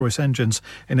Rolls-Royce engines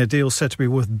in a deal said to be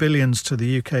worth billions to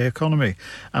the UK economy.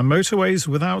 And motorways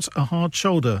without a hard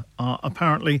shoulder are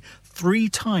apparently 3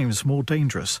 times more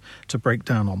dangerous to break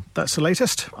down on. That's the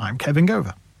latest. I'm Kevin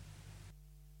Gover.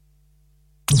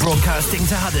 Broadcasting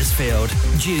to Huddersfield,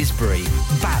 Dewsbury,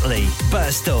 Batley,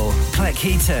 Birstall,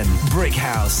 Cleckheaton,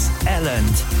 Brickhouse,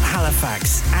 Elland,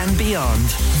 Halifax and beyond.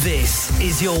 This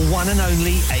is your one and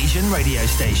only Asian radio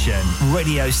station,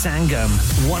 Radio Sangam,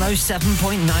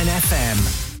 107.9 FM.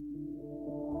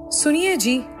 सुनिए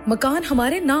जी मकान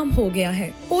हमारे नाम हो गया है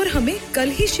और हमें कल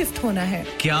ही शिफ्ट होना है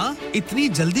क्या इतनी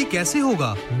जल्दी कैसे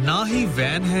होगा ना ही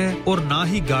वैन है और ना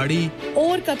ही गाड़ी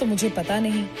और का तो मुझे पता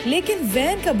नहीं लेकिन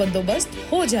वैन का बंदोबस्त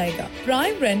हो जाएगा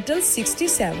प्राइम रेंटल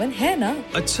 67 है ना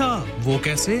अच्छा वो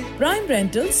कैसे प्राइम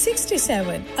रेंटल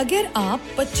 67 अगर आप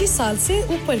 25 साल से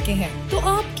ऊपर के हैं तो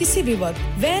आप किसी भी वक्त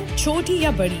वैन छोटी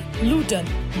या बड़ी Lutan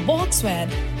box van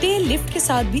tell lift के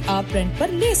साथ भी आप रेंट पर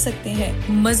ले सकते हैं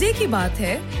मजे की बात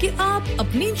है कि आप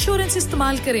अपनी इंश्योरेंस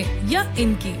इस्तेमाल करें या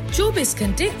इनकी 24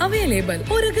 घंटे अवेलेबल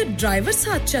और अगर ड्राइवर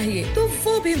साथ चाहिए तो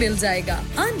वो भी मिल जाएगा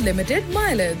अनलिमिटेड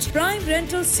माइलेज प्राइम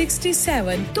रेंटल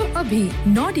 67 तो अभी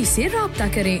नॉडी से राब्ता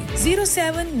करें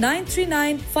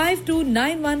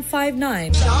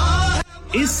 07939529159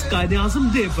 इस कायदे-आज़म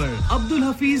डे पर अब्दुल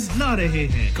हफीज ला रहे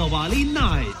हैं qawwali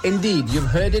night Indeed, you've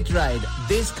heard it right.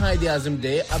 This Qaid-e-Azam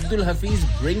Day, Abdul Hafiz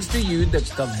brings to you the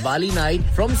Qawwali Night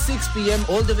from 6 p.m.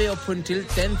 all the way up until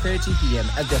 10:30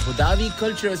 p.m. at the Hudawi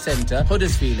Cultural Centre,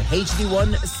 Huddersfield,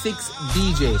 HD1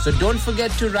 6DJ. So don't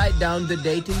forget to write down the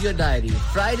date in your diary.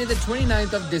 Friday the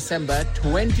 29th of December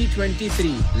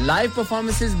 2023. Live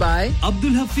performances by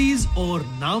Abdul Hafiz और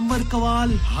नामवर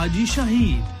कवाल हाजी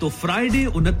शाही. तो Friday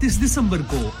 29 दिसंबर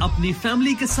को अपनी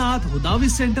family के साथ हुदावी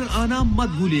centre आना मत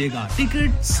भूलिएगा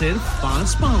ticket सिर्फ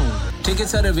 £5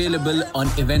 Tickets are available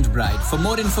on Eventbrite. For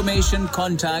more information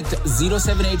contact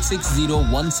 07860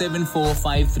 174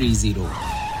 530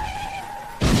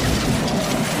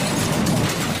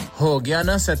 हो गया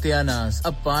ना सत्यानाश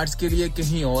अब पार्ट्स के लिए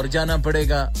कहीं और जाना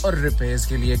पड़ेगा और रिपेयर्स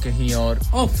के लिए कहीं और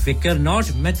ओ फिकर नॉट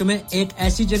मैं तुम्हें एक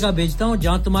ऐसी जगह भेजता हूं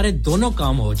जहां तुम्हारे दोनों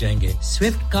काम हो जाएंगे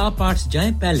स्विफ्ट कार पार्ट्स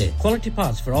जाएं पहले quality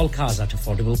parts for all cars at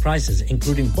affordable prices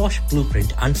including Bosch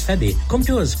Blueprint and Febby come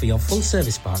to us for your full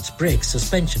service parts brakes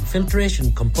suspension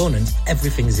filtration components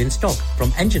everything is in stock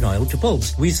from engine oil to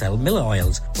bulbs we sell Miller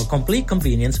oils for complete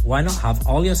convenience why not have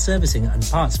all your servicing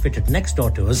and parts fitted next door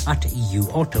to us at EU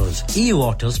Autos EU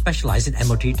Autos specialize in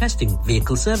MOT testing,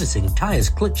 vehicle servicing, tyres,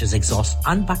 clutches, exhausts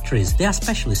and batteries. They are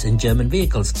specialists in German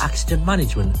vehicles, accident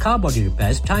management, car body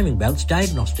repairs, timing belts,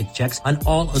 diagnostic checks and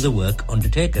all other work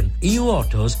undertaken. EU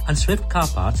Autos and Swift Car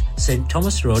Parts, St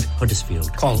Thomas Road,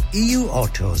 Huddersfield. Call EU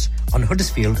Autos on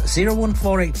Huddersfield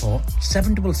 01484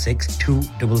 766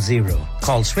 200.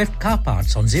 Call Swift Car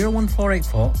Parts on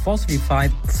 01484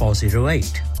 435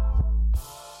 408.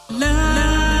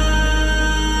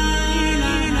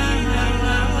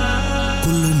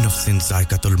 Kullu नफ्सिन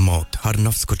जायकातुल मौत हर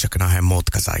नफ्स को चखना है मौत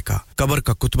का जायका कब्र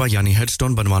का कुतबा यानी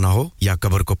हेडस्टोन बनवाना हो या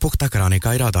कब्र को पुख्ता कराने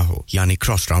का इरादा हो यानी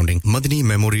क्रॉस राउंडिंग मदनी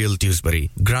मेमोरियल ड्यूसबरी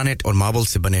ग्रेनाइट और मार्बल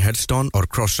से बने हेडस्टोन और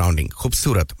क्रॉस राउंडिंग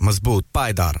खूबसूरत मजबूत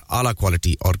पायदार आला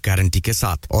क्वालिटी और गारंटी के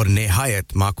साथ और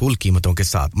निहायत माकूल कीमतों के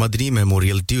साथ मदनी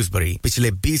मेमोरियल ड्यूसबरी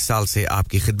पिछले 20 साल से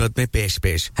आपकी खिदमत में पेश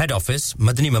head office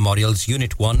Madni memorials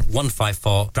unit 1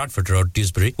 154 Bradford road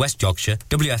Dewsbury West Yorkshire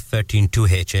WF13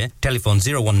 2HA telephone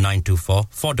 01924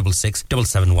 466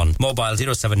 771 mobile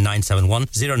 07971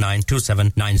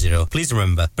 092790 please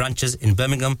remember branches in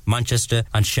Birmingham Manchester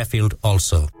and Sheffield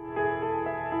also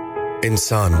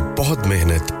इंसान बहुत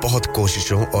मेहनत बहुत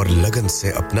कोशिशों और लगन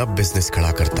से अपना बिजनेस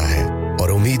खड़ा करता है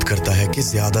और उम्मीद करता है कि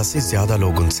ज्यादा से ज्यादा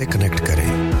लोग उनसे कनेक्ट करें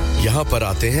यहां पर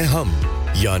आते हैं हम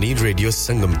यानी रेडियो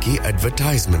संगम की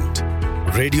एडवर्टाइजमेंट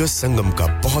रेडियो संगम का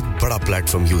बहुत बड़ा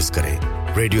प्लेटफॉर्म यूज करें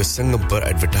रेडियो संगम पर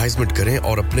एडवर्टाइजमेंट करें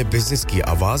और अपने बिजनेस की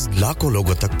आवाज लाखों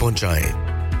लोगों तक पहुंचाएं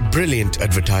Brilliant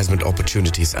advertisement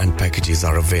opportunities and packages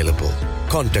are available.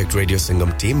 Contact Radio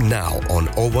Sangam team now on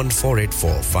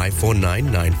 01484 549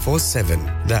 947.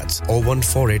 That's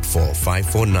 01484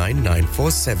 549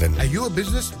 947. Are you a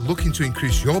business looking to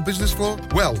increase your business flow?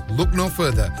 Well, look no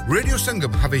further. Radio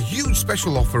Sangam have a huge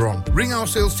special offer on. Ring our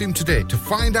sales team today to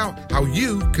find out how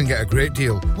you can get a great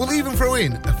deal. We'll even throw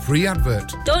in a free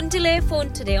advert. Don't delay,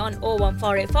 phone today on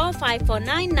 01484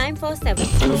 549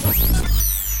 947.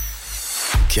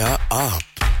 क्या आप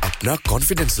अपना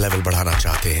confidence level बढ़ाना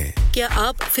चाहते हैं क्या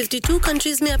आप 52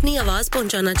 countries में अपनी आवाज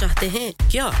पहुंचाना चाहते हैं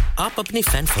क्या आप अपनी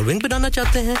फैन फॉलोइंग बनाना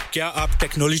चाहते हैं क्या आप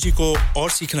टेक्नोलॉजी को और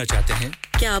सीखना चाहते हैं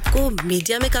क्या आपको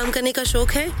मीडिया में काम करने का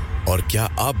शौक है? और क्या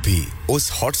आप भी उस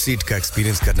हॉट सीट का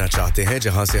एक्सपीरियंस करना चाहते हैं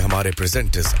जहां से हमारे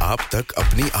प्रेजेंटर्स आप तक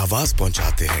अपनी आवाज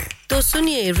पहुंचाते हैं? तो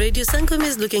सुनिए, Radio Sangam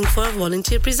is looking for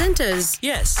volunteer presenters.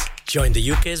 Yes, join the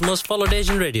UK's most followed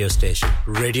Asian radio station,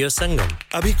 Radio Sangam.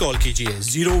 Abhi call kijiye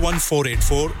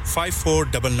 01484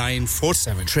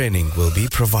 549947. Training will be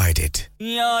provided.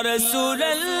 Ya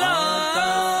Rasulallah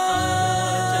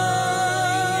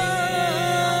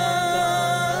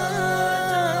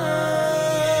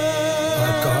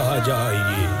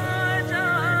जाइए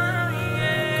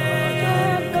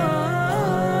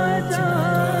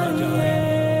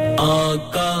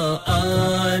आका आ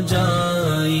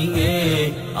जाइए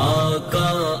आका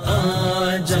आ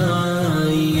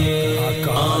जाइए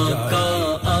आका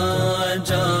आ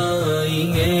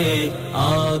जाइए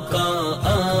आका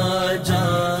आ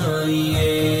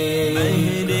जाइए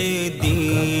मेरे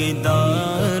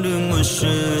दीदार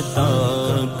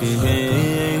मुश्ताक है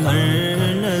हर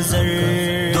नजर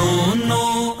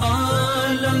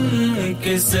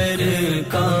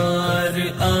सरकार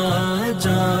आ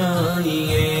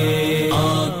जाइए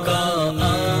आका आ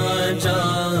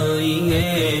जाइए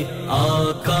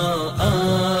आका आ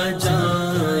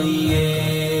जाइए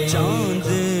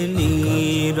चांदनी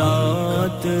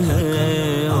रात है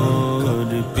और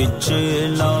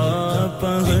पिछला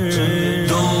पहर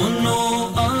दोनों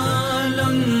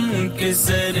आलम के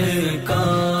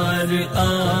सरकार आ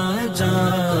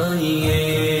जाइए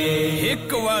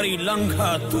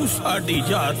लंघा तू साडी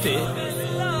जाते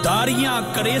दारियां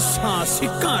करेसां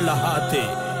सिक्का लहाते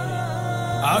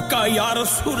आका या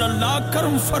रसूल अल्लाह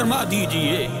करम फरमा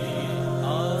दीजिए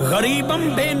गरीबम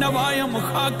बेनवायम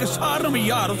खाकसारम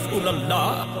या रसूल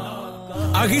अल्लाह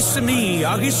अगिस्नी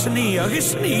अगिस्नी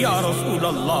अगिस्नी या रसूल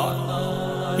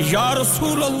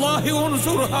अल्लाह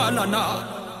उनजुर हालना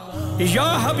या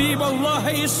हबीब अल्लाह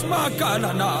इस्मा का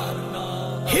लना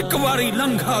एक वारी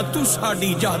लंघा तू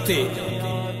साडी जाते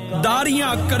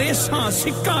दारियां करेसां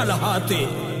सिक्का लहाते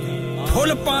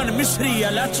फुल पान मिस्री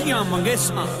इलाचियां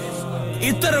मंगेसां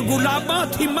इतर गुलाबां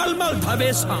थी मलमल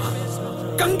धवेसां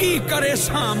कंगी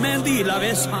करेसां मेहंदी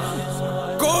लवेसां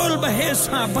कोल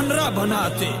बहेसां बनरा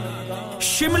बनाते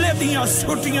शिमले दियां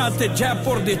छुटियां ते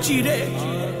जयपुर दे चीरे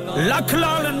लख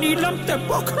लाल नीलम ते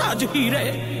पोखराज हीरे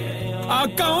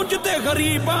आका उंज ते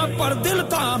गरीबां पर दिल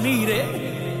ता अमीरे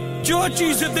जो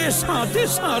चीज देसां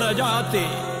देसां रजाते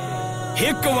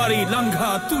एक वारी लंघा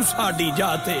तू साडी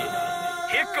जाते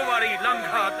एक वारी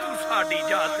लंघा तू साडी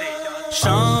जाते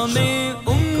शामे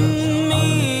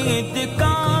उम्मीद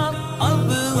का अब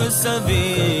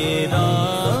सवेरा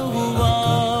हुआ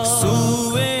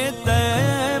सूए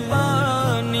तैबा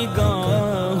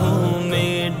निगाहों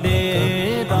में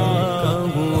डेरा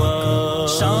हुआ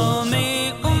शामे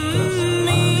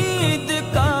उम्मीद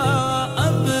का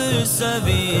अब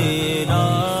सवेरा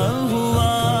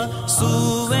हुआ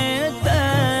सूए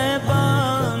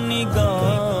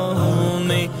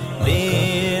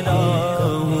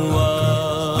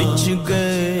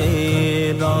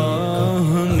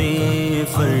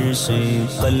से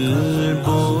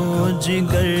कल्बो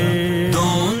जिगर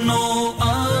दोनों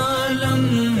आलम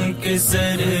के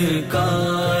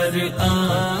सरकार आ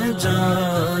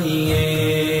जाइए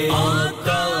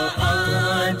आका आ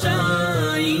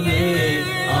जाइए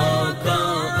आका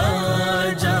आ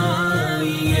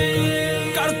जाइए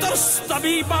करतर्स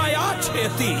तबीब आया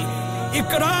छेती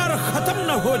इकरार खत्म न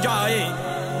हो जाए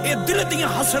ये दिल दी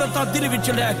हसरतां दिल विच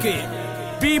लेके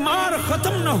बीमार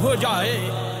खत्म न हो जाए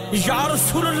या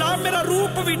रसूल अल्लाह मेरा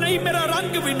रूप भी नहीं मेरा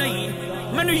रंग भी नहीं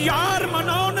मैनू यार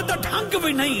मनाउन दा ढंग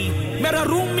भी नहीं मेरा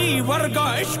रूमी वर्गा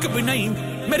इश्क भी नहीं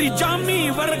मेरी जामी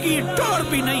वर्गी टोर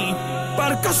भी नहीं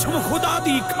पर कसम खुदा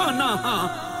दी खाना हां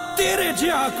तेरे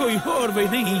जिया कोई और भी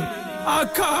नहीं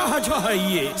आका आ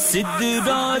जाइए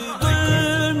सिदरातुल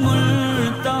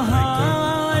मुंतहा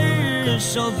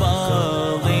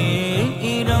शबावे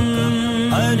इरम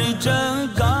हर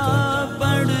जगह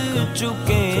पड़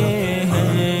चुके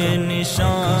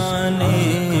निशाने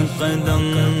कदम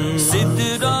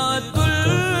सिदरातुल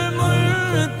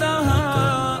मुंतहा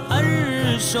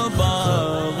अर्श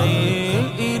बाग़े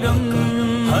इरम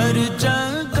हर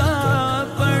जगह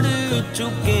पड़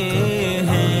चुके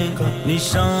हैं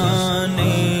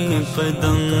निशाने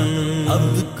कदम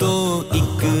अब तो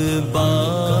एक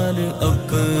बार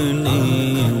अपने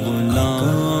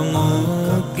गुलामों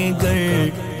के घर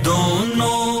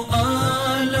दोनों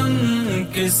आलम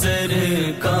के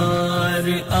सरकार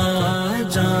आ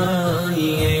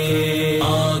जाइए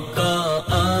आका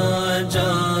आ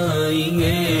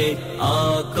जाइए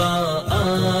आका आ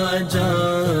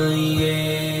जाइए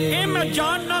ए मैं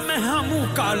जानना मैं हूं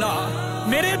काला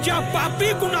मेरे जा पापी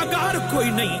गुनाहगार कोई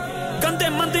नहीं गंदे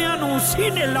मंदियां नु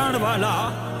सीने लाण वाला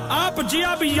आप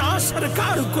जिया भी यहाँ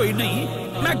सरकार कोई नहीं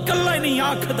मैं कल्ला नहीं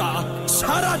आखदा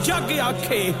सारा जग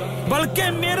आखे बल्कि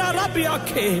मेरा रब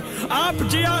आखे आप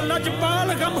जिया लजपाल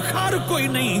गमखार कोई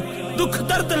नहीं दुख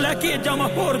दर्द लेके जमा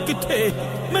होर किथे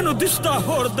मैनू दिसदा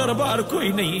होर दरबार कोई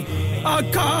नहीं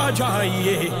आका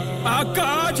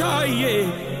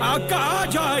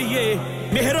जाइए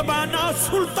मेहरबाना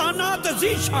सुल्ताना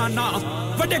तजीशाना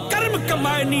बड़े कर्म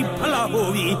कमाए नी भला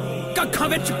होवी कखां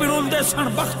विच पिरोंदे सन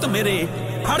वक्त मेरे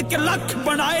फड़ के लख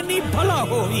बनाए नी भला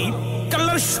होवी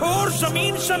कलर शोर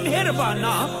जमीन से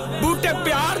मेहरबाना बूटे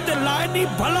प्यार दे लाए नी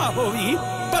भला होवी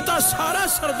पता सारा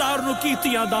सरदार नु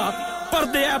कीतियां दा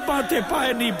पर्दे ऐपां ते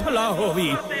पाए नी भला होवी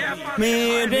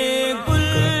मेरे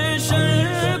गुलशन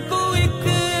को एक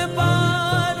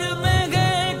बार में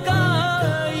गए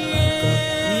काये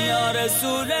या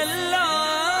रसूल अल्लाह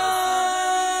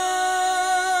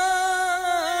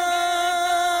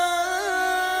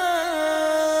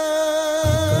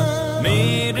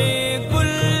मेरे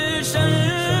गुलशन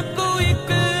को एक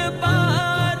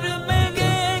बार में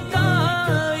गए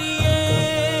काये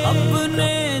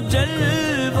अपने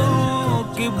जलवों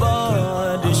की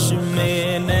बारिश में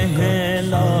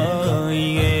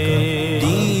नहलाइए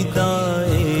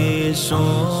दीदाए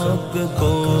शौक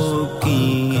को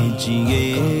कीजिए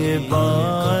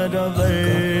बारबर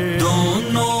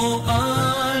दोनों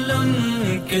आलम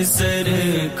के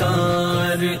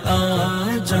सरकार आ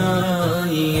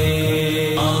जाइए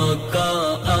आका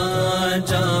आ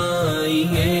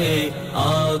जाइए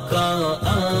आका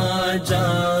आ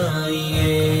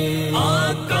जाइए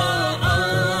आका आ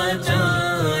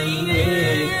जाइए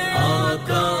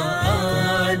आका आ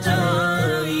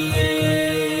जाइए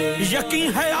यकीन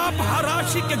है आप हर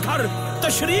आशिक के घर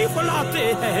तशरीफ लाते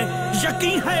हैं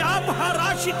यकीन है आप हर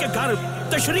आशिक के घर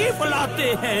तशरीफ लाते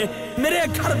हैं मेरे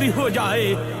घर भी हो जाए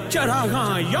चरागां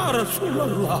या रसूल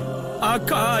अल्लाह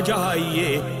आका जाइए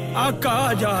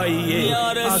या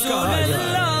रसूल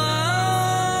अल्लाह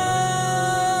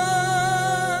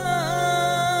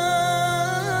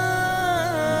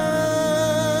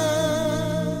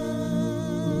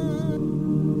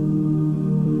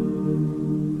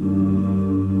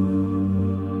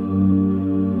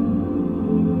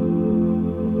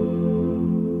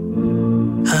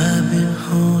I've been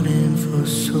holding for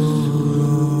so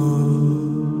long,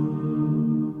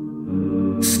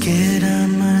 scared I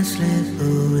might slip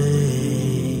away.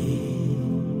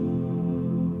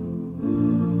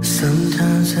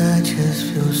 Sometimes I just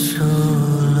feel so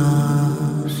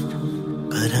lost,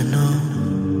 but I know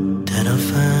that I'll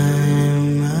find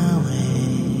my way.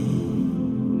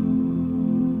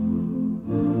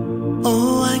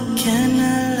 Oh, I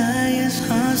cannot lie, it's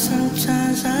hard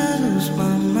sometimes I lose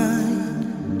my mind.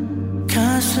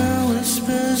 Constant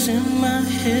whispers in my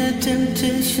head,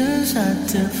 temptations I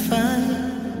defy.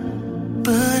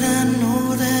 But I know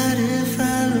that if I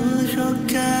lose your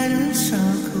guidance,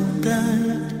 I'll go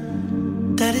blind.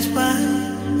 That is why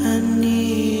I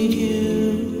need you.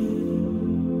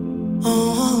 Oh,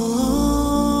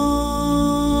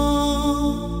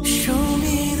 show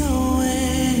me the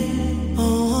way. Oh,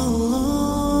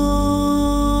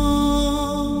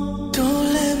 don't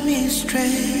let me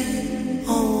stray.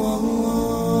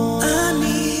 I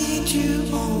need you.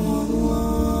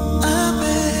 I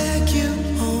beg you.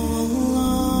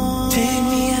 Take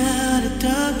me out of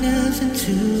darkness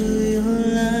into your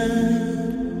light.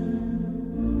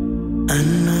 I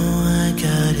know I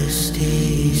gotta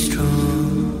stay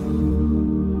strong,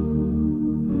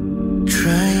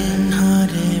 trying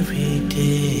hard every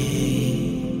day.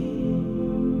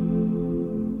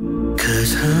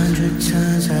 'Cause 100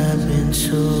 times I've been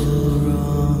so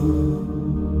wrong,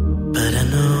 but I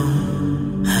know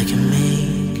I can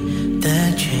make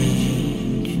that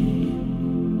change.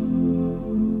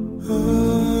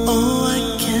 Oh, I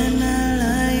cannot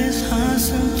lie, it's hard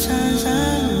sometimes I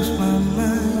lose my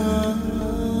mind.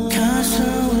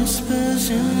 Constant whispers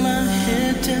in my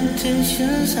head,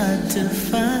 temptations I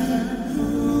defy.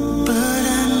 But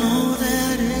I know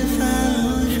that if I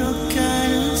lose your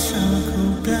guidance, I'll go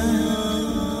blind.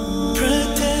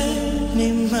 Protect me,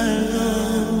 my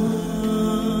Lord.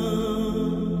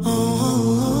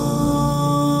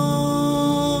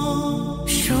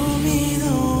 Show me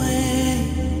the way.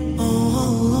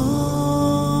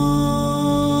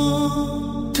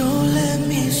 Don't let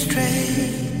me stray.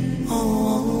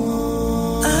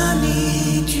 I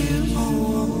need you.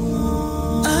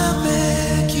 I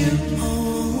beg you.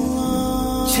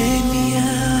 Take me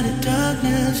out of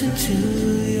darkness into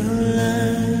your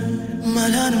light. My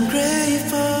Lord, I'm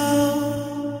grateful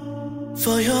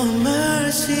for your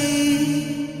mercy.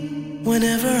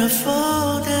 Whenever I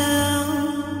fall down,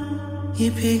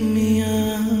 you pick me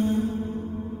up,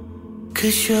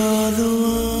 'cause you're the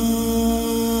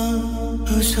one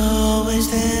who's always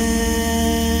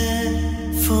there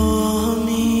for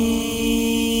me.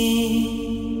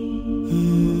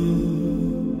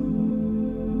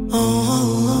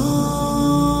 Oh,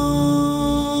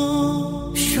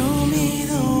 show me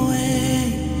the way.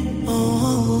 Oh,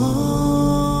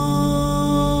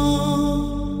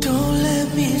 don't let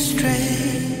me stray.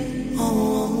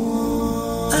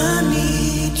 Oh, I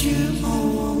need you.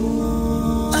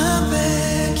 Oh, I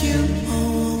beg you. Oh,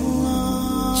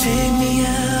 take me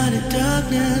out of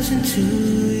darkness into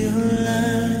your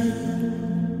light.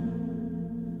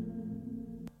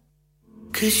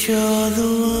 'Cause you're the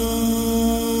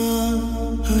one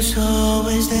who's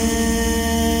always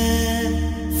there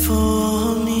for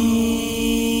me.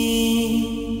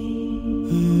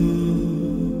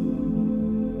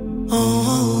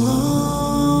 Oh,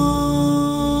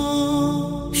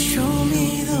 show me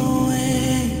the way.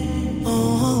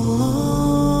 Oh,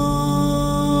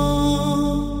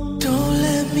 don't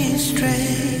let me stray.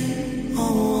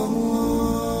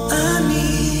 Oh, I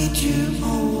need you.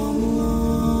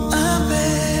 Oh, I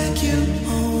beg you.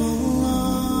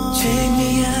 Oh, take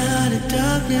me out of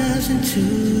darkness into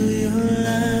your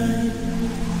light.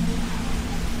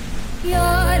 Ya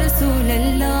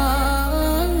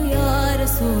Rasulallah, Ya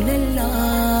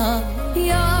Rasulallah,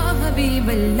 Ya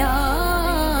Habiballah,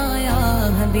 Ya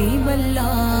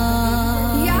Habiballah.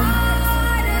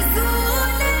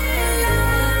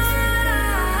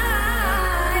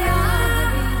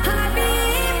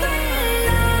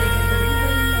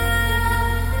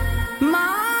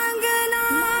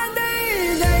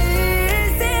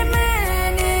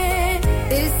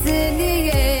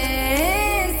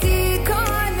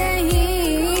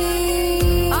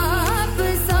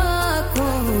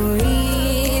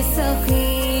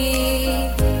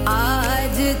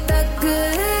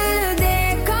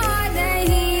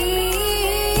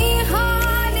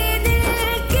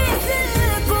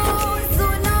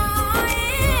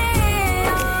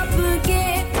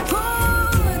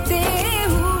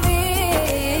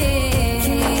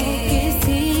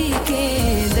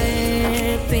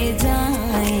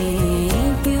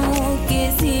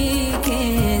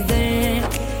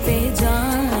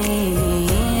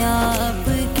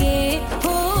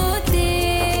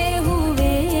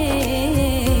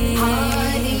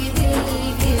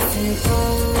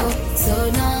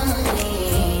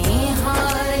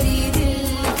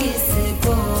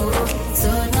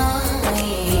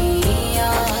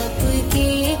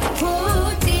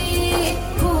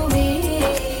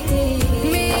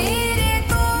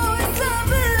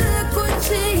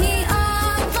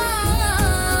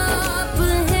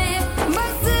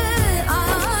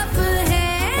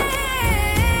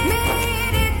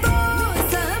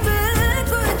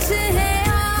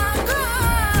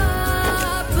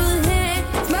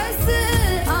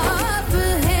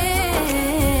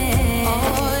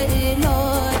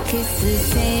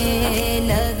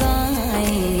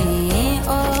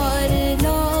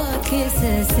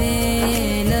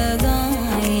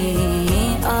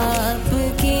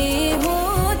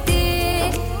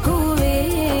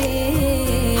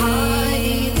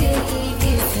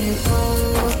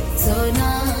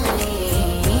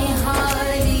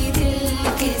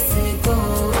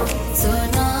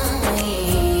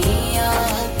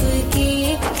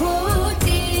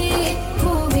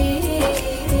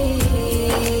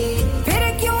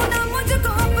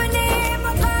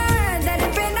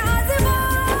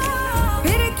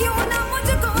 क्यों ना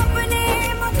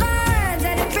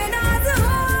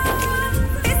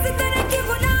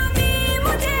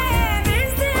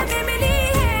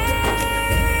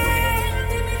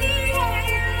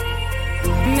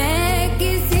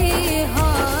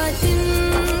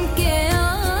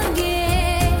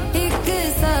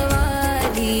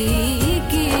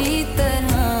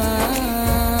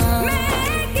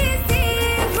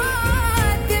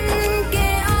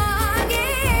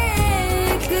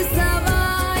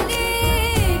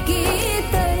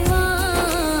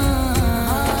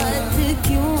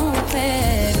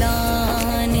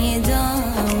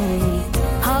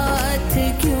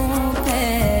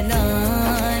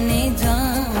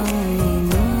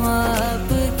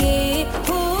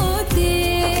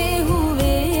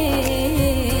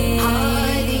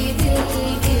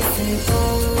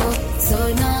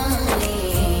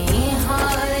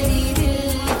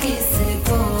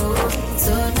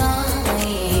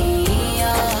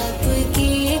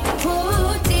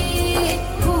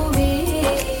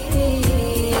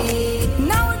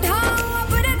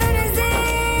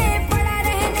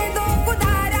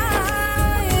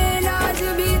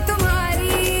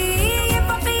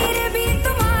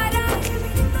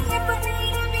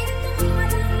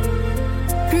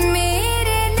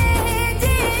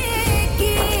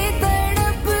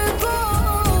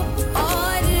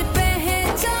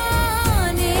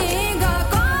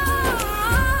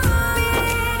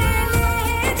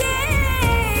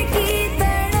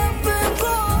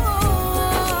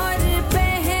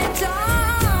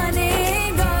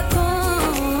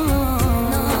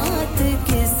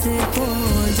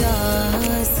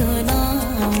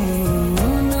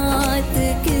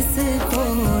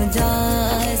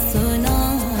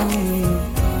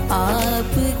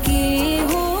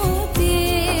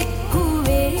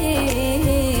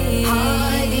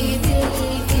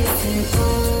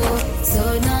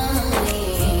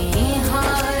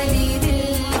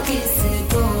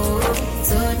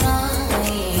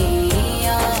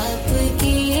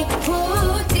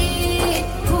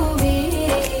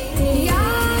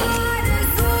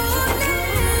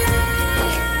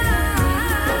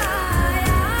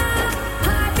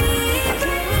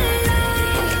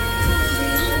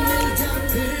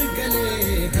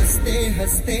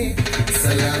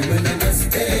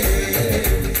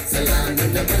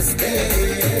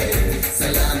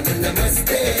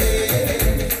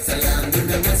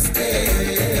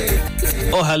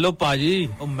ओ hello पाजी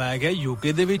ओ मैं क्या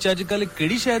UK ਦੇ ਵਿੱਚ ਅੱਜ ਕੱਲ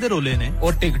ਕਿਹੜੀ ਸ਼ਹਿਰ ਦੇ ਰੋਲੇ ਨੇ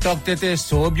ਉਹ ਟਿਕਟੌਕ ਤੇ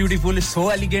ਸੋ ਬਿਊਟੀਫੁਲ ਸੋ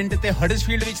ਐਲੀਗੈਂਟ ਤੇ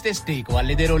ਹਡਰਸਫੀਲਡ ਵਿੱਚ ਤੇ ਸਟੇਕ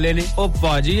ਵਾਲੇ ਦੇ ਰੋਲੇ ਨੇ ਉਹ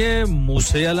ਪਾਜੀ ਇਹ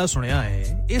ਮੂਸੇ ਵਾਲਾ ਸੁਣਿਆ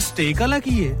ਹੈ ਇਹ ਸਟੇਕ ਵਾਲਾ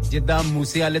ਕੀ ਹੈ ਜਿੱਦਾਂ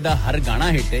ਮੂਸੇ ਵਾਲੇ ਦਾ ਹਰ ਗਾਣਾ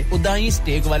ਹਿੱਟ ਹੈ ਉਦਾਂ ਹੀ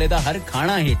ਸਟੇਕ ਵਾਲੇ ਦਾ ਹਰ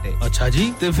ਖਾਣਾ ਹਿੱਟ ਹੈ ਅੱਛਾ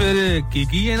ਜੀ ਤੇ ਫਿਰ ਕੀ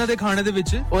ਹੈ ਇਹਨਾਂ ਦੇ ਖਾਣੇ ਦੇ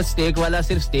ਵਿੱਚ ਉਹ ਸਟੇਕ ਵਾਲਾ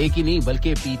ਸਿਰਫ ਸਟੇਕ ਹੀ ਨਹੀਂ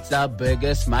ਬਲਕਿ ਪੀਜ਼ਾ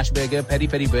버ਗਰ ਸਮੈਸ਼ 버ਗਰ ਫੈਰੀ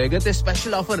ਫੈਰੀ 버ਗਰ ਤੇ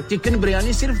ਸਪੈਸ਼ਲ ਆਫਰ ਚਿਕਨ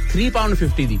ਬਿਰਿਆਨੀ ਸਿਰਫ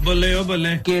 £3.50 ਦੀ ਬੱਲੇ ਓ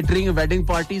ਬੱਲੇ catering wedding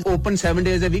parties open 7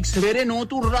 days a week ਸਵੇਰੇ 9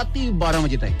 ਤੋਂ ਰਾਤੀ 12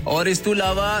 ਵਜੇ ਤੱਕ ਔਰ ਇਸ ਤੋਂ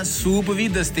ਇਲਾਵਾ ਸੂਪ ਵੀ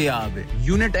ਦਸਤਿਆਬ ਹੈ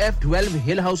ਯੂਨਿਟ F12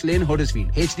 ਹਿਲ house lane Huddersfield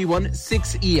HD1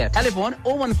 6EF telephone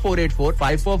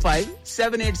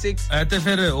 01484545786 ਐ ਤੇ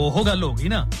ਫਿਰ ਉਹ ਗੱਲ ਹੋ ਗਈ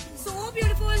ਨਾ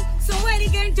beautiful, so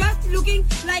elegant, just looking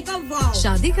like a wow.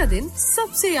 शादी का दिन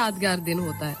सबसे यादगार दिन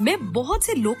होता है मैं बहुत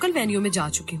से लोकल वेन्यू में जा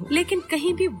चुकी हूँ लेकिन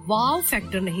कहीं भी वाव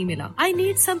फैक्टर नहीं मिला I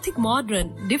need something modern,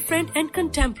 different and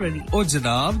contemporary ओ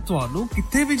जनाब ਤੁਹਾਨੂੰ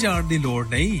ਕਿੱਥੇ ਵੀ ਜਾਣ ਦੀ ਲੋੜ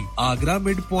ਨਹੀਂ ਆਗਰਾ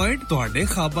ਮਿਡ ਪੁਆਇੰਟ ਤੁਹਾਡੇ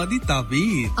ਖਾਬਾਂ ਦੀ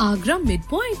ਤਾਬੀਰ आगरा मिड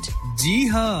पॉइंट जी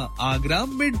हाँ आगरा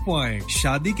मिड पॉइंट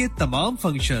शादी के तमाम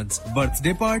functions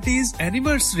birthday parties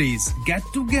anniversaries get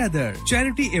together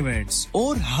charity events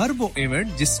और हर वो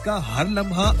इवेंट जिसका हर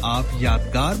लम्हा आप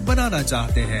यादगार बनाना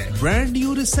चाहते हैं ब्रांड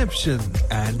न्यू रिसेप्शन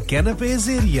एंड कैनपेज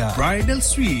एरिया ब्राइडल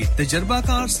स्वीट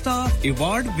तजर्बाकार स्टाफ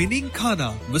अवार्ड विनिंग खाना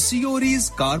वसीओरीज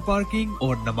कार पार्किंग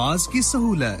और नमाज की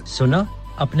सहूलत सुना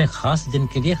अपने खास दिन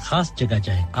के लिए खास जगह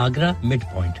जाएं Agra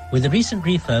Midpoint with a recent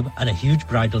refurb and a huge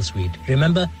bridal suite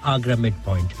remember Agra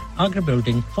Midpoint Agra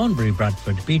Building Thornbury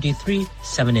Bradford BD3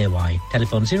 7AY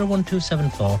telephone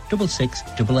 01274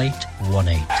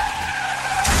 668818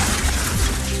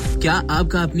 क्या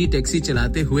आपका अपनी टैक्सी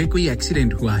चलाते हुए कोई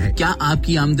एक्सीडेंट हुआ है क्या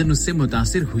आपकी आमदन उससे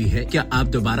मुतासिर हुई है क्या आप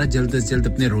दोबारा जल्द से जल्द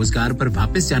अपने रोजगार पर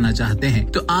वापस जाना चाहते हैं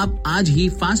तो आप आज ही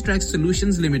फास्ट ट्रैक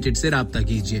सॉल्यूशंस लिमिटेड से राब्ता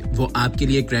कीजिए वो आपके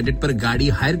लिए क्रेडिट पर गाड़ी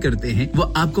हायर करते हैं वो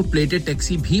आपको प्लेटेड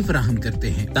टैक्सी भी फराहम करते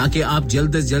हैं ताकि आप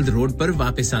जल्द से जल्द रोड पर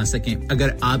वापस आ सकें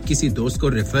अगर आप किसी दोस्त को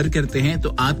रेफर करते हैं तो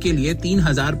आपके लिए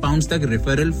 £3000 तक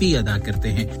रेफरल फी अदा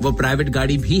करते हैं वो प्राइवेट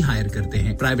गाड़ी भी हायर करते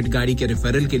हैं प्राइवेट गाड़ी के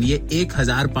रेफरल के लिए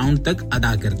 £1000 तक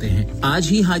अदा करते हैं आज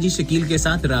ही हाजी शकील के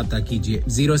साथ राब्ता कीजिए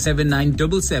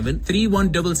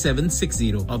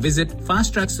 07977317760 और visit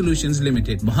fast track solutions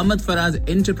limited Mohammad Faraz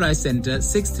enterprise centre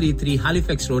 633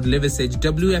 Halifax road Liversedge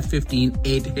WF15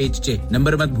 8HJ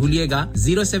number मत भूलिएगा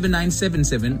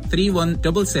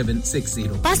 07977317760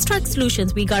 Fast Track Solutions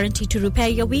we guarantee to repair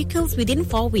your vehicles within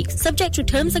 4 weeks subject to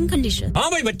terms and conditions हां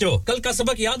भाई बच्चों कल का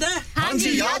सबक याद है हां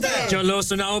जी याद है चलो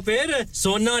सुनाओ फिर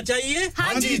सोना चाहिए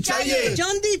हां जी चाहिए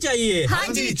चांदी चाहिए हां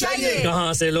जी चाहिए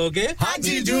कहां से लोगे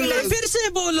हाजी जूलर्स फिर से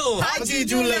बोलो हाजी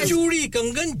जूलर्स चूड़ी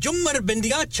कंगन झुमर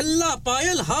बिंदिया छल्ला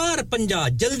पायल हार पंजा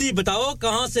जल्दी बताओ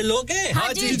कहां से लोगे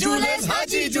हाजी जूलर्स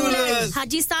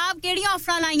हाजी साहब केड़ी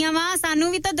ऑफर लाईया वा सानू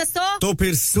भी तो दसो तो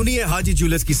फिर सुनिए हाजी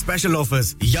जूलर्स की स्पेशल ऑफर्स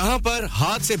यहां पर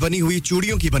हाथ से बनी हुई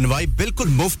चूड़ियों की बनवाई बिल्कुल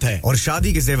मुफ्त है और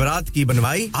शादी के जेवरात की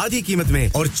बनवाई आधी कीमत में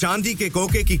और चांदी के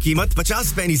कोके की कीमत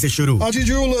 50 पैसे से शुरू Haji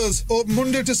jewellers open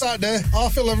Monday to Saturday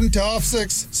 11:30 to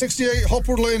 6:30 68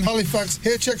 Hopwood Lane Halifax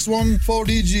HX1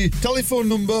 4DG telephone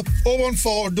number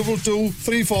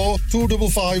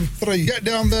 01422342553 get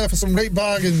down there for some great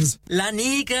bargains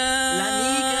लानिका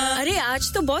अरे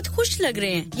आज तो बहुत खुश लग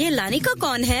रहे हैं ये लानिका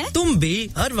कौन है तुम भी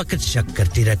हर वक्त शक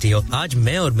करती रहती हो आज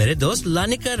मैं और मेरे दोस्त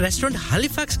लानिका रेस्टोरेंट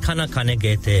हैलिफैक्स खाना खाने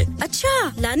गए थे अच्छा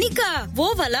लानिका वो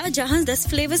वाला जहां 10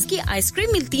 फ्लेवर्स की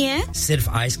आइसक्रीम मिलती है सिर्फ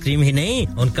आइसक्रीम ही नहीं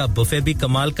उनका बुफे भी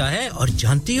कमाल का है और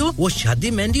जानती हो वो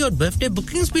शादी मेहंदी और बर्थडे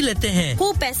बुकिंग्स भी लेते हैं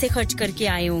खूब पैसे खर्च करके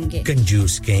आए होंगे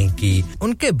कंजूस कहीं की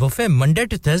उनके buffet Monday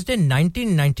to Thursday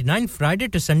 1999 Friday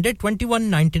to Sunday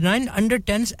 2199 under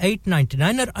 10s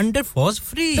 899 और अंडर 4s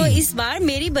फ्री तो इस बार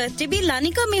मेरी बर्थडे भी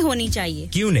लानिका में होनी चाहिए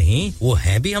क्यों नहीं वो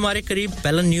है भी हमारे करीब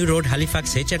पेलन new road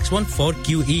Halifax HX1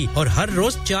 4QE और हर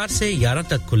रोज 4 से 11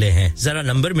 तक खुले हैं जरा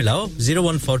नंबर मिलाओ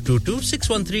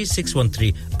 01422613613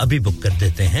 अभी बुक कर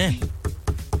देते हैं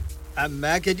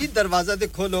मैं के जी दरवाजा दे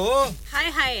खोलो हाय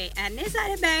हाय एने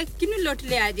सारे बैग किनु लुट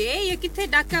लिया जे ये किथे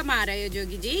डाका मार रहे हो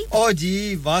जोगी जी ओ जी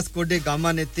वास्को डे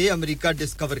गामा ने ते अमेरिका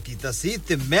डिस्कवर कीता सी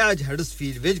ते मैं आज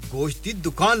हडर्सफील्ड विच गोश्त दी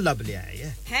दुकान लब ले आया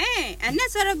है एने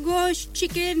सारा गोश्त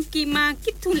चिकन कीमा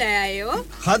किथु ले आए हो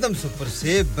खादम सुपर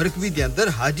से बरकवी दे अंदर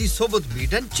हाजी सोबत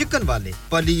मीट एंड चिकन वाले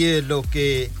पलिए लोके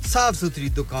साफ सुथरी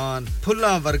दुकान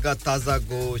फुल्ला वर्गा ताजा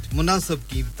गोश्त मुनासिब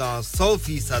कीमतां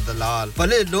 100% दलाल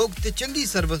भले लोग ते चंगी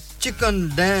service chicken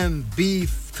lamb beef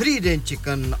free range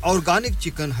chicken organic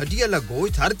chicken हड्डी वाला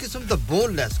गोश्त हर किस्म दा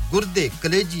बोनलेस गुर्दे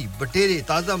कलेजी बटेरे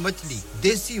ताजा मछली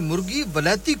देसी मुर्गी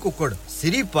बलाती कुकड़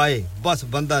सिरी पाए बस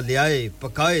बंदा ले आए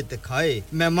पकाए ते खाए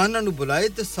मेहमानां नु बुलाए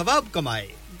ते सवाब कमाए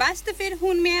बस तो फिर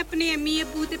हुन मैं अपने अम्मी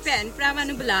अब्बू ते भैन भरावां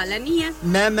नु बुला लनी है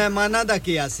मैं मेहमानां दा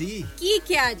किया सी की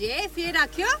क्या जे फिर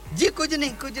आखियो जी कुछ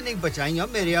नहीं बचाइयो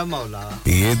मेरे या मौला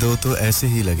ये दो तो ऐसे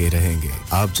ही लगे रहेंगे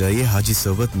आप जाइए Haji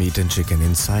Sobat meat and chicken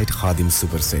inside Khadim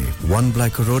super से 1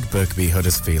 Black Road Birkby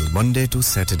Huddersfield Monday to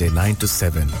Saturday 9 to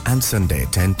 7 and Sunday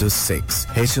 10 to 6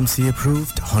 HMC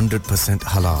approved 100%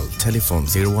 halal telephone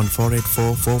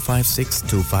 01484 456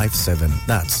 257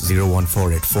 that's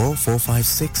 01484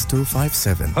 456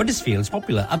 257 Huddersfield's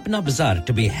popular Apna Bazaar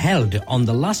to be held on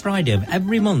the last Friday of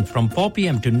every month from 4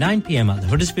 p.m. to 9 p.m. at the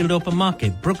Huddersfield Open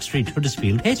Market, Brook Street,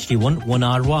 Huddersfield, HD1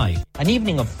 1RY. An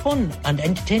evening of fun and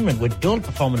entertainment with dual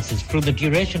performances through the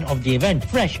duration of the event.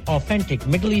 Fresh, authentic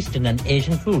Middle Eastern and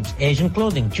Asian foods, Asian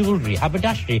clothing, jewellery,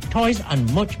 haberdashery, toys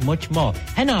and much, much more.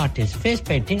 Henna artists, face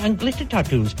painting and glitter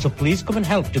tattoos. So please come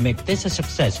and help to make this a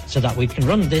success so that we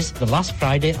can run this the last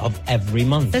Friday of every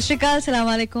month. Sashrikal,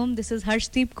 Assalamu alaikum. This is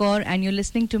Harshdeep Kaur and you're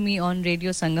listening to me on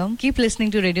Radio Sangam. Keep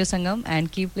listening to Radio Sangam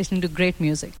and keep listening to great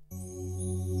music.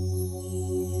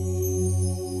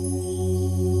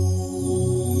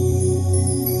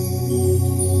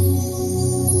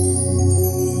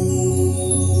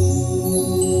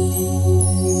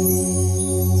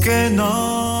 के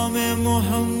नाम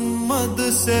मोहम्मद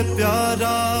से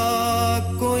प्यारा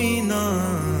कोई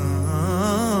नाम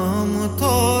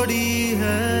थोड़ी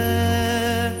है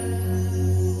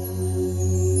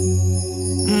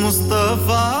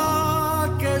मुस्तफा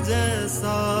के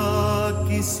जैसा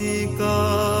किसी का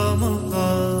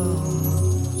मकाम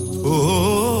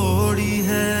थोड़ी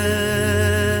है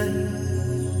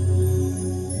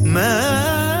मैं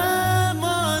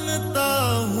मानता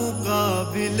हूँ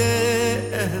काबिले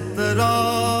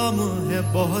एहतराम है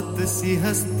बहुत सी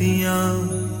हस्तियाँ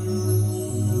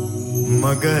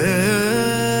मगर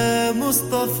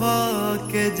मुस्तफा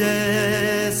के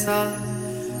जैसा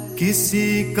किसी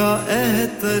का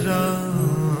एहतराम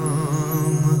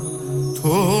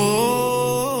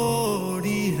थोड़ी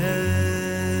है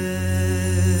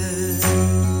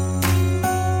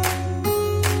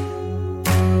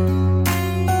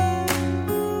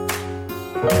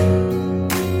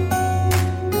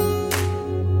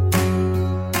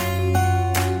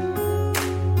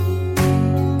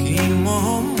कि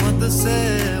मोहम्मद से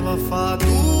वफा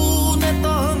तूने तो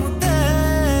हम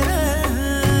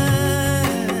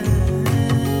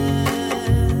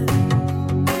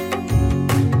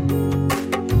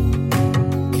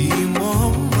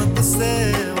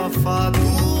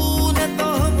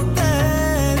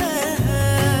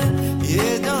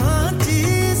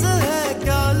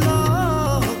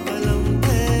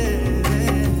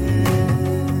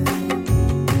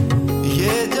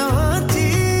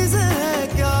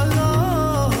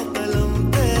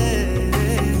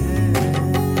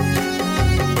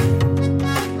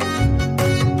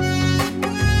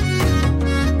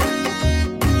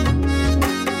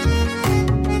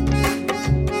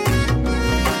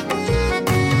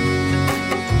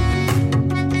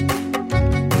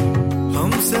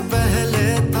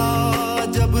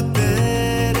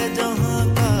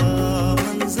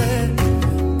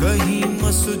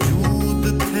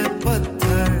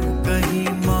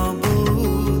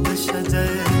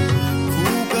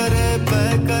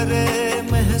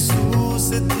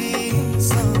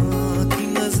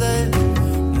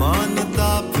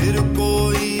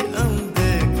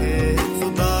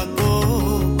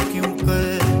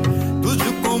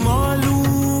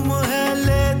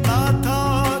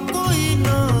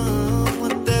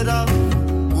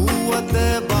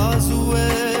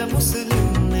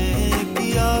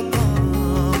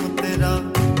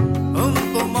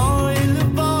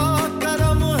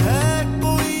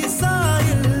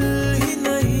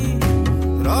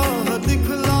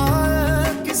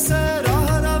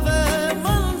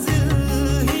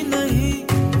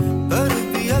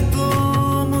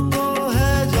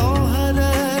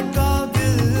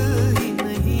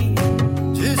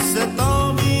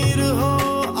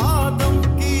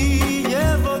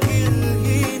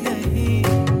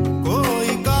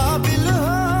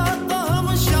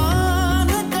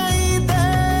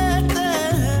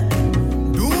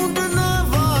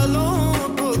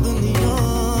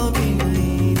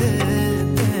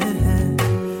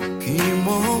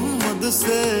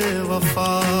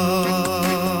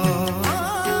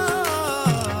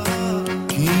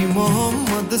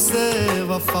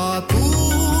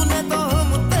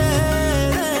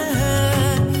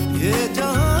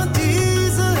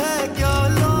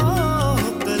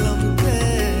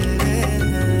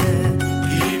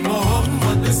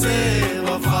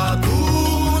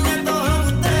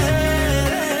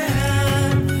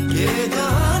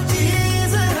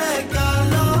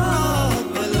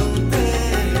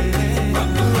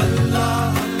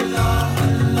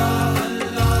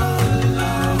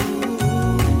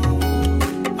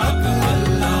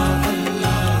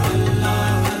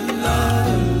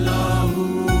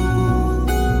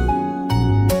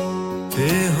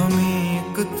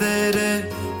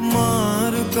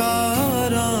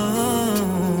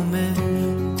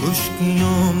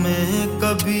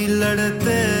कभी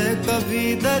लड़ते कभी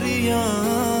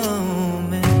दरियाओं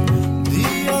में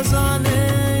दिया जाने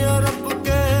यूरोप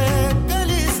के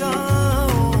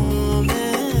कलीसाओं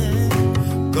में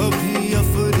कभी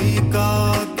अफ्रीका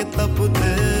के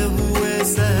तपते हुए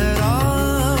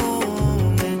सहराओं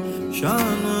में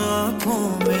शान आँखों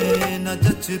में न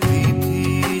जचती थी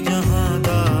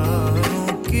जहांदारों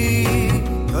की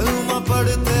कलमा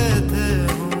पढ़ते थे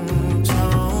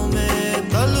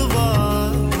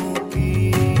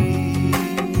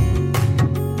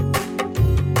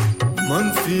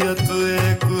मंफियत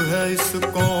एक है इस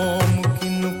कौम की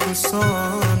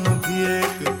नुकसान भी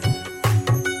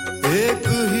एक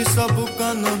ही सबका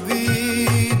नबी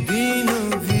दीन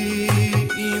भी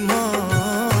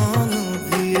ईमान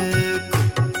भी एक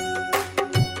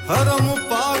हरम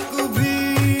पाक भी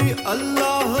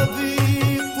अल्लाह भी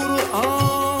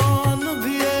कुरान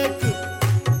भी एक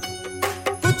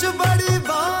कुछ बड़ी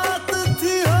बात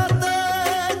थी होते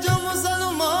जो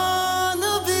मुसलमान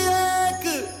भी एक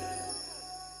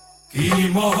कि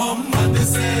मोहम्मद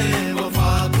से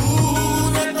वफा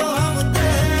तूने तो हम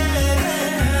तेरे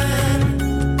हैं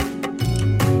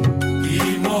कि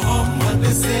मोहम्मद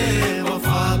से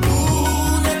वफा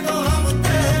तूने तो हम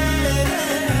तेरे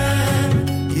हैं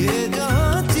ये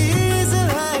जहाँ चीज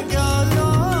है क्या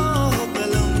लौह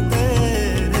कलम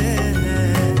तेरे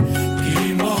हैं कि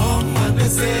मोहम्मद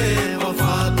से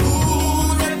वफा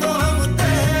तूने तो हम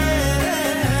तेरे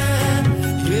हैं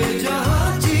ये जहाँ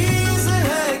चीज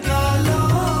है क्या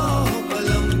लौह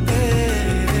कलम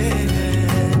तेरे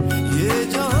हैं ये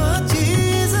जहाँ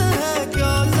चीज है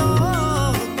क्या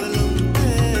लौह कलम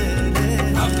तेरे हैं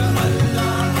अल्लाह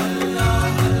अल्लाह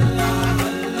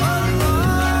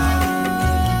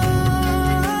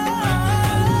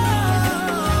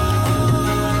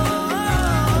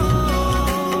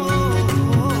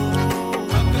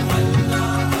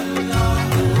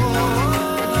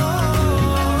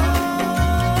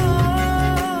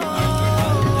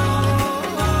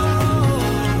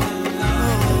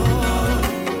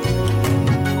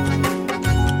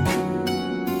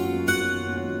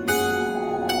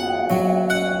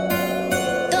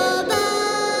तौबा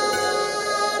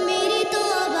मेरी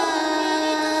तौबा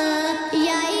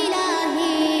या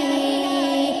इलाही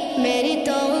मेरी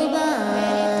तौबा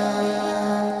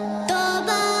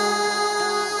तौबा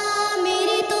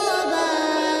मेरी तौबा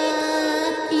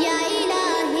या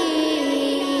इलाही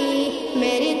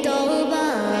मेरी तौबा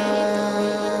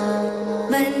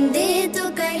बंदे तो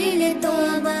कर ले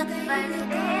तौबा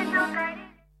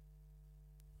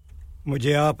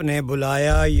मुझे आपने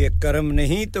बुलाया ये कर्म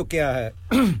नहीं तो क्या है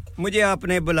मुझे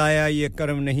आपने बुलाया ये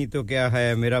कर्म नहीं तो क्या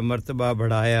है मेरा मर्तबा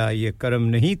बढ़ाया ये कर्म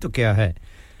नहीं तो क्या है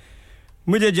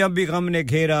मुझे जब भी गम ने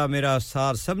घेरा मेरा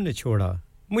सार सब ने छोड़ा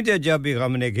मुझे जब भी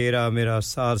गम ने घेरा मेरा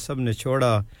सार सब ने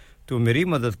छोड़ा तू मेरी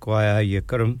मदद को आया ये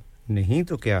कर्म नहीं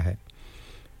तो क्या है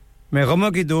मैं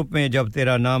गमों की धूप में जब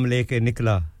तेरा नाम लेके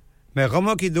निकला मैं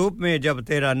गमों की धूप में जब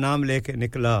तेरा नाम लेके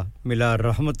निकला मिला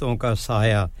रहमतों का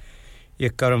साया ये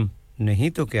कर्म नहीं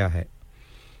तो क्या है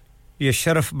ये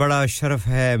शर्फ बड़ा शर्फ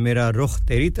है मेरा रुख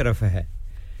तेरी तरफ है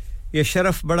ये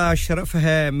शर्फ बड़ा शर्फ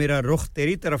है मेरा रुख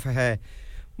तेरी तरफ है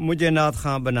मुझे नात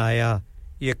खां बनाया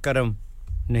ये कर्म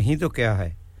नहीं तो क्या है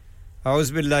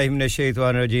औज़ बिल्लाहि मिनश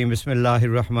शैतानिर रजीम बिस्मिल्लाहिर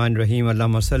रहमानिर रहीम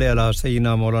अल्लाहुम्मा सल्लि अला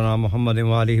सय्यिदिना मौलाना मुहम्मद व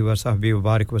आलिहि व सहबिहि व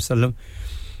बारिक वसल्लम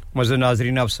मौजूद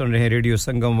नाज़रीन आप सुन रहे हैं रेडियो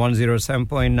संगम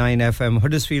 107.9 एफएम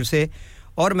हडर्सफील्ड से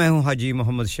और मैं हूं हाजी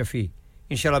मोहम्मद शफी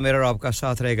इंशाल्लाह मेरा और आपका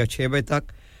साथ रहेगा 6 बजे तक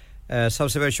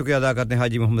सबसे पहले शुक्रिया अदा करते हैं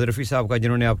हाजी मोहम्मद रफ़ी साहब का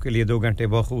जिन्होंने आपके लिए 2 घंटे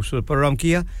बहुत खूबसूरत प्रोग्राम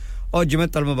किया और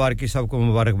जुम्मत अल मुबारक की सबको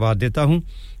मुबारकबाद देता हूं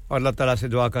और अल्लाह ताला से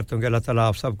दुआ करता हूं कि अल्लाह ताला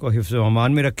आप सबको हिफ्ज़ व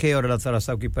अमान में रखे और अल्लाह ताला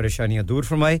सबकी परेशानियां दूर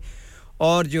फरमाए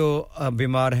और जो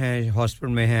बीमार हैं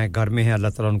हॉस्पिटल में हैं घर में हैं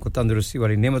अल्लाह ताला उनको तंदुरुस्ती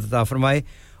वाली नेमत अता फरमाए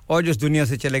और जो इस दुनिया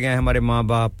से चले गए हैं हमारे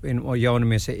माँ-बाप इन या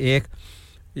उनमें से एक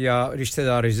या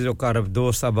रिश्तेदार इज़्ज़ो-क़रीब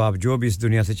दोस्त अहबाब जो भी इस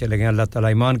दुनिया से चले गए अल्लाह ताला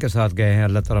ईमान के साथ गए हैं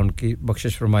अल्लाह ताला उनकी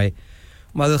बख्शिश फरमाए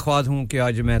मदद ख्वाह हूं कि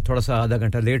आज मैं थोड़ा सा आधा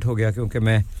घंटा लेट हो गया क्योंकि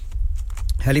मैं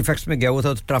हैलीफैक्स में गया हुआ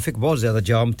था तो ट्रैफिक बहुत ज़्यादा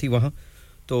जाम थी वहाँ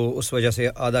तो उस वजह से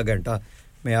आधा घंटा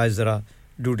मैं आज ज़रा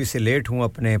ड्यूटी से लेट हूं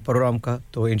अपने प्रोग्राम का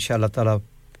तो इंशाअल्लाह ताला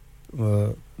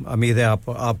उम्मीद है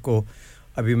आपको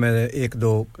अभी मैं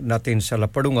 1-2 नाते इंशाअल्लाह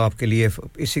पढ़ूंगा आपके लिए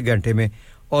इसी घंटे में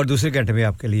और दूसरे घंटे में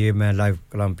आपके लिए मैं लाइव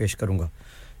कलाम पेश करूंगा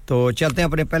तो चलते हैं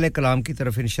अपने पहले कलाम की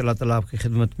तरफ इंशाअल्लाह ताला आपकी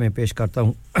खिदमत में पेश करता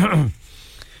हूं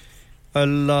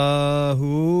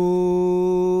अल्लाहू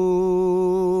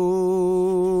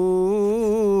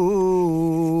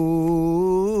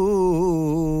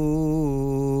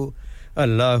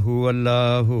अल्लाहू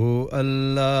अल्लाहू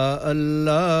अल्लाह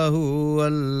अल्लाहू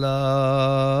अल्लाह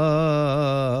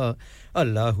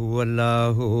Allahu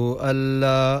Allahu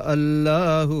Allah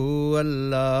Allahu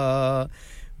Allah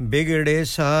बिगड़े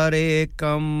सारे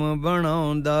काम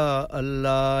बनाਉਂਦਾ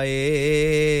ਅੱਲਾ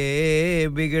ਏ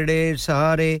ਬਿਗੜੇ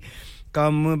ਸਾਰੇ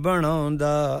ਕੰਮ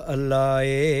ਬਣਾਉਂਦਾ ਅੱਲਾ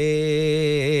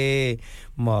ਏ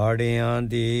ਮਾੜਿਆਂ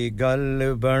ਦੀ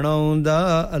ਗੱਲ ਬਣਾਉਂਦਾ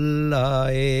ਅੱਲਾ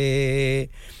ਏ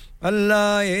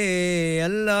ਅੱਲਾ ਏ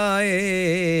ਅੱਲਾ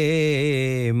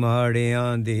ਏ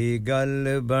ਮਾੜਿਆਂ ਦੀ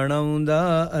ਗੱਲ ਬਣਾਉਂਦਾ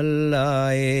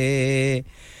ਅੱਲਾ ਏ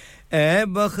ਐ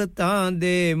ਬਖਤਾਂ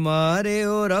ਦੇ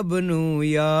ਮਾਰਿਓ ਰੱਬ ਨੂੰ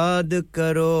ਯਾਦ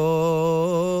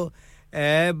ਕਰੋ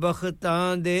ਐ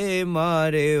ਬਖਤਾਂ ਦੇ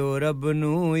ਮਾਰਿਓ ਰੱਬ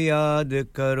ਨੂੰ ਯਾਦ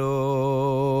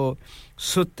ਕਰੋ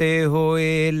ਸੁੱਤੇ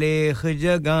ਹੋਏ ਲੇਖ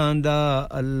ਜਗਾਂਦਾ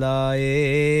ਅੱਲਾ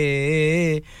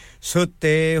ਏ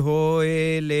ਸੁੱਤੇ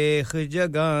ਹੋਏ ਲੇਖ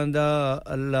ਜਗਾਂਦਾ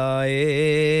ਅੱਲਾ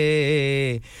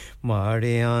ਏ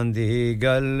ਮਾੜਿਆਂ ਦੀ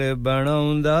ਗੱਲ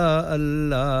ਬਣਾਉਂਦਾ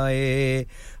ਅੱਲਾ ਏ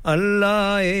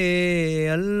ਅੱਲਾ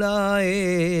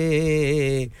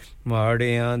ਏ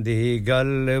ਮਾੜਿਆਂ ਦੀ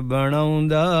ਗੱਲ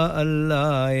ਬਣਾਉਂਦਾ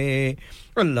ਅੱਲਾ ਏ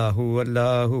ਅੱਲਾਹੂ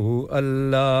ਅੱਲਾਹੂ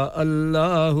ਅੱਲਾ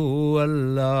ਅੱਲਾਹੂ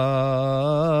ਅੱਲਾ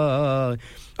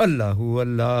ਅੱਲਾਹੂ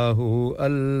ਅੱਲਾਹੂ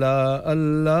ਅੱਲਾ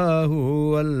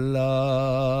ਅੱਲਾਹੂ ਅੱਲਾ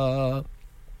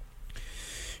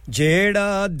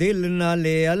ਜਿਹੜਾ ਦਿਲ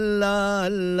ਨਾਲੇ ਅੱਲਾ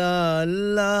ਅੱਲਾ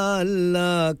ਅੱਲਾ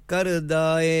ਅੱਲਾ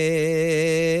ਕਰਦਾ ਏ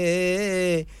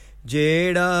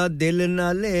ਜਿਹੜਾ ਦਿਲ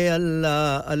ਨਾਲੇ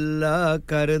ਅੱਲਾ ਅੱਲਾ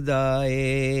ਕਰਦਾ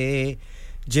ਏ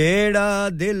ਜਿਹੜਾ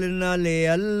ਦਿਲ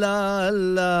ਨਾਲੇ ਅੱਲਾ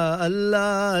ਅੱਲਾ ਅੱਲਾ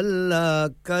ਅੱਲਾ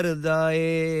ਕਰਦਾ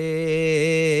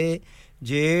ਏ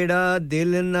ਜਿਹੜਾ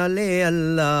ਦਿਲ ਨਾਲੇ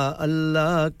ਅੱਲਾ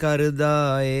ਅੱਲਾ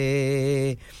ਕਰਦਾ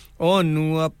ਏ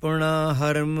ਉਹਨੂੰ ਆਪਣਾ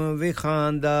ਹਰਮ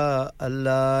ਵਿਖਾਂਦਾ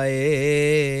ਅੱਲਾ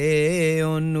ਏ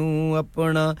ਉਹਨੂੰ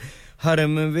ਆਪਣਾ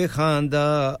ਹਰਮ ਵਿਖਾਂਦਾ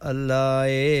ਅੱਲਾ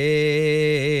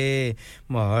ਏ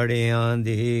ਮਾੜਿਆਂ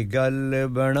ਦੀ ਗੱਲ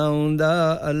ਬਣਾਉਂਦਾ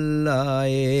ਅੱਲਾ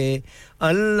ਏ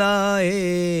ਅੱਲਾ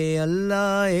ਏ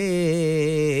ਅੱਲਾ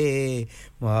ਏ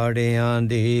ਮਾੜਿਆਂ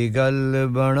ਦੀ ਗੱਲ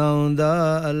ਬਣਾਉਂਦਾ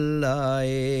ਅੱਲਾ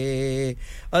ਏ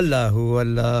ਅੱਲਾਹੂ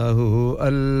ਅੱਲਾਹੂ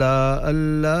ਅੱਲਾ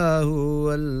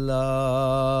ਅੱਲਾਹੂ ਅੱਲਾ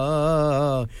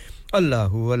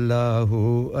ਅੱਲਾਹੂ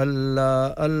ਅੱਲਾਹੂ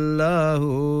ਅੱਲਾ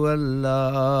ਅੱਲਾਹੂ ਅੱਲਾ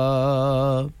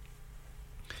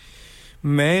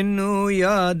ਮੈਨੂੰ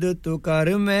ਯਾਦ ਤੂੰ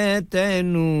ਕਰ ਮੈਂ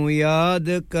ਤੈਨੂੰ ਯਾਦ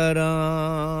ਕਰਾਂ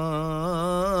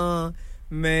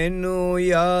ਮੈਨੂੰ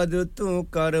ਯਾਦ ਤੂੰ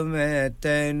ਕਰ ਮੈਂ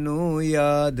ਤੈਨੂੰ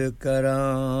ਯਾਦ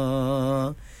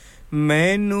ਕਰਾਂ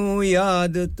ਮੈਨੂੰ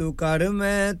ਯਾਦ ਤੂੰ ਕਰ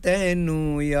ਮੈਂ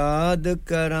ਤੈਨੂੰ ਯਾਦ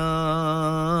ਕਰਾਂ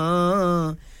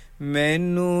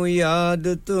ਮੈਨੂੰ ਯਾਦ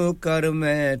ਤੂੰ ਕਰ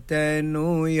ਮੈਂ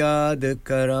ਤੈਨੂੰ ਯਾਦ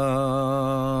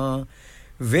ਕਰਾਂ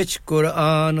ਵਿੱਚ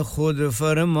ਕੁਰਾਨ ਖੁਦ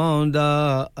ਫਰਮਾਉਂਦਾ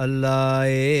ਅੱਲਾ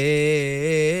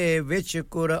ਏ ਵਿੱਚ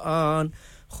ਕੁਰਾਨ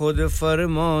ਖੁਦ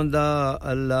ਫਰਮਾਉਂਦਾ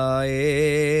ਅੱਲਾ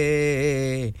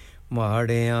ਏ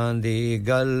ਮਾੜਿਆਂ ਦੀ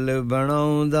ਗੱਲ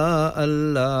ਬਣਾਉਂਦਾ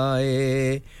ਅੱਲਾ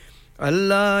ਏ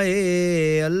ਅੱਲਾ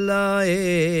ਏ ਅੱਲਾ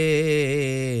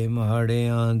ਏ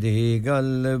ਮਾੜਿਆਂ ਦੀ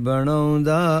ਗੱਲ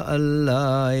ਬਣਾਉਂਦਾ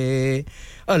ਅੱਲਾ ਏ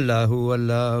ਅੱਲਾਹੂ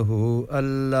ਅੱਲਾਹੂ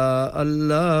ਅੱਲਾ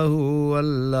ਅੱਲਾਹੂ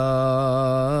ਅੱਲਾ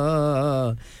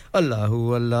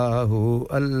ਅੱਲਾਹੂ ਅੱਲਾਹੂ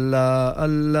ਅੱਲਾ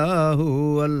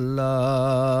ਅੱਲਾਹੂ ਅੱਲਾ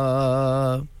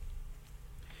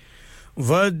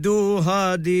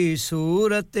ਵਦੂਹਾ ਦੀ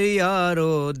ਸੂਰਤ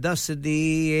ਯਾਰੋ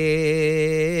ਦੱਸਦੀ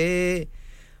ਏ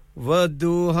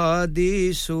ਵਦੂਹਾ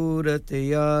ਦੀ ਸੂਰਤ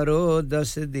ਯਾਰੋ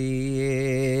ਦੱਸਦੀ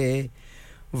ਏ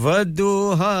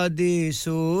ਵਦੂਹਾ ਦੀ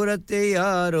ਸੂਰਤ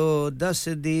ਯਾਰੋ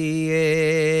ਦੱਸਦੀ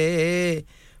ਏ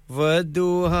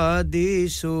ਵਦੂਹਾ ਦੀ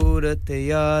ਸੂਰਤ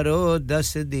ਯਾਰੋ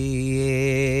ਦੱਸਦੀ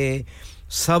ਏ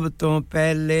ਸਭ ਤੋਂ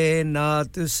ਪਹਿਲੇ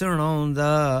ਨਾਤ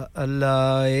ਸੁਣਾਉਂਦਾ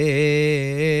ਅੱਲਾ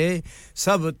ਏ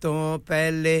ਸਭ ਤੋਂ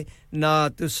ਪਹਿਲੇ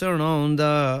ਨਾਤ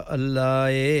ਸੁਣਾਉਂਦਾ ਅੱਲਾ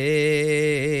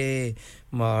ਏ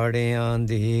ਮਾੜਿਆਂ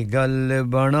ਦੀ ਗੱਲ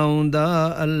ਬਣਾਉਂਦਾ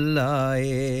ਅੱਲਾ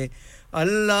ਏ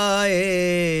ਅੱਲਾ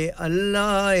ਏ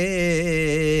ਅੱਲਾ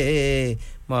ਏ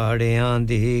ਮਾੜਿਆਂ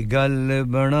ਦੀ ਗੱਲ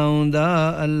ਬਣਾਉਂਦਾ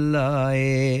ਅੱਲਾ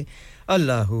ਏ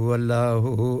ਅੱਲਾਹੂ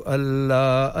ਅੱਲਾਹੂ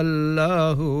ਅੱਲਾ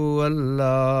ਅੱਲਾਹੂ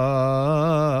ਅੱਲਾ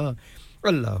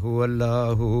ਅੱਲਾਹੂ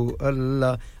ਅੱਲਾਹੂ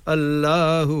ਅੱਲਾ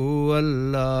ਅੱਲਾਹੂ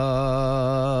ਅੱਲਾ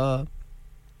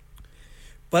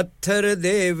ਪੱਥਰ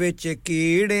ਦੇ ਵਿੱਚ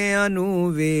ਕੀੜਿਆਂ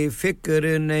ਨੂੰ ਵੀ ਫਿਕਰ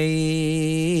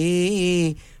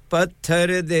ਨਹੀਂ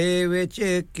ਪੱਥਰ ਦੇ ਵਿੱਚ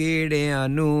ਕੀੜਿਆਂ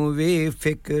ਨੂੰ ਵੀ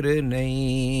ਫਿਕਰ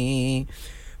ਨਹੀਂ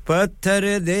ਪੱਥਰ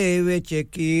ਦੇ ਵਿੱਚ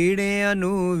ਕੀੜਿਆਂ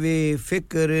ਨੂੰ ਵੀ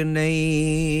ਫਿਕਰ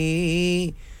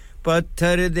ਨਹੀਂ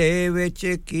ਪੱਥਰ ਦੇ ਵਿੱਚ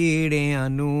ਕੀੜਿਆਂ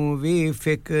ਨੂੰ ਵੀ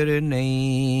ਫਿਕਰ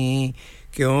ਨਹੀਂ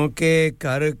ਕਿਉਂਕਿ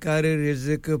ਕਰ ਕਰ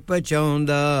ਰਿਜ਼ਕ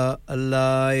ਪਹੁੰਚਾਉਂਦਾ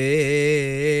ਅੱਲਾ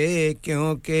ਏ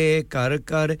ਕਿਉਂਕਿ ਕਰ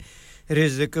ਕਰ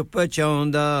ਰਿਜ਼ਕ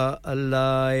ਪਹੁੰਚਾਉਂਦਾ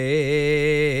ਅੱਲਾ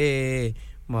ਏ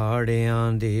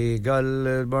ਮਾੜਿਆਂ ਦੀ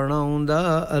ਗੱਲ ਬਣਾਉਂਦਾ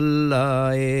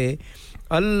ਅੱਲਾ ਏ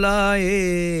ਅੱਲਾ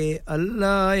ਏ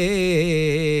ਅੱਲਾ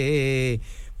ਏ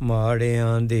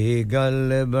ਮਾੜਿਆਂ ਦੀ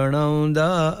ਗੱਲ ਬਣਾਉਂਦਾ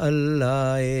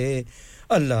ਅੱਲਾ ਏ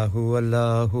ਅੱਲਾਹੂ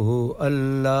ਅੱਲਾਹੂ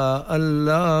ਅੱਲਾ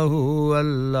ਅੱਲਾਹੂ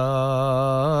ਅੱਲਾ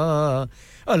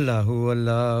ਅੱਲਾਹੂ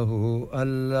ਅੱਲਾਹੂ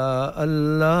ਅੱਲਾ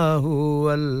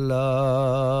ਅੱਲਾਹੂ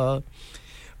ਅੱਲਾ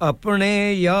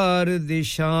ਆਪਣੇ ਯਾਰ ਦੀ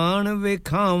ਸ਼ਾਨ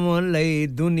ਵਿਖਾਵਣ ਲਈ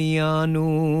ਦੁਨੀਆ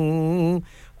ਨੂੰ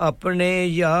ਆਪਣੇ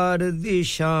ਯਾਰ ਦੀ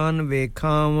ਸ਼ਾਨ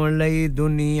ਵਿਖਾਵਣ ਲਈ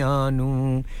ਦੁਨੀਆ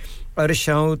ਨੂੰ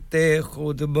ਅਰਸ਼ਾਂ ਉੱਤੇ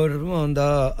ਖੁਦ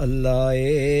ਬਰਵਾਉਂਦਾ ਅੱਲਾ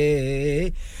ਏ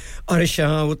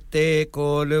ਅਰਸ਼ਾਂ ਉੱਤੇ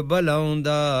ਕੋਲ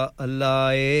ਬਲਾਉਂਦਾ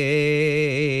ਅੱਲਾ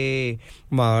ਏ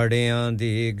ਮਾੜਿਆਂ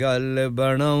ਦੀ ਗੱਲ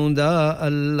ਬਣਾਉਂਦਾ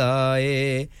ਅੱਲਾ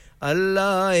ਏ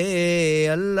ਅੱਲਾ ਏ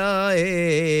ਅੱਲਾ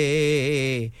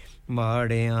ਏ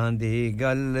ਮਾੜਿਆਂ ਦੀ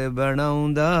ਗੱਲ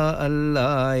ਬਣਾਉਂਦਾ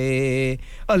ਅੱਲਾ ਏ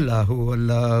ਅੱਲਾਹੂ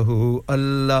ਅੱਲਾਹੂ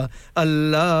ਅੱਲਾ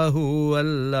ਅੱਲਾਹੂ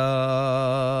ਅੱਲਾ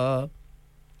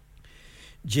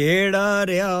ਜਿਹੜਾ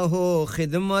ਰਿਹਾ ਹੋ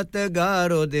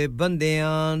ਖਿਦਮਤਗਾਰ ਉਹਦੇ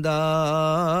ਬੰਦਿਆਂ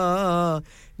ਦਾ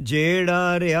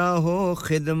ਜਿਹੜਾ ਰਿਹਾ ਹੋ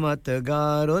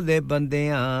ਖਿਦਮਤਗਾਰ ਉਹਦੇ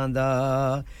ਬੰਦਿਆਂ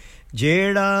ਦਾ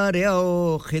ਜਿਹੜਾ ਰਿਹਾ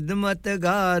ਹੋ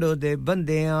ਖਿਦਮਤਗਾਰ ਉਹਦੇ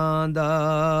ਬੰਦਿਆਂ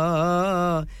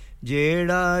ਦਾ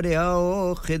ਜਿਹੜਾ ਰਿਹਾ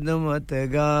ਹੋ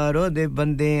ਖਿਦਮਤਗਾਰ ਉਹਦੇ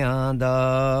ਬੰਦਿਆਂ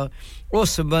ਦਾ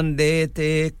ਉਸ ਬੰਦੇ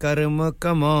ਤੇ ਕਰਮ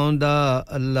ਕਮਾਉਂਦਾ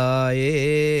ਅੱਲਾ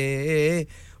ਏ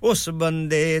ਉਸ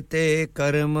ਬੰਦੇ ਤੇ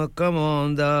ਕਰਮ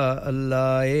ਕਮਾਉਂਦਾ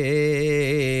ਅੱਲਾ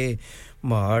ਏ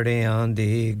ਮਾੜਿਆਂ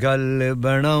ਦੀ ਗੱਲ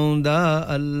ਬਣਾਉਂਦਾ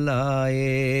ਅੱਲਾ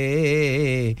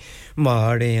ਏ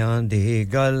ਮਾੜਿਆਂ ਦੀ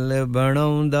ਗੱਲ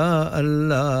ਬਣਾਉਂਦਾ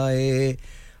ਅੱਲਾ ਏ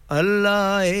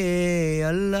ਅੱਲਾ ਏ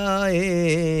ਅੱਲਾ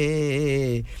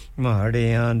ਏ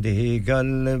ਮਾੜਿਆਂ ਦੀ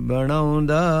ਗੱਲ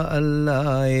ਬਣਾਉਂਦਾ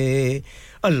ਅੱਲਾ ਏ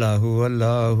ਅੱਲਾਹੂ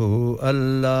ਅੱਲਾਹੂ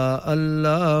ਅੱਲਾ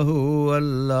ਅੱਲਾਹੂ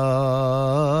ਅੱਲਾ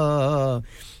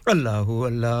ਅੱਲਾਹੂ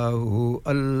ਅੱਲਾਹੂ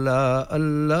ਅੱਲਾ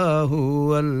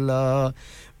ਅੱਲਾਹੂ ਅੱਲਾ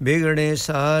ਬਿਗੜੇ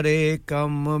ਸਾਰੇ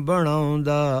ਕੰਮ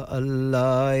ਬਣਾਉਂਦਾ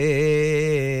ਅੱਲਾ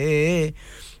ਏ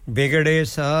ਬਿਗੜੇ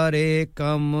ਸਾਰੇ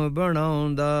ਕੰਮ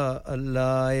ਬਣਾਉਂਦਾ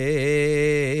ਅੱਲਾ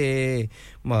ਏ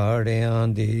ਮਾੜਿਆਂ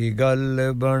ਦੀ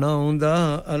ਗੱਲ ਬਣਾਉਂਦਾ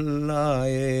ਅੱਲਾ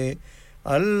ਏ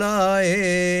ਅੱਲਾ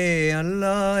ਏ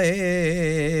ਅੱਲਾ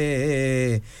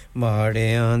ਏ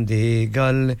ਮਾੜਿਆਂ ਦੀ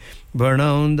ਗੱਲ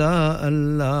ਬਣਾਉਂਦਾ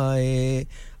ਅੱਲਾ ਏ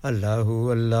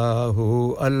ਅੱਲਾਹੂ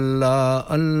ਅੱਲਾਹੂ ਅੱਲਾ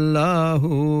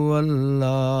ਅੱਲਾਹੂ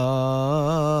ਅੱਲਾ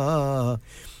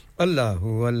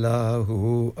ਅੱਲਾਹੂ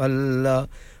ਅੱਲਾਹੂ ਅੱਲਾ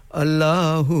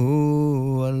ਅੱਲਾਹੂ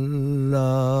ਅੱਲਾ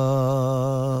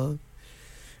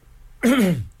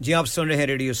जी आप सुन रहे हैं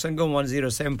रेडियो संगम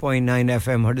 107.9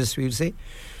 FM हडर्सफील्ड से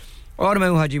और मैं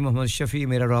हूं हाजी मोहम्मद शफी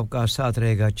मेरा और आपका साथ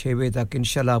रहेगा 6 बजे तक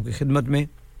इंशाल्लाह आपकी खिदमत में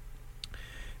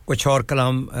कुछ और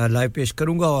कलाम लाइव पेश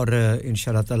करूंगा और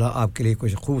इंशाल्लाह ताला आपके लिए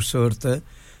कुछ खूबसूरत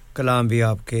कलाम भी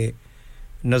आपके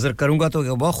नज़र करूंगा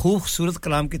तो बहुत खूबसूरत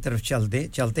कलाम की तरफ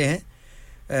चलते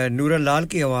हैं नूरन लाल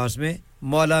की आवाज़ में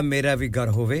मौला मेरा भी घर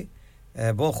होवे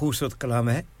बहुत खूबसूरत कलाम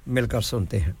है मिलकर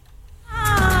सुनते हैं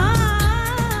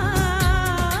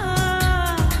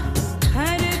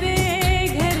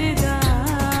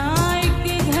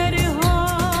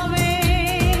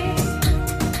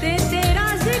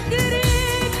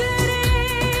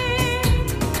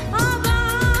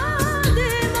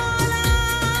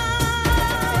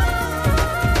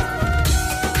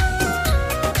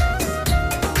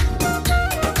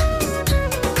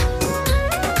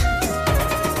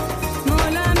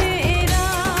मौला मेरा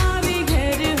भी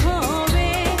घर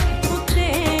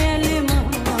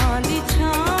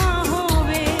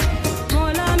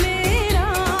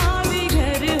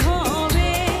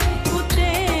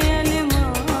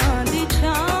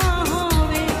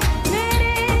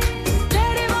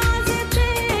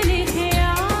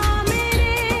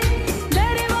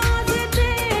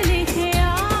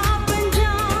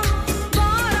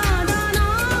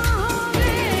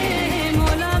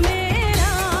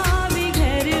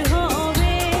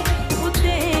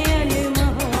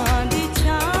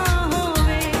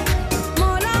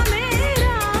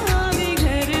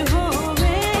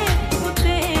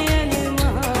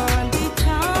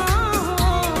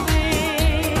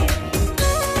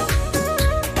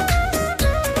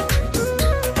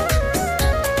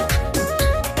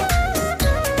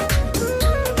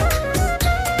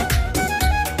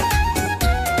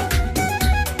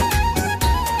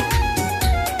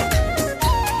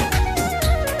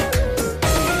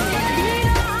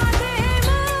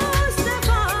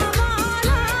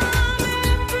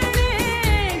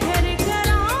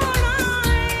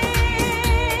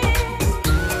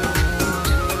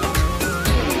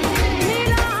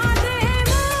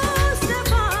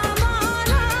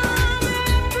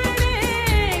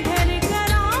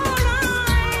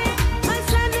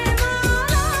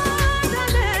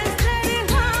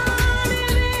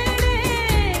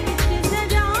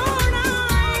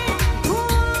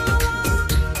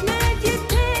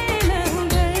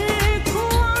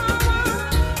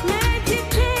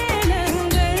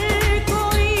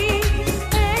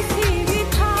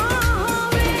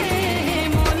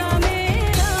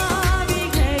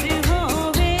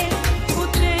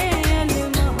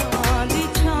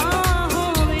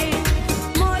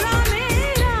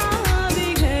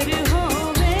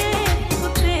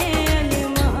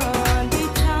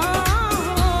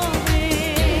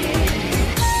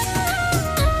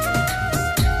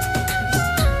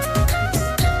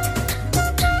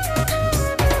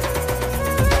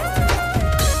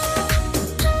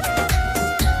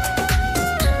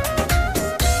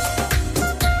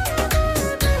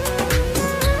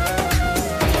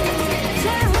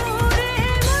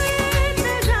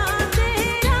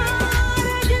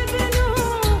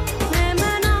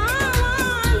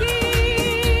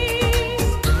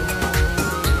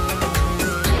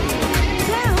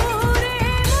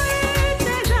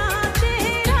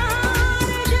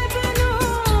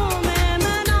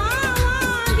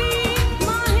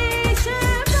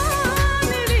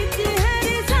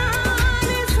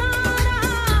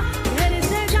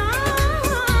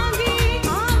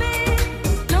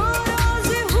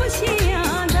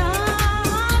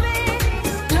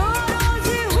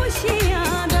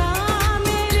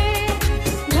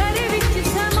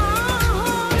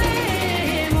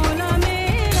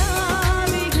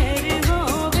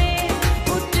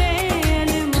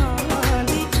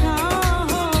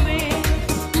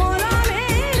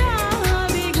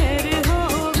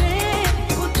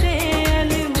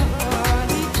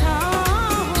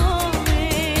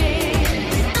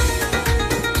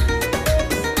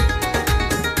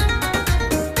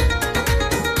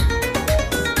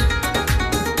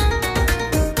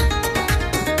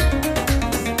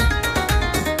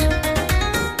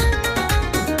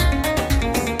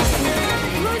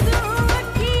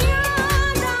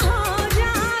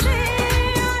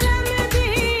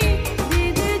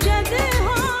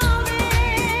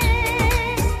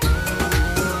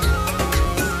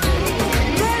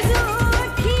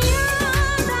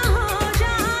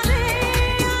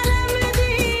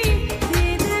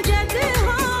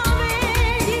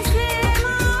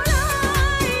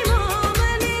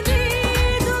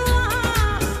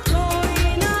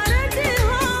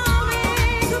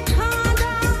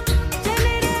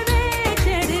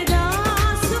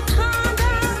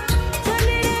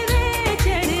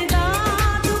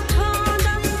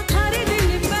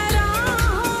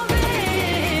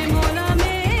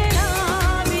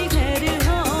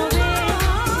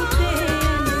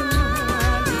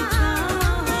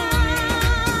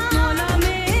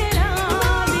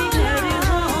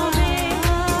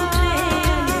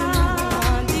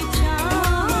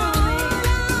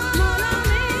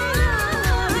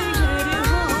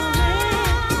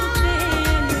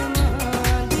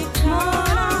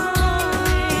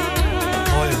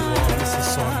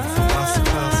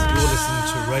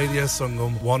Radio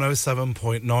Sangam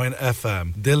 107.9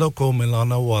 FM Dilo ko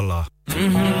milana wala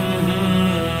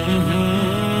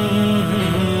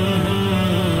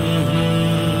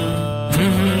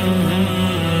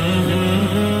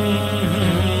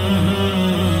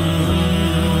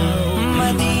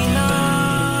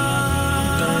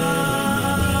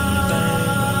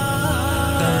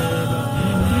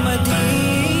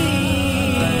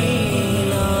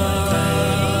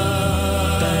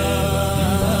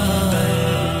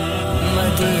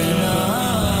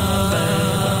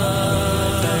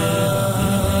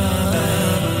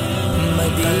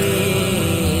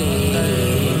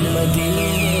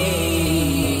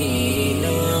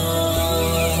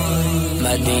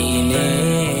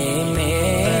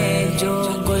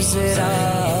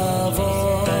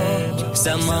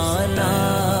ज़माना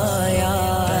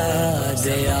याद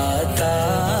आता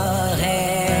है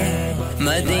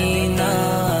मदीना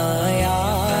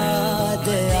याद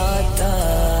आता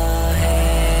है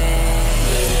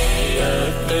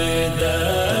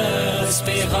अक़दस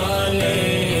पे हाले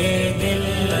दिल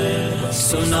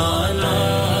सुनाना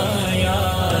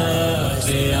याद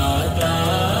आता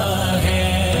है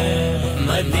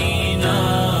मदीना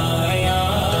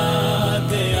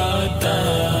याद आता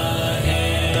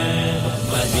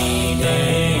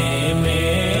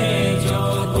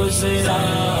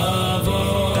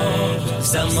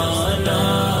ज़माना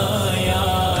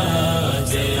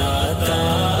याद आता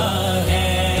है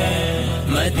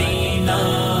मदीना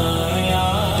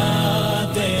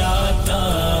याद आता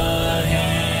है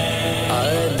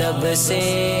अदब से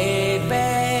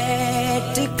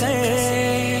बैठ कर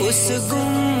उस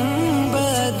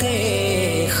गुंबदे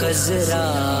खज़रा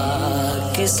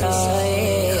के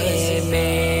साए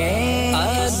में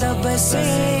अदब से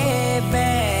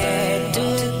बैठ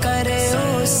कर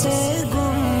उस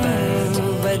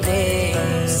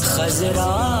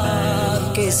खज़रा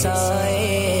के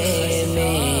साए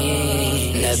में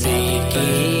नबी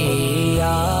की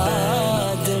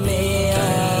याद में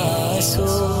आंसू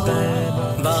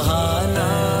बहाना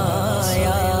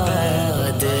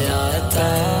याद आता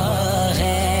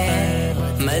है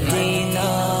मदीना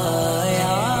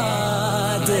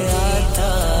याद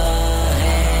आता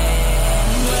है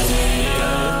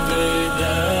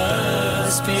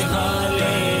अक़दस पे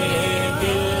हाले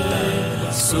दिल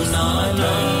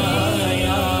सुनाना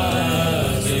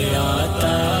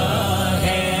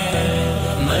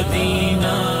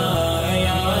मदीना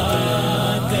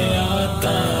याद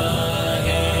आता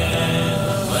है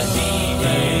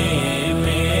मदीने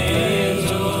में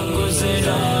जो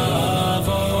गुज़रा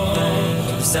वो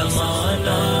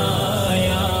ज़माना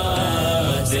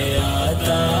याद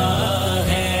आता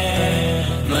है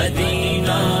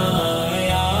मदीना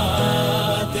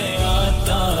याद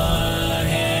आता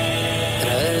है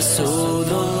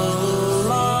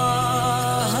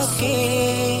रसूलुल्लाह के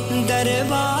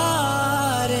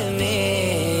दरबार में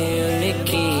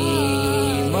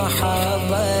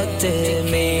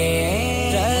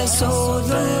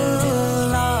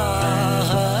रसूलुल्लाह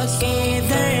के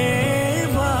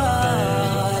दरबार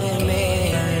में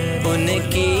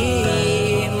उनकी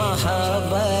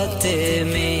मोहब्बत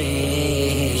में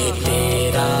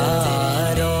तेरा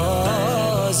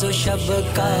रोज़ शब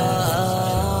का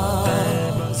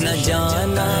न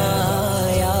जाना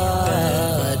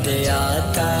याद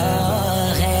आता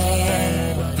है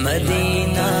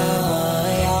मदीना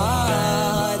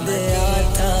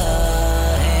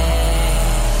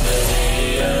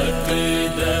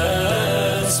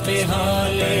पे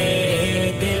हाले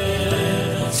दिल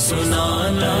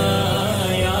सुनाना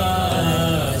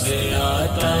याद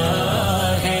आता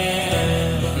है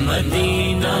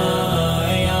मदीना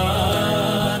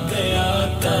याद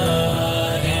आता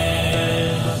है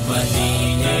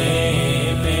मदीने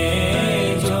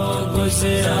में जो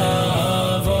गुज़रा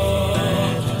वो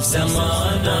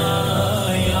ज़माना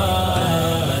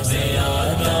याद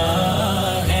आता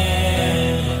है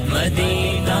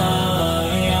मदीना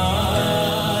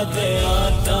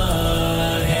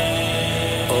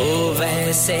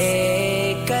से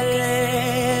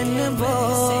करन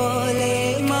बोले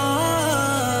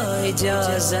माँ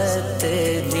इजाज़त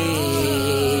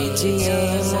दीजिए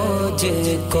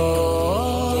मुझको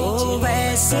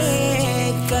वैसे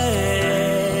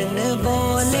करन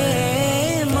बोले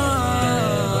माँ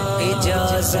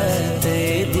इजाज़त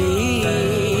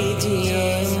दीजिए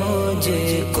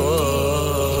मुझको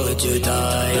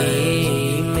जुदाई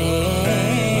में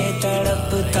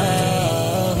तड़पता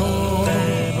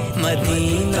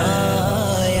मदीना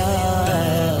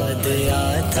याद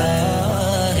आता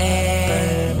है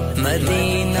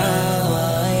मदीना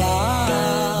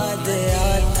याद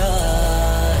आता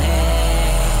है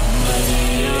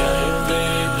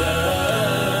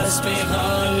अक़दस पे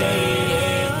हाले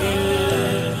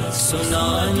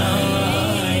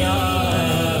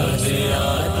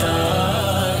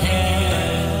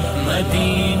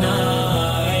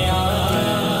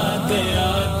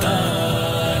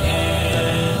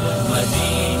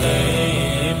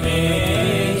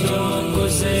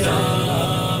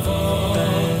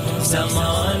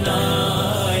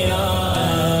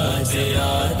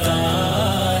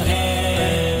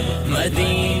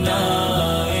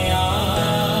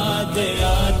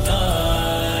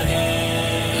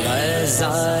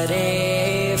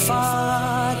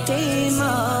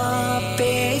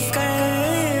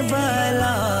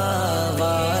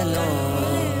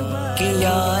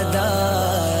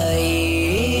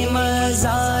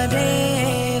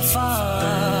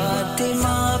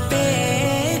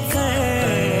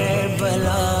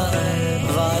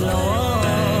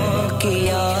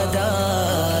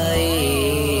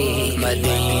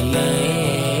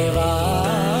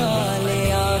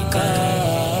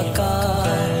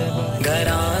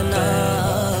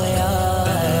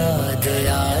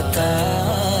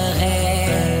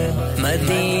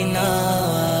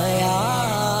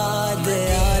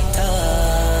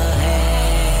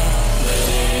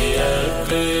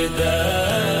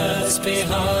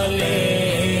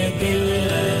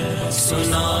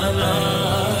सुनाना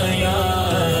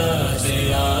याद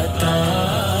आता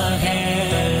है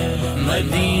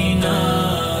मदीना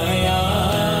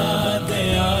याद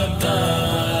आता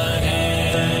है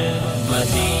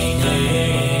मदीने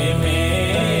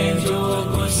में जो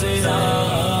गुजरा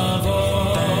वो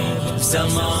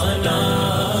ज़माना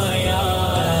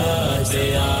याद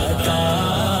आता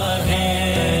है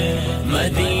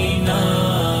मदीना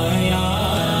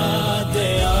याद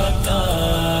आता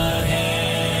है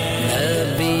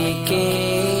नबी के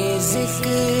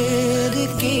जिक्र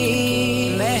की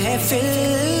महफिल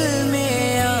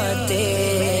में आते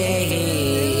ही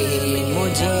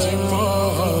मुझे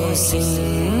मोहसिन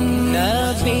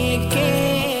नबी के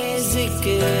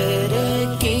जिक्र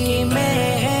की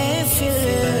महफिल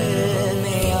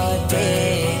में आते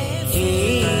ही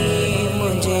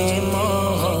मुझे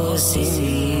मोहसिन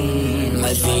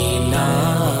मदीना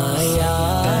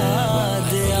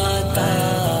याद आता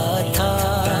था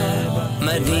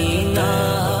मदीना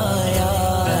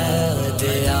याद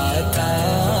आता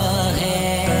है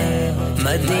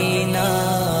मदीना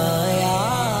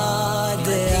याद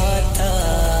आता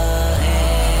है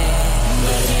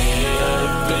मेरे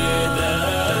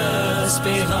अक़दस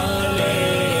पे हाले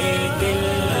दिल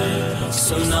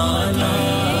सुनाना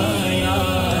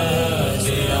याद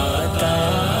आता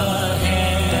है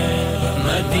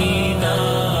मदीना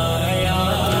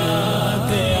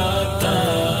याद आता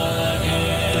है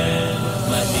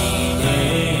मदीने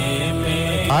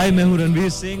में हाय मैं हूं रणवीर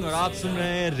सिंह और आप सुन रहे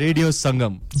हैं radio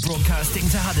Sangam Broadcasting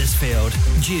to Huddersfield,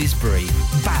 Dewsbury,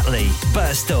 Batley,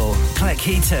 Birstall,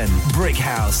 Cleckheaton,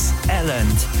 Brickhouse,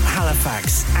 Elland,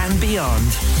 Halifax and beyond.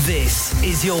 This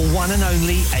is your one and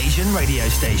only Asian radio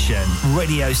station,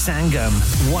 Radio Sangam,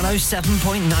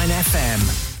 107.9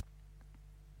 FM.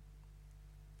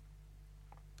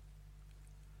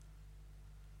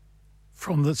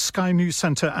 From the Sky News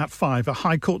Centre at 5, a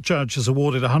High Court judge has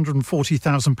awarded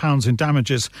 £140,000 in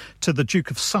damages to the Duke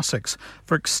of Sussex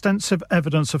for extensive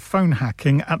evidence of phone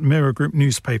hacking at Mirror Group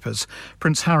newspapers.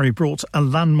 Prince Harry brought a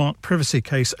landmark privacy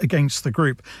case against the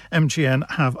group. MGN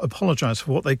have apologised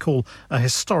for what they call a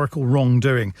historical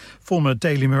wrongdoing. Former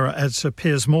Daily Mirror editor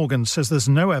Piers Morgan says there's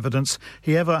no evidence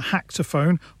he ever hacked a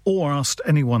phone or asked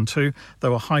anyone to,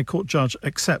 though a High Court judge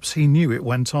accepts he knew it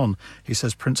went on. He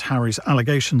says Prince Harry's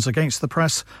allegations against the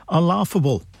press are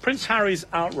laughable. Prince Harry's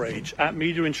outrage at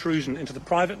media intrusion into the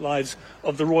private lives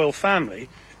of the royal family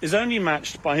is only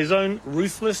matched by his own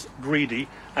ruthless, greedy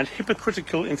and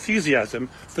hypocritical enthusiasm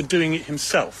for doing it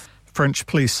himself. French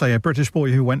police say a British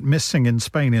boy who went missing in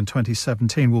Spain in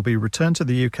 2017 will be returned to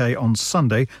the UK on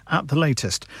Sunday at the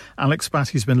latest. Alex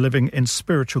Batty's been living in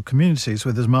spiritual communities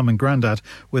with his mum and granddad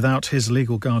without his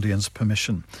legal guardian's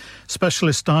permission.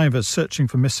 Specialist divers searching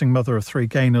for missing mother of three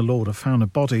Gaynor Lord have found a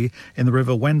body in the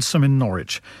River Wensum in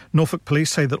Norwich. Norfolk police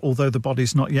say that although the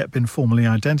body's not yet been formally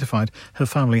identified, her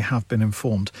family have been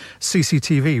informed.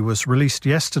 CCTV was released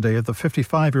yesterday of the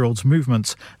 55-year-old's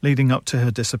movements leading up to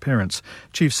her disappearance.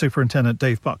 Chief Superintendent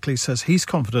Dave Buckley says he's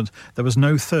confident there was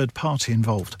no third party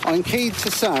involved. I'm keen to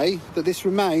say that this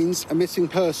remains a missing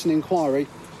person inquiry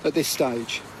at this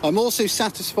stage. I'm also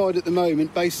satisfied at the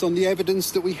moment, based on the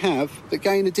evidence that we have, that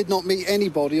Gaynor did not meet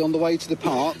anybody on the way to the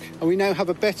park, and we now have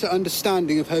a better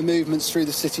understanding of her movements through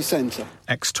the city centre.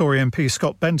 Ex-Tory MP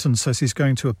Scott Benton says he's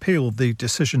going to appeal the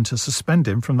decision to suspend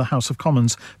him from the House of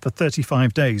Commons for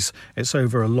 35 days. It's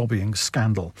over a lobbying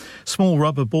scandal. Small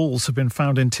rubber balls have been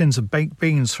found in tins of baked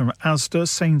beans from Asda,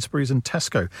 Sainsbury's and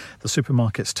Tesco. The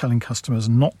supermarket's telling customers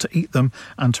not to eat them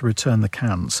and to return the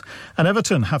cans. And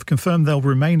Everton have confirmed they'll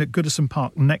remain at Goodison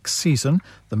Park next season.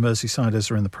 The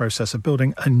Merseysiders are in the process of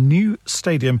building a new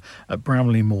stadium at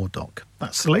Brownlee Moor Dock.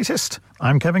 That's the latest.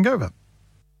 I'm Kevin Gover.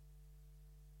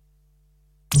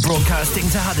 Broadcasting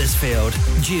to Huddersfield,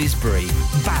 Dewsbury,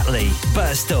 Batley,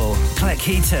 Birstall,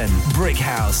 Cleckheaton,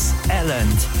 Brickhouse,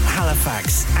 Elland,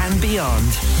 Halifax and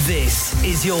beyond. This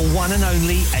is your one and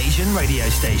only Asian radio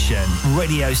station,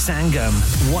 Radio Sangam,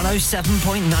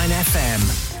 107.9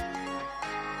 FM.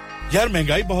 यार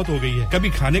महंगाई बहुत हो गई है कभी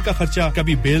खाने का खर्चा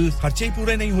कभी बिल खर्चे ही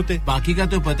पूरे नहीं होते बाकी का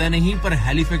तो पता नहीं पर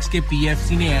हैलिफैक्स के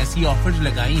पीएफसी ने ऐसी ऑफर्स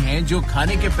लगाई हैं जो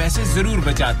खाने के पैसे जरूर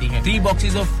बचाती हैं 3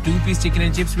 boxes of 2-piece chicken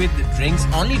and chips with drinks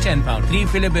only £10 3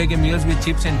 filet burger meals with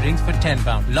chips and drinks for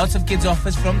 £10 lots of kids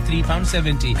offers from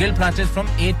 £3.70 grill platters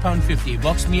from £8.50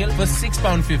 box meal for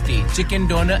 £6.50 chicken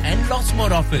doner and lots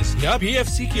more offers यार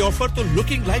PFC की offer तो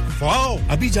looking like wow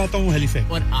अभी जाता हूं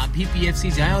Halifax और आप भी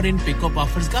PFC जाएं और इन पिकअप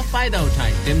ऑफर्स का फायदा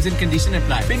उठाएं terms and condition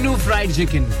apply. Pinu Fried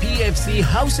Chicken, PFC,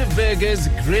 House of Burgers,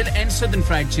 Grill and Southern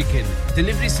Fried Chicken.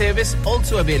 Delivery service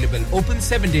also available. Open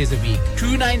 7 days a week.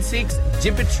 296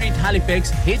 Gibbet Street, Halifax,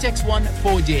 HX1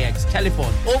 4JX.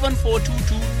 Telephone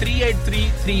 01422 383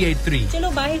 383. चलो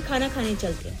बाहर खाना खाने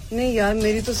चलते हैं. नहीं यार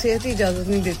मेरी तो सेहत ही इजाजत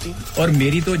नहीं देती. और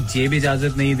मेरी तो जेब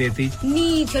इजाजत नहीं देती.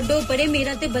 नहीं छोड़ो परे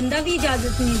मेरा ते बंदा भी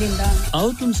इजाजत नहीं देता.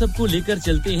 आओ तुम सबको लेकर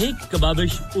चलते हैं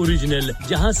कबाबिश ओरिजिनल,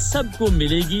 जहां सबको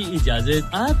मिलेगी इजाजत.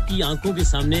 आपकी आंखों के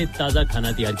सामने ताजा खाना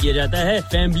तैयार किया जाता है.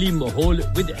 फैमिली माहौल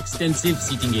with extensive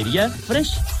seating area. Fresh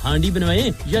हांडी बनवाएं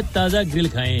या ताजा ग्रिल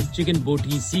खाएं. चिकन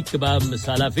बोटी, सीख कबाब,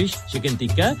 मसाला fish, chicken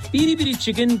tikka, Piri Piri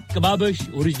chicken. Kababish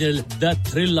original, the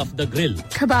thrill of the grill.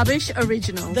 Kababish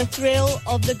Original, the thrill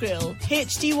of the grill.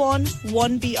 HD1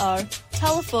 1BR.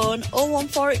 Telephone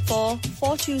 01484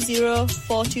 420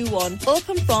 421.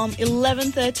 Open from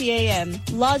 11:30 a.m.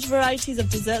 Large varieties of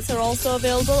desserts are also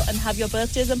available and have your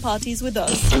birthdays and parties with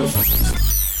us.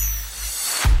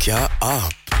 क्या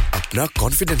आप अपना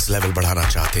confidence level बढ़ाना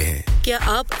चाहते हैं? क्या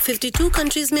आप 52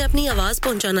 countries में अपनी आवाज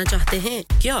पहुंचाना चाहते हैं?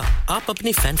 क्या आप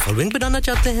अपनी फैन फॉलोइंग बनाना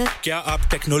चाहते हैं? क्या आप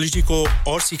टेक्नोलॉजी को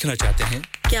और सीखना चाहते हैं?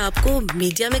 क्या आपको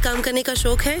मीडिया में काम करने का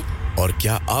शौक है? और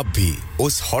क्या आप भी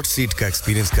उस हॉट सीट का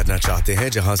एक्सपीरियंस करना चाहते हैं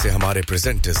जहां से हमारे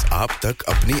प्रेजेंटर्स आप तक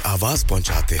अपनी आवाज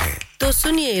पहुंचाते हैं? तो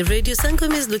सुनिए, radio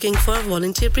Sangam is looking for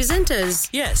volunteer presenters.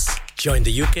 Yes, join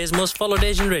the UK's most followed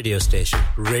Asian radio station,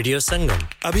 Radio Sangam.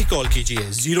 अभी कॉल कीजिए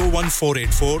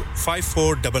 01484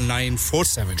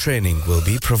 549947. Training will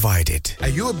be provided.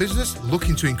 Are you a business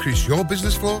looking to increase your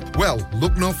business flow? Well,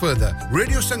 look no further.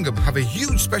 Radio Sangam have a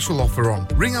huge special offer on.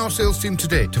 Ring our sales team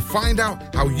today to find out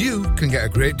how you can get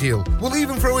a great deal. We'll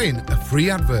even throw in a free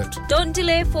advert. Don't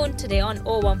delay, phone today on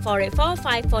 01484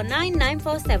 549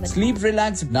 947. Sleep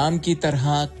Relax नाम की तरह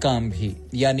काम भी,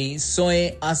 यानी सोए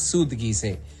आसूदगी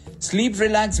से. Sleep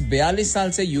relax 42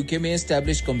 साल से यूके में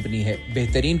एस्टैब्लिश कंपनी है.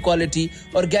 बेहतरीन क्वालिटी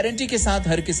और गारंटी के साथ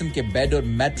हर किस्म के बेड और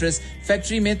मैट्रेस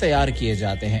फैक्ट्री में तैयार किए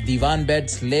जाते हैं. दीवान bed,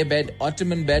 slay bed,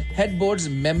 ottoman bed, headboards,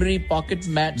 memory pocket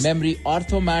mat, memory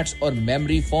ortho mats और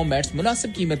मेमोरी फोम मैट्स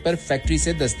मुनासिब कीमत पर फैक्ट्री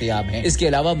से दस्तयाब हैं. इसके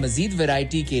अलावा मजीद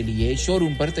वैरायटी के लिए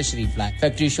शोरूम पर तशरीफ लाएं.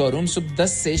 फैक्ट्री शोरूम सुबह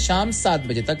 10 से शाम 7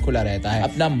 बजे तक खुला रहता है.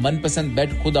 अपना मनपसंद बेड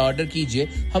खुद ऑर्डर कीजिए.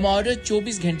 हम ऑर्डर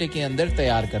 24 घंटे के अंदर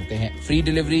तैयार करते हैं. Free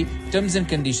delivery, terms and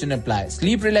condition apply.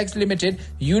 Sleep Relax Limited,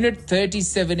 Unit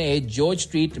 37A, George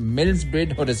Street,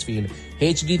 Millsbridge, Huddersfield,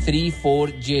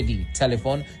 HD34JD.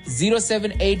 Telephone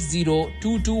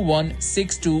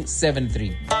 07802216273.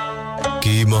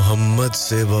 कि मोहम्मद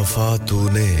से वफा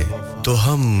तूने तो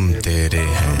हम तेरे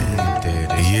हैं.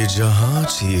 ये जहां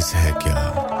चीज है क्या,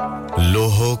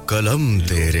 लोहो कलम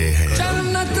तेरे हैं.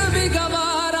 जन्नत भी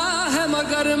गवारा है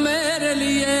मगर मेरे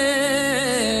लिए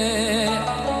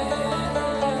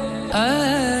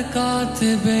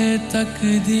कातिबे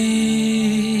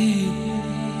तकदीर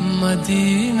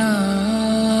मदीना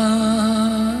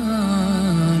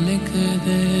लिख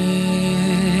दे.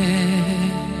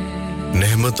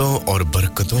 नेमतों और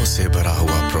बरकतों से भरा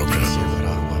हुआ प्रोग्राम,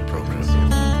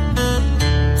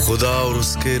 खुदा और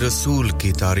उसके रसूल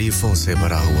की तारीफों से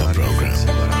भरा हुआ प्रोग्राम.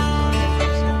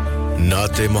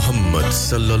 नाते मोहम्मद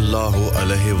सल्लल्लाहु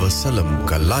अलैहि वसल्लम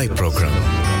का लाइव प्रोग्राम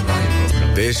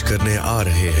पेश करने आ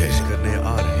रहे हैं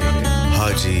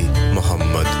हाजी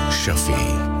मोहम्मद शफी.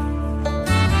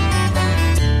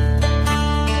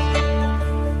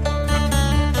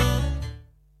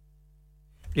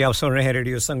 ये आप सुन रहे हैं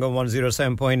रेडियो संगम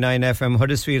 107.9 FM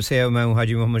हडर्सफील्ड से. मैं हूं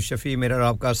हाजी मोहम्मद शफी. मेरा और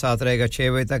आपका साथ रहेगा 6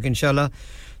 बजे तक इंशाल्लाह.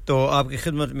 तो आपकी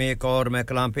खिदमत में एक और मैं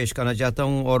कलाम पेश करना चाहता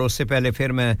हूं, और उससे पहले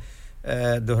फिर मैं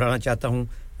दोहराना चाहता हूं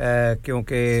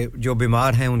क्योंकि जो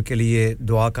बीमार हैं उनके लिए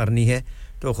दुआ करनी है.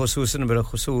 तो ख़ुसूसन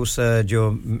बिलख़ुसूस जो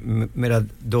मेरा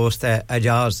दोस्त है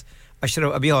एजाज़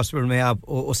अशरफ अभी हॉस्पिटल में, आप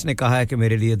उसने कहा है कि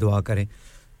मेरे लिए दुआ करें.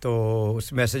 तो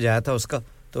उस मैसेज आया था उसका,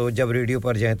 तो जब रेडियो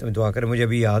पर जाएं तो दुआ करें. मुझे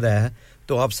अभी याद आया है.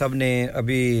 तो आप सब ने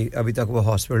अभी तक वो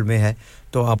हॉस्पिटल में है,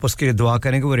 तो आप उसके लिए दुआ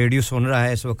करें कि वो रेडियो सुन रहा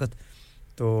है इस वक्त.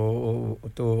 तो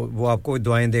वो आपको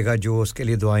दुआएं देगा जो उसके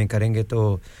लिए दुआएं करेंगे.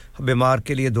 तो बीमार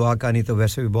के लिए दुआ का नहीं तो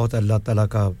वैसे भी बहुत अल्लाह ताला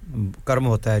का कर्म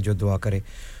होता है जो दुआ करे.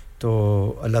 तो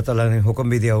अल्लाह ताला ने हुक्म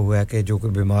भी दिया हुआ है कि जो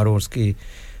कोई बीमार हो उसकी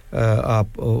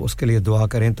आप उसके लिए दुआ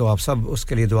करें. तो आप सब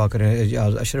उसके लिए दुआ करें.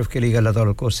 अशरफ के लिए अल्लाह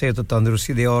ताला को सेहत और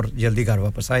तंदुरुस्ती दे और जल्दी घर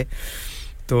वापस आए.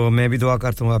 तो मैं भी दुआ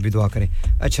करता हूं, आप भी दुआ करें.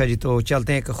 अच्छा जी, तो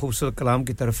चलते हैं एक खूबसूरत कलाम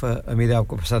की तरफ. उम्मीद है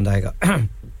आपको पसंद आएगा.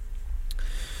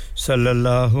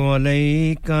 सल्लल्लाहु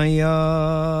अलैहि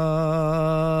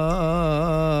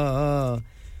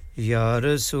या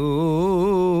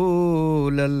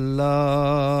रसूल अल्लाह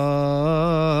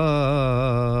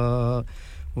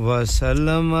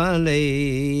वसल्लम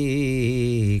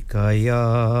अलैका या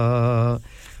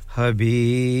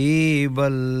हबीब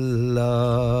अल्लाह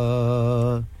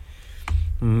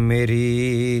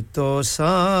मेरी तो सारी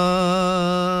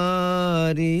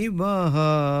बहार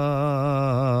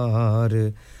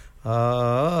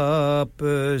आप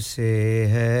से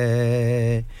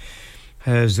है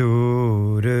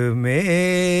हुजूर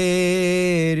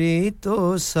मेरी तो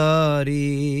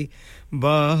सारी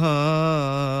बहार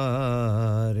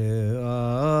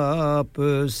आप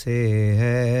से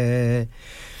है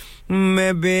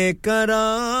मैं बेकरार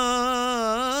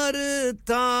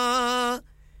था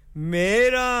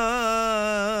मेरा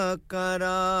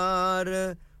करार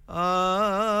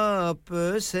आप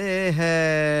से है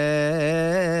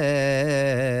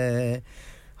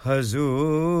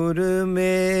हुजूर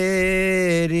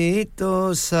मेरी तो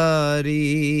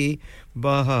सारी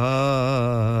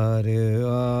बहार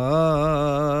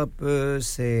आप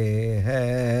से है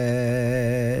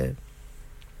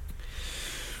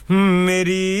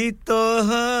मेरी तो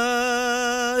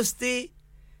हस्ती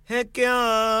है क्या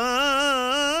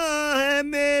है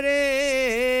मेरे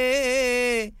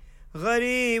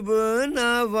गरीब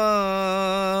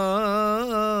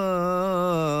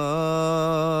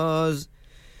नवाज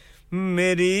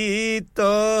मेरी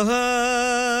तो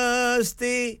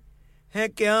हस्ती है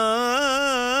क्या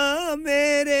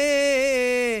मेरे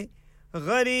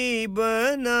गरीब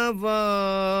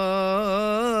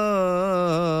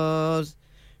नवाज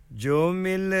जो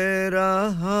मिल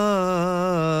रहा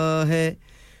है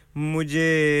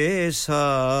मुझे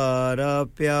सारा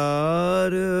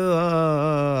प्यार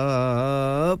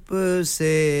आप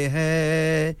से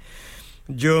है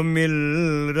जो मिल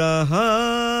रहा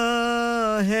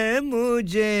है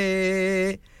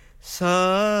मुझे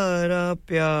सारा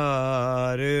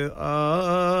प्यार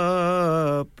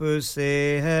आप से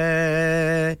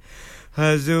है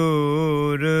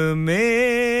हुजूर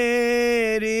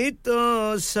मेरी तो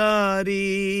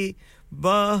सारी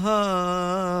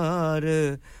बहार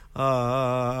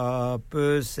आप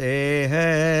से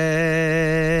है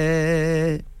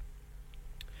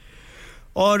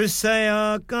और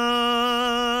सयाकार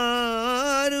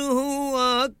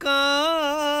हुआ का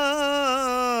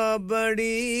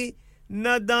बड़ी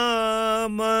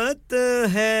नदामत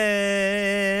है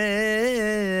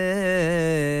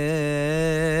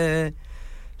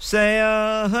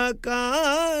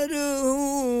सयाहकार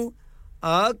हूँ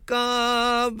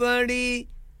आका बड़ी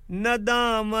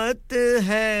नदामत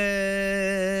है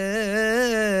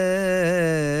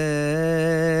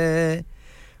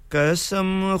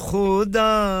कसम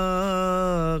खुदा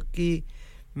की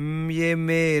ये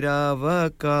मेरा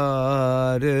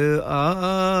वकार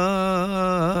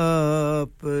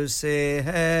आप से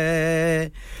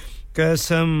है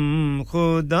कसम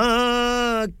खुदा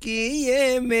की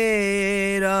ये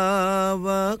मेरा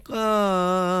वकार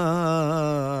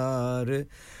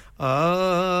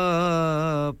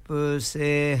आप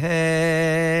से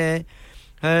है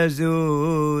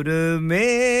हुजूर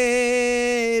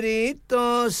मेरी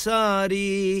तो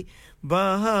सारी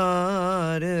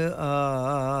बहार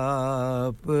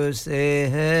आप से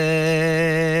है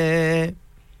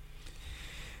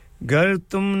गर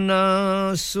तुम ना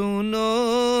सुनो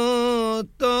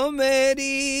तो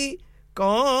मेरी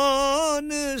कौन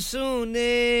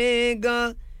सुनेगा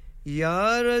या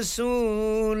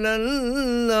रसूल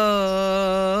अल्लाह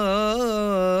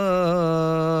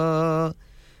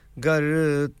गर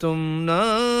तुम ना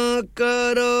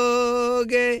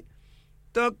करोगे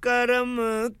तो करम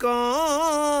कौन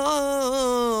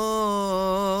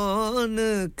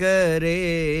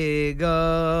करेगा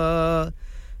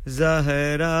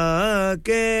ज़हरा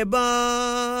के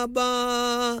बाबा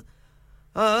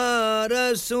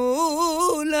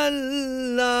रसूल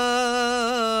अल्लाह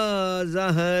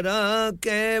ज़हरा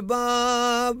के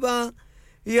बाबा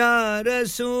या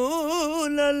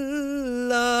रसूल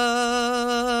अल्लाह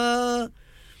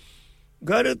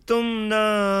गर तुम ना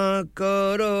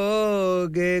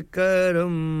करोगे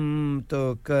करम तो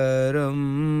करम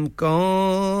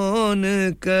कौन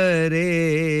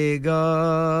करेगा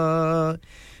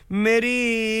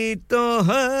मेरी तो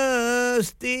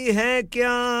हस्ती है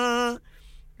क्या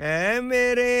ऐ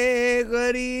मेरे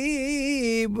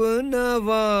गरीब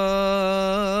नवाज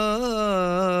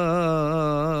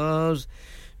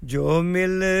जो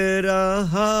मिल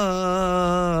रहा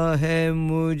है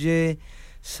मुझे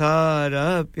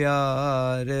सारा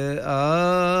प्यार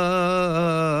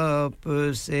आप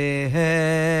से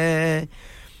है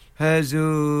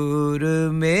हुजूर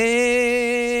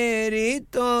मेरी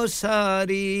तो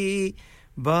सारी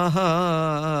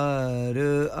बहार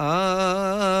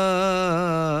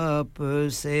आप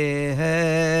से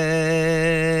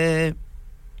है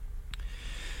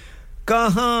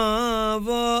कहाँ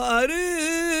वो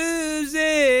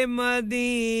अर्ज़े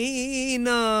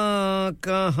मदीना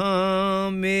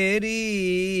कहाँ मेरी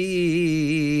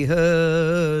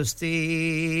हस्ती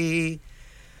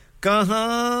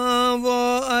कहाँ वो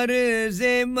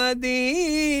अर्ज़े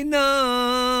मदीना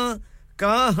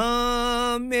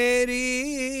कहाँ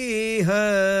मेरी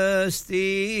हस्ती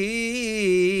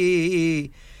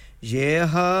ये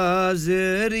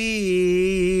हाज़री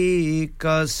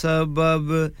का सबब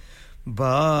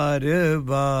बार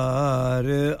बार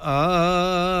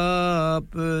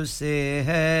आप से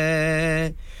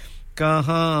है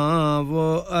कहाँ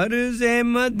वो अर्ज़े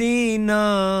मदीना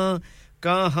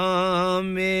कहाँ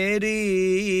मेरी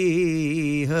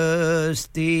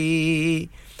हस्ती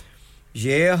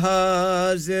ये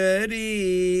हाज़री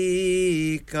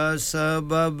का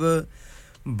सबब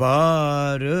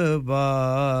बार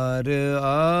बार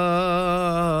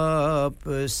आप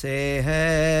से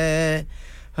है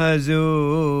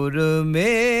हजूर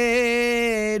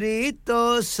मेरी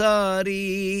तो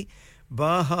सारी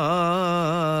बहार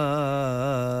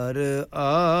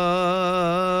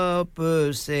आप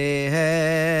से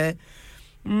है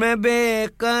मैं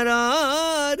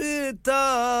बेकरार था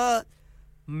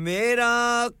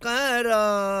मेरा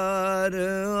करार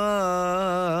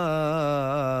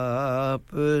आप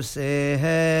से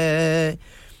है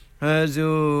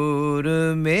हजूर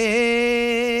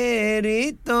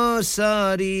मेरी तो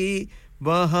सारी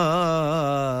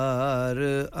बहार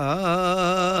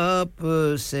आप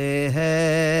से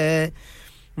है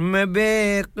मैं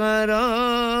बेकरार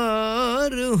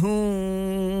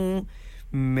हूँ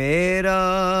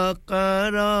मेरा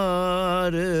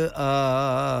करार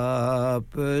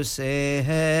आप से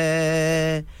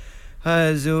है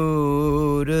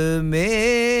हजूर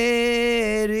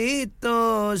मेरी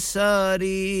तो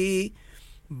सारी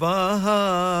बहार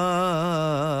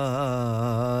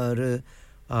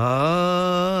आप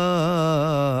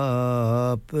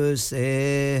से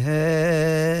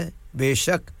है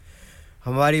बेशक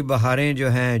हमारी बहारें जो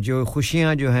हैं जो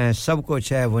खुशियां जो हैं सब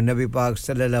कुछ है वो नबी पाक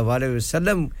सल्लल्लाहु अलैहि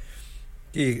वसल्लम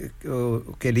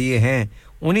के लिए हैं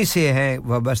उन्हीं से हैं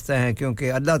वाबस्ता हैं क्योंकि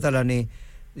अल्लाह ताला ने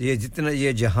ये जितना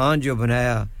ये जहान जो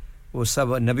बनाया वो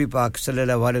सब नबी पाक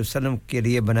सल्लल्लाहु अलैहि वसल्लम के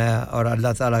लिए बनाया और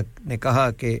अल्लाह ताला ने कहा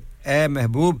कि ए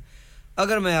महबूब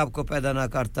अगर मैं आपको पैदा ना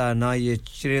करता ना ये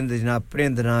चरिंद ना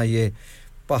परिंद ना ये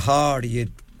पहाड़ ये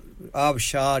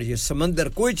आबशार ये समंदर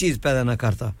कोई चीज़ पैदा ना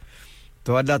करता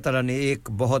तो अल्लाह ताला ने एक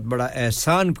बहुत बड़ा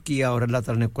एहसान किया और अल्लाह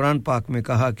ताला ने कुरान पाक में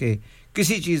कहा कि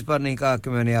किसी चीज़ पर नहीं कहा कि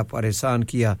मैंने आप पर एहसान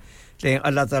किया लेकिन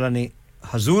अल्लाह ताला ने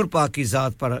हुजूर पाक की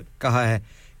ज़ात पर कहा है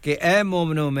कि ए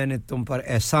मोमिनो मैंने तुम पर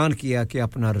एहसान किया कि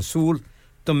अपना रसूल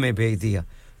तुम में भेज दिया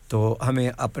तो हमें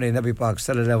अपने नबी पाक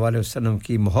सल्लल्लाहु अलैहि वसल्लम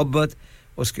की मोहब्बत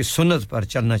उसकी सुन्नत पर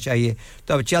चलना चाहिए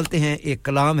तो अब चलते हैं एक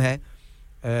कलाम है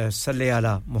सल्ले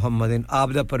अला मुहम्मदिन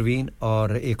आबदा परवीन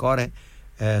और एक और है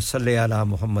सल्ले अला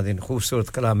मुहम्मदिन खूबसूरत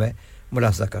कलाम है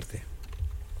मुलाहजा करते हैं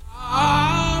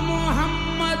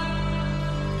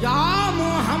या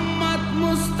मोहम्मद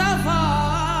मुस्तफा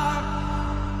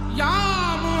या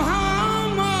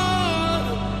मोहम्मद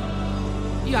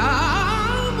या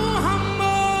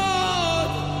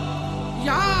मोहम्मद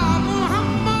या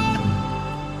मोहम्मद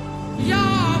या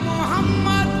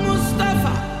मोहम्मद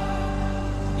मुस्तफा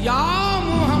या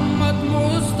मोहम्मद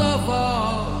मुस्तफा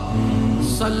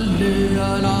सल्ले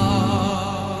अला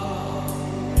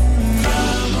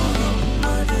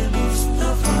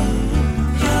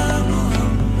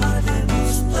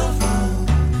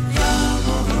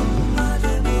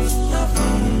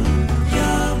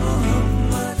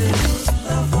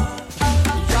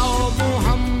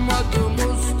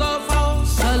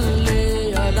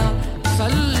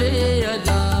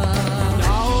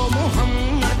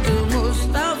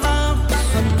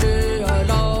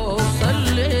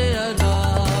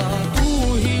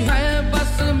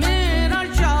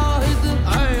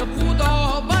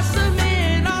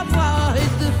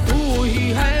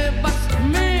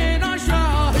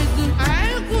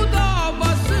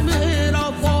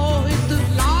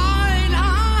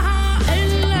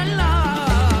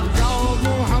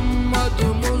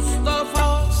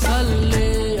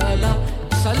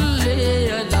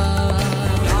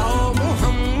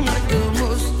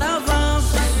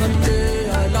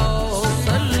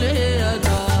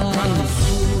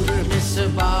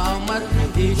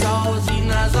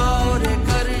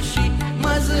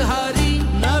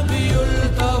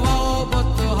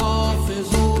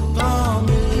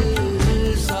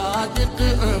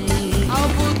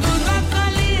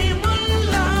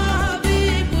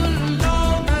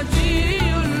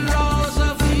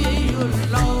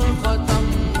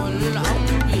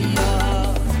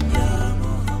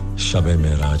शब-ए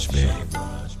मेराज में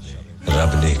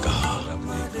रब ने कहा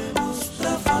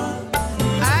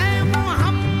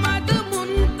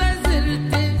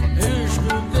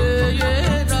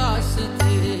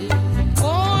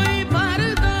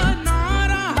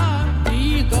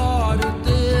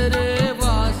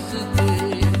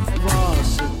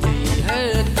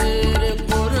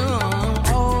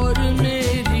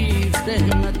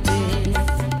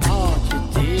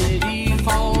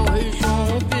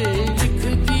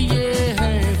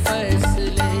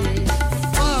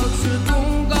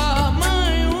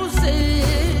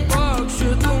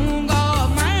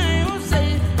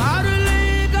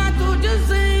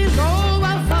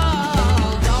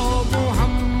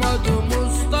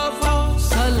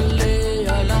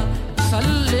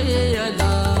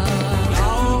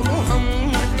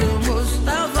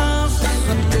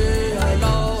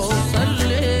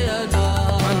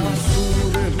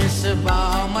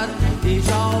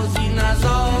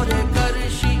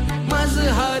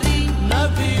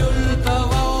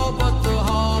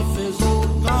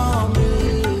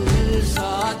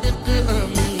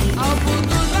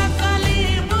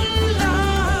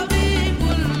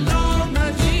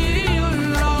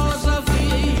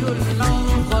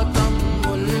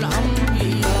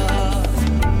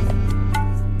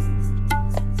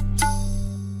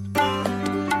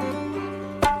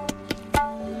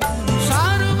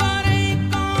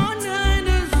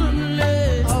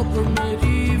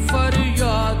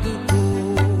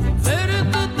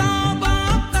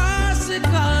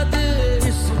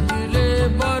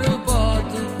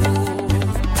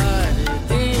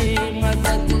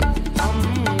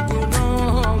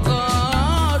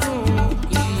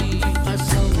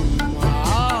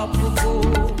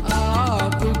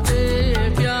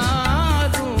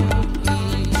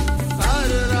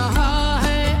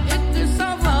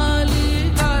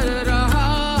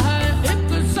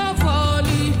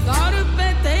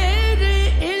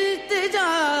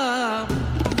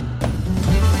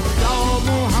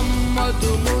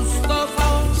मुस्तफा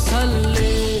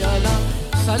सल्ले अला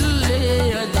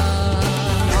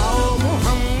या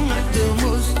मोहम्मद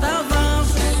मुस्तफा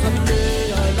सल्ले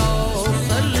अला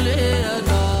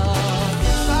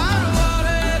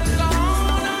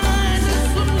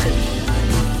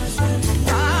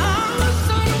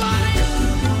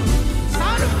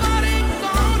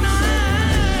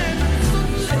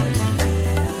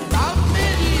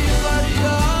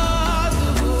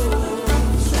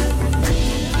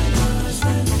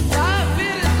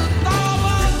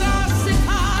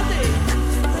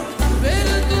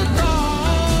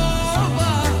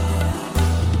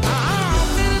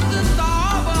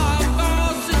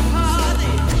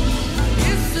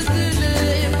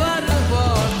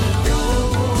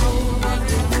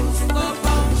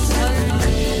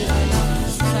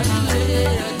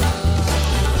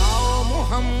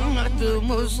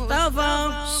मुस्तफा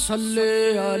सल्ले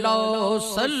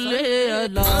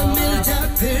अला मिल जा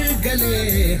फिर गले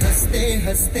हंसते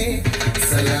हंसते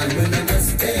सलाम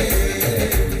नमस्ते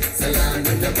सलाम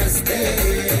नमस्ते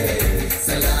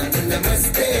सलाम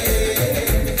नमस्ते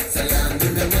सलाम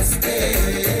नमस्ते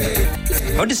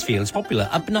Huddersfield's popular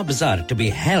Apna Bazaar to be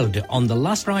held on the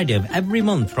last Friday of every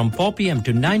month from 4 p.m.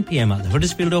 to 9 p.m. at the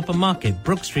Huddersfield Open Market,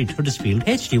 Brook Street, Huddersfield,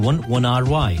 HD1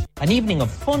 1RY. An evening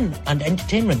of fun and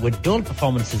entertainment with dual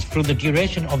performances through the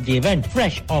duration of the event.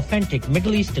 Fresh, authentic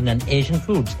Middle Eastern and Asian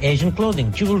foods, Asian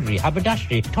clothing, jewellery,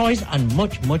 haberdashery, toys and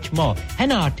much, much more.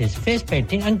 Henna artists, face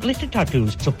painting and glitter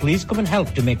tattoos. So please come and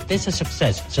help to make this a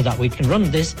success so that we can run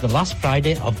this the last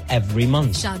Friday of every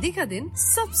month. शादी का दिन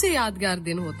सबसे यादगार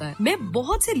दिन होता है. मैं बहुत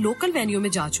से लोकल वेन्यू में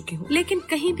जा चुकी हूँ, लेकिन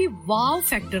कहीं भी वाव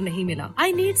फैक्टर नहीं मिला.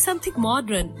 I need something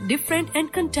modern, different and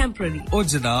contemporary. ओ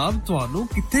जनाब, ਤੁਹਾਨੂੰ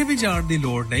ਕਿੱਥੇ ਵੀ ਜਾਣ ਦੀ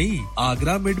ਲੋੜ ਨਹੀਂ.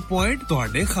 ਆਗਰਾ ਮਿਡ ਪੁਆਇੰਟ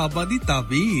ਤੁਹਾਡੇ ਖਾਬਾਂ ਦੀ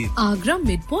ਤਾਬੀਰ. Agra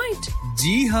mid point?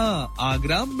 जी हाँ,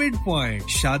 आगरा मिड पॉइंट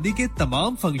शादी के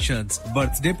तमाम functions,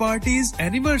 birthday parties,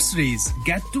 anniversaries,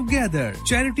 get together,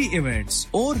 charity events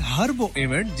और हर वो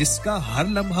इवेंट जिसका हर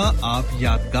लम्हा आप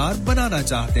यादगार बनाना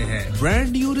चाहते हैं. ब्रांड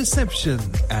न्यू रिसेप्शन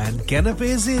एंड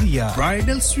कैनपेज एरिया,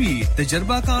 ब्राइडल स्वीट,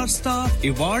 तजर्बाकार स्टाफ,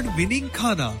 अवार्ड विनिंग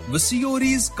खाना,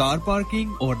 वसीओरीज, कार पार्किंग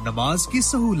और नमाज की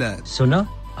सहूलत. सुना?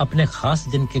 अपने खास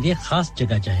दिन के लिए खास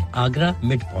जगह जाएं. Agra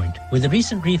Midpoint with a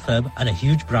recent refurb and a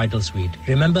huge bridal suite.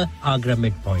 Remember Agra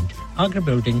Midpoint, Agra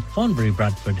Building, Thornbury,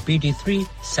 Bradford, BD3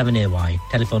 7AY.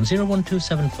 Telephone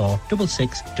 01274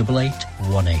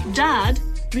 668818. Dad,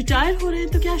 retire हो रहे हैं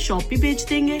तो क्या शॉप भी बेच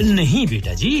देंगे? नहीं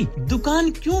बेटा जी,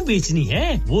 दुकान क्यों बेचनी है?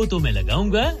 वो तो मैं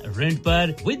लगाऊंगा रेंट पर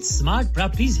with smart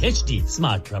properties HD.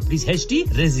 Smart properties HD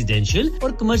residential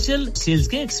और कमर्शियल सेल्स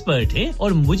के एक्सपर्ट हैं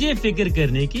और मुझे फिक्र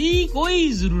करने की कोई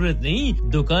जरूरत नहीं.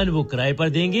 दुकान वो किराए पर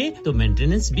देंगे तो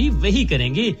मेंटेनेंस भी वही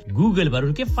करेंगे. गूगल पर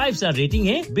उनके 5 स्टार रेटिंग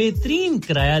है. बेहतरीन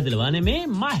किराया दिलवाने में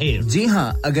माहिर. जी हां,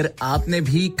 अगर आपने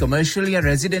भी कमर्शियल या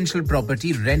रेजिडेंशियल प्रॉपर्टी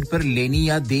रेंट पर लेनी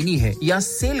या देनी है या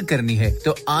सेल करनी है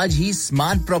तो आज ही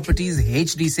स्मार्ट प्रॉपर्टीज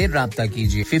एचडी से राब्ता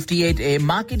कीजिए. 58A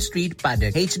market street,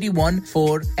 paddock,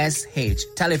 HD14SH.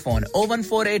 Telephone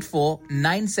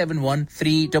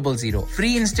 01484971300. Free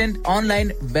instant online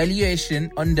valuation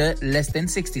under less than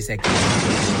 60 seconds.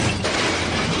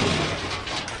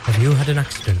 Have you had an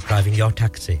accident driving your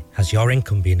taxi? Has your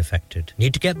income been affected?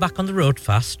 Need to get back on the road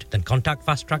fast? Then contact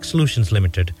Fast Track Solutions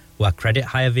Limited, who are credit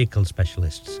hire vehicle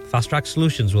specialists. Fast Track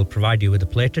Solutions will provide you with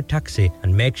a plated taxi and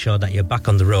make sure that you're back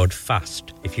on the road fast.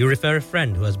 If you refer a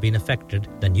friend who has been affected,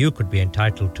 then you could be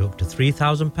entitled to up to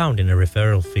 £3,000 in a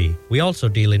referral fee. We also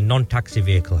deal in non-taxi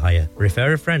vehicle hire. Refer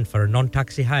a friend for a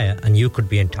non-taxi hire and you could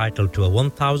be entitled to a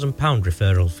 £1,000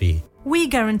 referral fee. We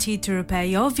guarantee to repair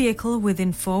your vehicle within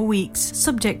 4 weeks,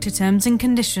 subject to terms and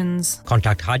conditions.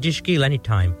 Contact Haji Shafi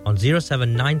anytime on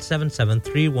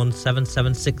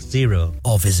 07977317760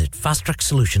 or visit Fast Track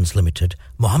Solutions Limited,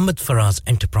 Mohammed Faraz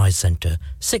Enterprise Centre,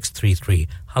 633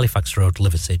 Halifax Road,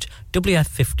 Liversedge,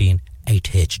 WF15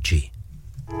 8HG.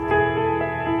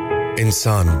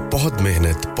 इंसान बहुत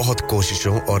मेहनत, बहुत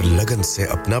कोशिशों और लगन से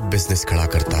अपना business खड़ा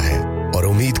करता है और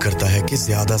उम्मीद करता है कि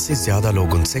ज्यादा से ज्यादा लोग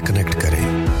उनसे कनेक्ट करें.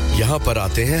 यहाँ पर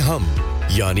आते हैं हम,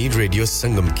 यानी रेडियो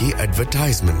संगम की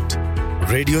एडवर्टाइजमेंट.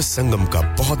 रेडियो संगम का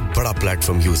बहुत बड़ा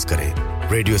प्लेटफॉर्म यूज करें.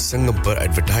 रेडियो संगम पर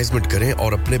एडवर्टाइजमेंट करें और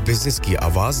अपने बिजनेस की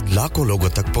आवाज लाखों लोगों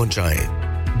तक पहुंचाएं.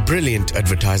 Brilliant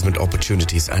advertisement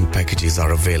opportunities and packages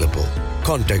are available.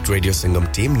 Contact Radio Sangam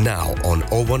team now on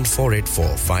 01484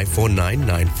 549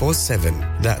 947.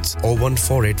 That's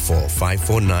 01484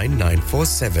 549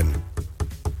 947.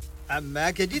 अब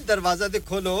मैं के जी दरवाजा दे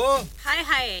खोलो हाय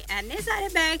हाय एने सारे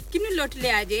बैग किनु लुट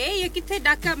लिया जे ये किथे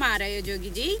डाका मार रहे हो जोगी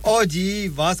जी ओ जी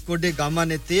वास्को डे गामा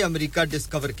ने ते अमेरिका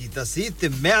डिस्कवर कीता सी ते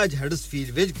मैं आज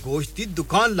हडर्सफील्ड विच गोश्त दी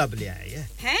दुकान लब ले आया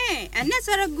है एने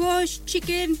सारा गोश्त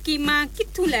चिकन कीमा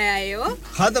किथु ले आए हो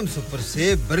खादम सुपर से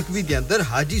बरकवी दे अंदर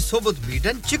हाजी सोबत मीट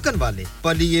एंड चिकन वाले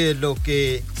पलिए लोके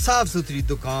साफ सुथरी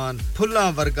दुकान फुल्ला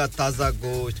वर्गा ताजा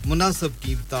गोश्त मुनासिब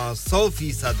कीमतां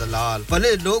 100% दलाल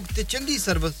भले लोग ते चंगी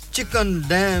service chicken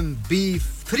lamb beef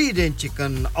free range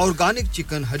chicken organic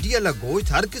chicken हड्डी वाला गोश्त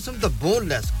हर किस्म दा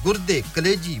बोनलेस गुर्दे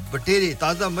कलेजी बटेरे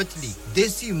ताजा मछली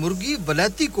देसी मुर्गी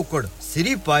बलाती कुकड़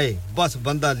सिरी पाए बस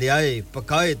बंदा ले आए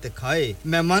पकाए ते खाए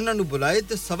मेहमानां नु बुलाए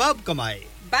ते सवाब कमाए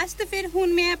बस तो फिर हुन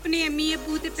मैं अपने अम्मी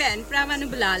अब्बू ते भैन भरावां नु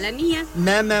बुला लेनी है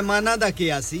मैं मेहमानां दा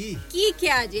किया सी की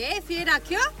क्या जे फिर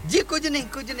आखियो जी कुछ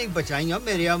नहीं बचाइयो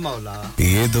मेरे या मौला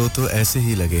ये दो तो ऐसे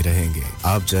ही लगे रहेंगे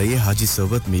आप जाइए Haji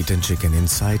Sobat meat and chicken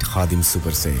inside Khadim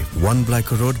super से 1 Black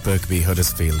Road Birkby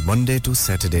Huddersfield Monday to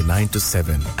Saturday 9 to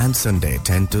 7 and Sunday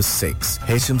 10 to 6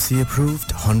 HMC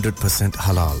approved 100%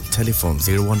 halal telephone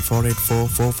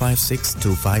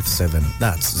 01484456257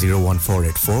 that's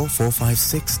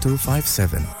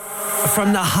 01484456257 From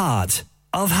the heart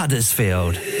of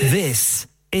Huddersfield, this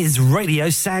is Radio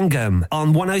Sangam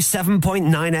on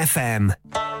 107.9 FM.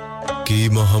 कि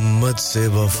मोहम्मद से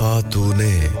वफा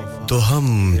तूने तो हम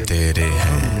तेरे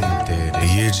हैं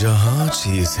ये जहां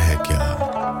चीज है क्या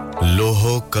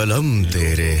लोहो कलम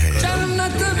तेरे हैं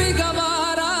जन्नत भी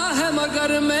गवारा है मगर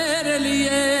मेरे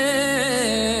लिए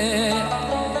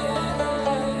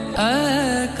ऐ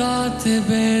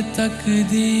कातिबे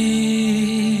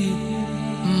तकदीर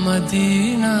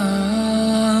मदीना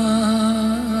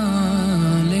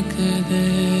लिख दे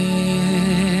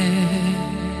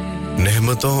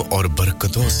नेमतों और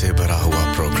बरकतों से भरा हुआ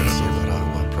प्रोग्राम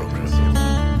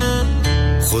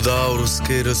खुदा और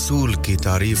उसके रसूल की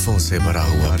तारीफों से भरा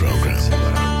हुआ प्रोग्राम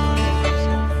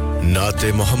नाते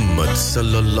मोहम्मद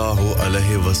सल्लल्लाहु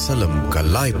अलैहि वसल्लम का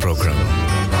लाइव प्रोग्राम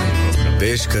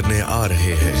पेश करने आ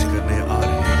रहे हैं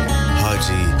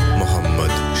हाजी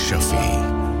मोहम्मद शफी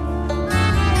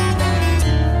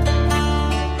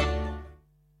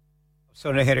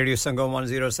सुन रहे हैं रेडियो संगम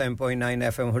 107.9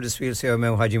 एफएम हडर्सफील्ड से और मैं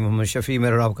हाजी मोहम्मद शफी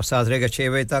मेरा आपका साथ रहेगा 6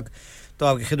 बजे तक तो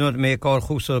आपकी खिदमत में एक और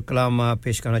खूबसूरत कलाम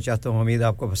पेश करना चाहता हूं उम्मीद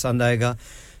आपको पसंद आएगा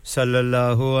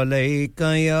सल्लल्लाहु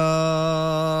अलैका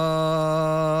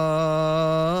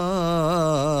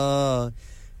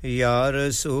या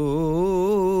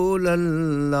रसूल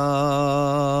अल्लाह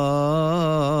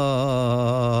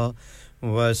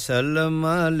वसल्लम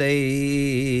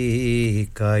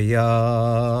अलैका या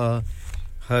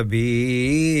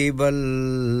हबीब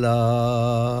अल्लाह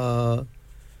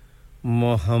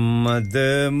मोहम्मद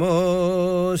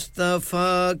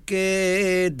मुस्तफा के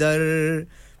दर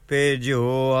पे जो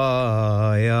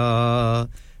आया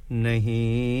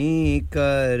नहीं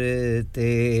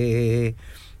करते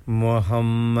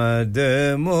मोहम्मद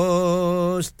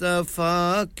मुस्तफा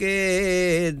के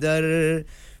दर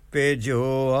पे जो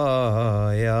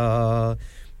आया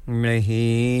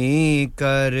नहीं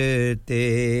करते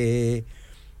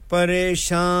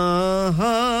परेशान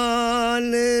हाल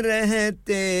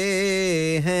रहते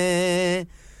हैं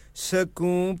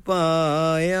सकूं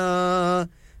पाया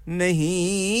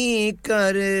नहीं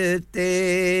करते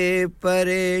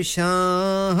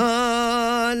परेशान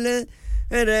हाल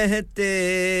रहते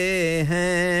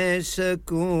हैं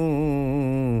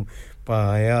सकूं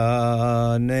पाया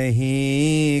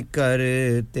नहीं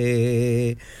करते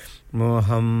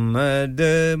मोहम्मद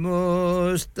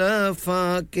मुस्तफा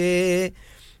के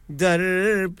दर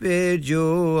पे जो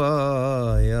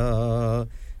आया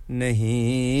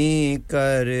नहीं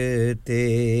करते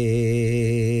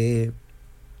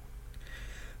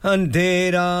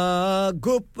अंधेरा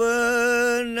घुप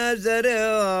नजर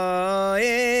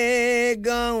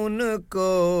आएगा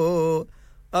उनको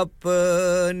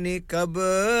अपनी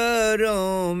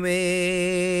कब्रों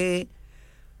में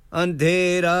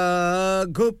अंधेरा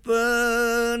घुप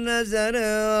नजर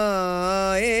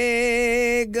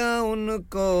आएगा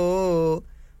उनको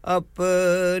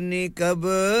अपनी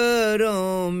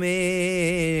कब्रों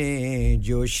में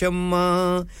जो शम्मा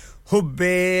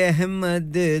हुब्बे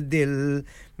अहमद दिल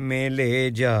में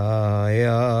ले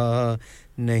जाया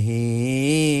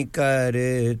नहीं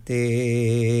करते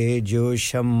जो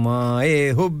शम्माए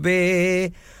हुब्बे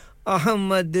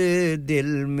अहमद दिल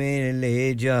में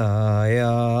ले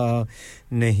जाया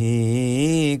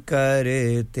नहीं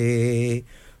करते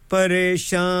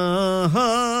परेशान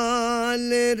हाल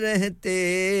रहते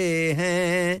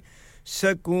हैं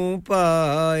सकूं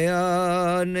पाया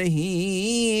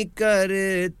नहीं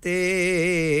करते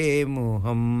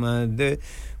मोहम्मद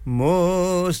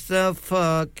मुस्तफा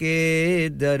के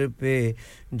दर पे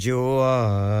जो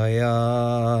आया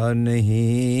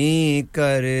नहीं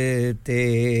करते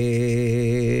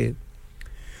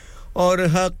और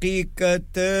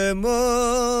हकीकत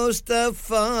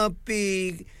मुस्तफा पी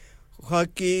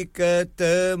हकीकत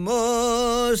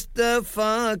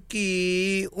मुस्तफा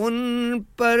की उन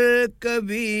पर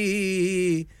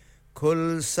कभी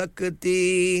खुल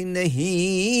सकती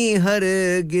नहीं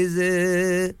हरगिज़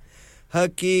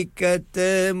हकीकत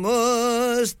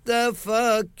मुस्तफा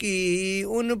की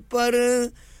उन पर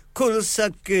खुल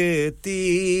सकती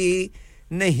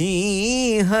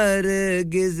नहीं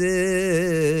हरगिज़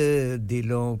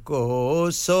दिलों को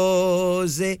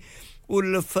सोज़े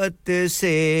उल्फत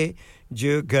से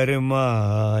जो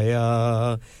गरमाया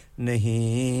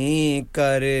नहीं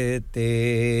करते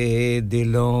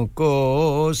दिलों को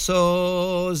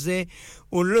सोज़े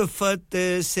उल्फत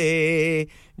से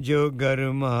जो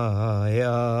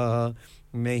गरमाया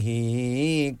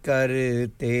नहीं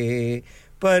करते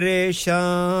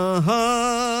परेशान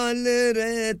हाल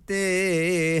रहते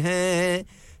हैं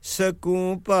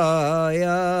सकूं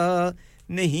पाया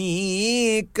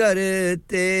नहीं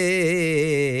करते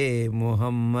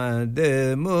मोहम्मद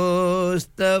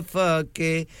मुस्तफा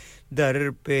के दर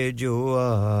पे जो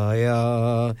आया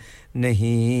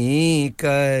नहीं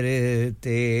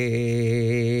करते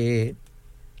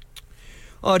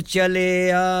और चले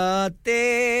आते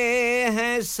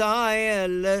हैं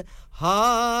सायल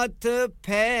हाथ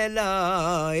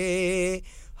फैलाए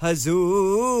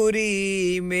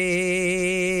हजूरी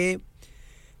में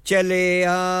चले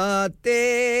आते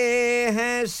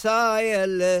हैं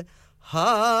सायल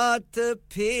हाथ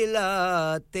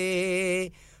फैलाते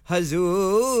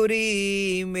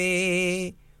हजूरी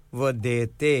में वो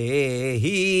देते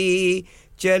ही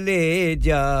चले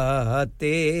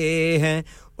जाते हैं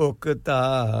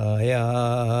उकताया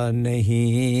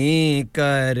नहीं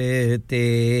करते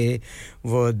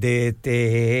वो देते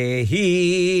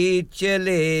ही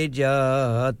चले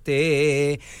जाते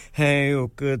हैं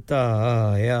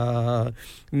उकताया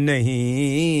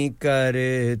नहीं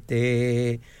करते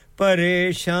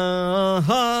परेशान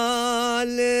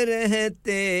हाल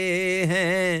रहते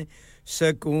हैं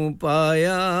सकूं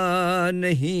पाया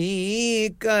नहीं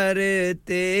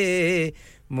करते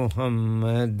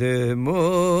मोहम्मद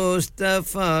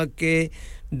मुस्तफा के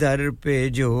दर पे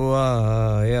जो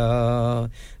आया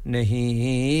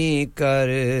नहीं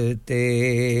करते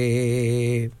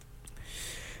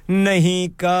नहीं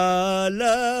का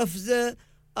लफ्ज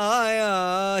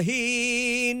आया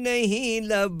ही नहीं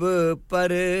लब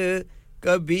पर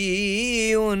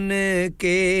कभी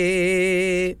उनके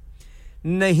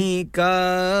नहीं का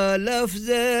लफ्ज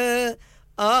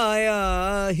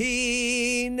आया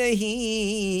ही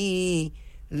नहीं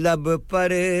लब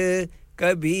पर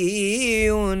कभी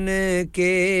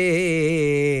उनके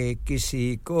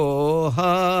किसी को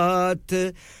हाथ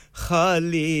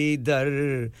खाली दर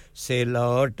से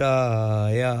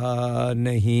लौटाया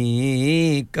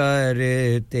नहीं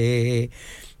करते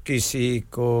किसी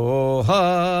को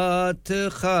हाथ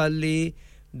खाली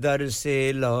दर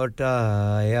से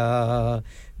लौटाया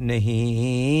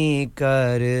नहीं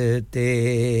करते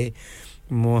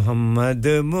मोहम्मद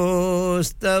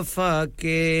मुस्तफा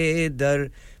के दर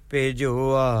पे जो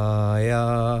आया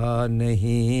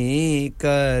नहीं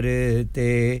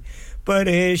करते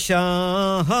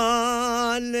परेशान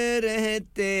हाल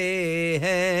रहते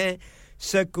हैं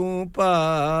सकूं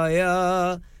पाया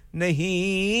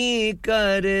नहीं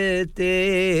करते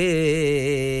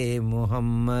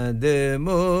मोहम्मद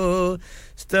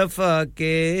मुस्तफा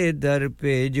के दर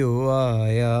पे जो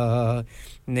आया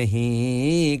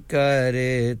नहीं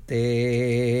करते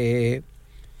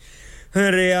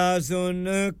रियाज़ुन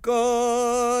को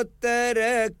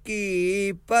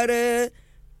तरक्की पर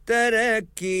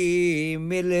तरक्की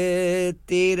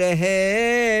मिलती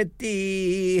रहती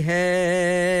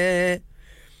है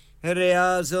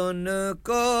रियाज़ुन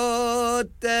को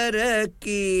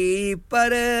तरक्की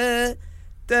पर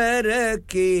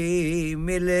तरक्की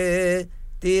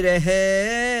मिलती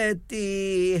रहती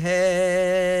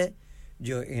है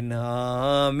जो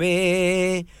इनामे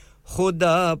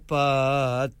खुदा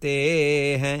पाते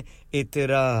हैं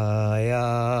इतराया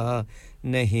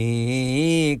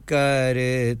नहीं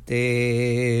करते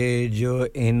जो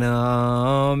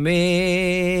इनामे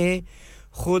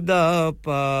खुदा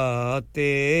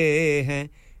पाते हैं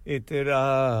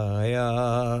इतराया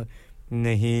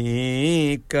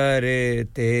नहीं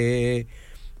करते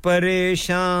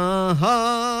परेशान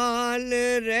हाल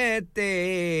रहते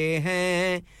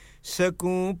हैं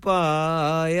सकूं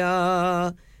पाया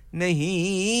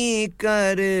नहीं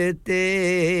करते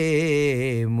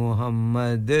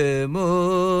मोहम्मद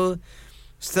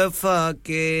मुस्तफा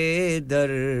के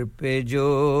दर पे जो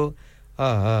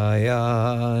आया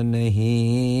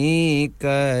नहीं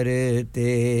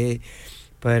करते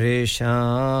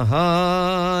परेशान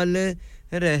हाल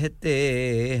रहते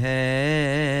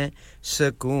हैं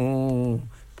सुकून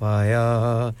पाया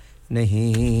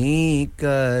नहीं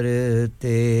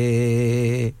करते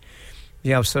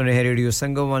ये आप सुन रहे हैं रेडियो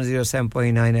संगम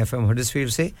 107.9 एफएम हडर्सफील्ड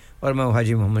से और मैं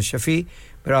हाजी मोहम्मद शफी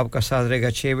फिर आपका साथ रहेगा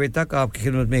 6 बजे तक आपकी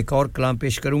खिदमत में एक और कलाम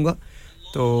पेश करूंगा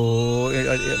तो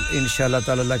इंशाल्लाह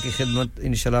ताला अल्लाह की खिदमत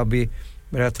इंशाल्लाह भी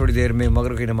मेरा थोड़ी देर में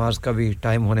मगरिब की नमाज का भी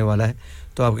टाइम होने वाला है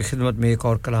तो आपकी खिदमत में एक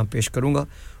और कलाम पेश करूंगा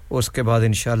उसके बाद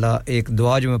इंशाल्लाह एक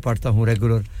दुआ जो मैं पढ़ता हूं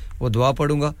रेगुलर वो दुआ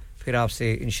पढ़ूंगा फिर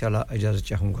आपसे इंशाल्लाह इजाजत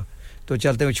चाहूंगा तो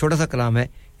चलते हुए छोटा सा कलाम है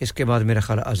इसके बाद मेरा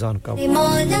ख्याल अजान का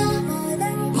मौला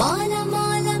मौला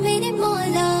मौला मेरे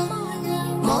मौला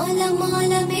मौला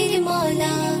मौला मेरे मौला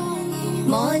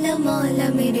मौला मौला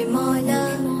मेरे मौला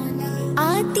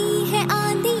आती है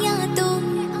आंधियां तो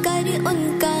कर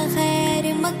उनका खैर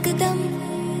मकदम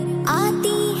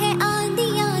आती है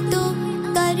आंधियां तो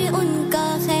कर उनका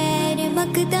खैर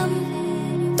मकदम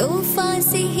तूफान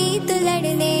से ही तो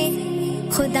लड़ने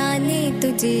खुदा ने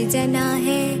तुझे जना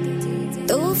है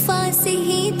तूफान से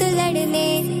ही तो लड़ने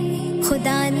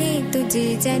खुदा ने तुझे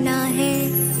जना है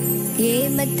ये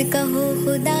मत कहो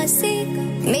खुदा से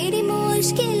मेरी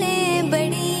मुश्किलें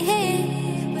बड़ी है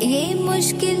ये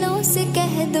मुश्किलों से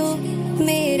कह दो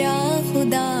मेरा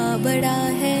खुदा बड़ा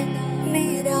है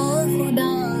मेरा खुदा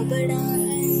बड़ा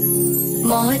है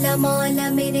मौला मौला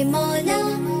मेरे मौला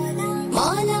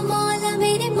मौला मौला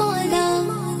मेरे मौला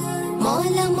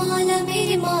मौला मौला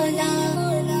मेरे मौला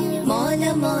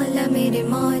मौला मौला मेरे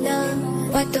मौला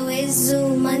وتعز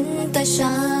من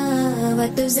تشاء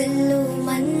وتذل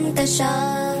من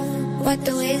تشاء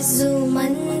وتعز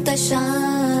من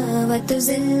تشاء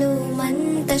وتذل من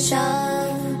تشاء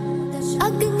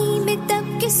अग्नि में तप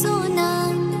के सोना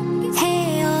है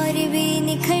और भी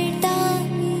निखरता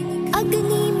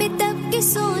अग्नि में तप के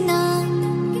सोना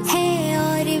है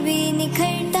और भी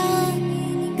निखरता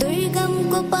दुर्गम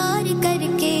को पार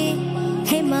करके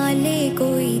हिमालय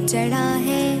कोई चढ़ा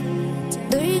है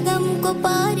दुर्गम को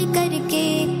पार करके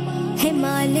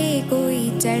हिमालय कोई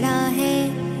चढ़ा है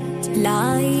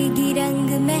लाएगी रंग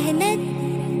मेहनत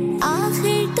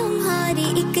आखिर तुम्हारी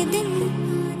एक दिन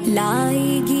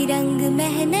लाएगी रंग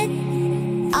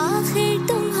मेहनत आखिर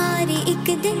तुम्हारी एक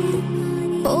दिन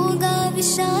होगा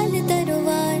विशाल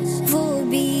दरबार वो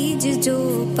बीज जो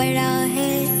पड़ा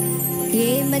है ये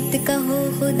मत कहो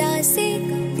खुदा से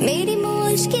मेरी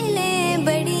मुश्किलें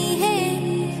बड़ी है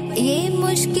ये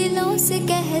मुश्किलों से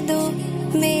कह दो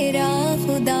मेरा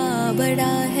खुदा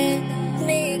बड़ा है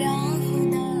मेरा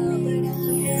खुदा बड़ा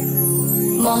है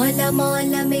मौला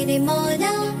मौला मेरे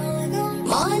मौला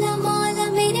मौला मौला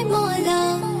मेरे मौला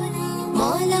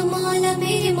मौला मौला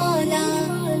मेरे मौला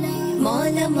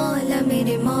मौला मौला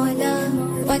मेरे मौला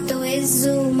وتعز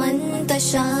من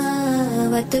تشاء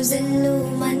وتذل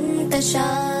من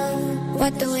تشاء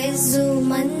وتعز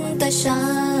من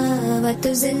تشاء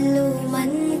وتذل من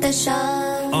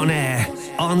تشاء On air,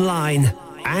 online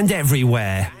and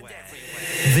everywhere.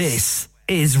 This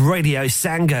is Radio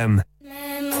Sangam.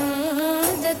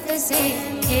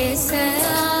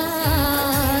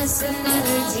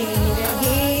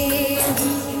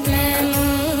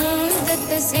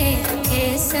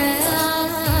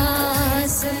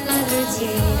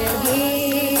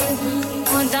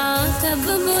 कब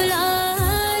बुला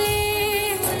ले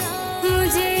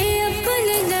मुझे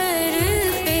अपने दर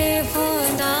पे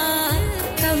खुदा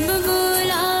कब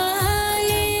बुला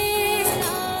ले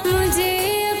मुझे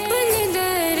अपने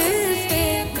दर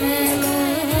पे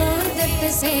मुद्दत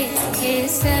से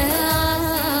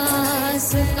एहसास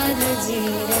कर जी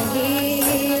रहे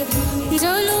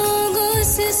जो लोगों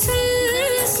से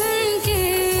सुन सुन के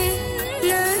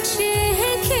नक्शे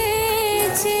हैं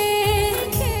खींचे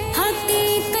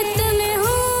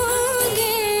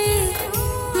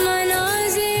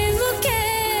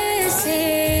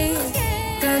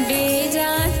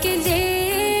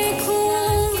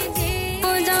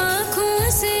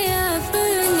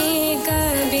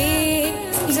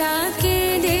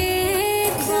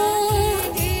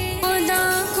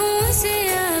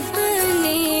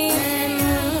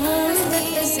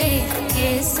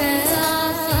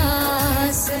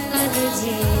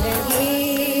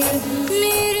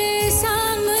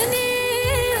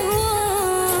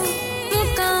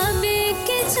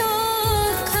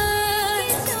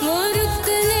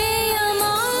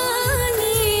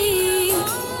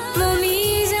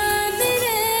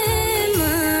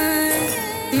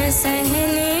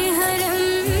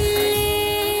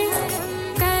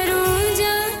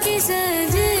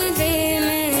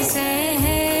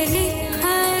सहने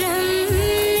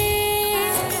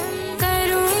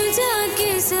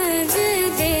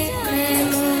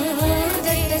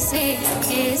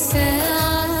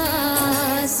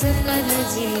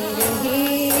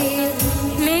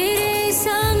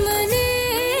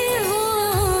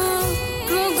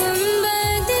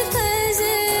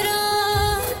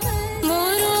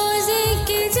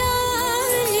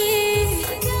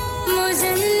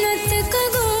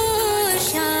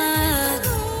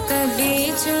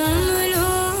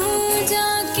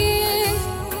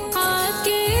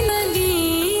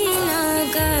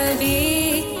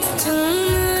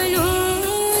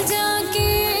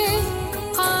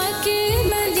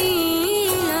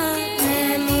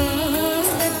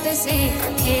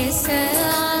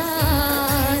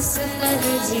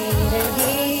जी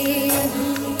रहे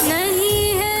नहीं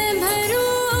है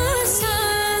भरोसा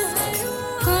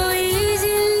कोई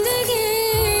जिंदगी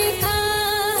का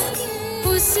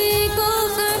उसी को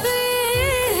खबर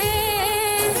है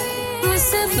वो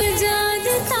सब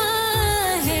जानता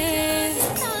है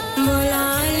बुला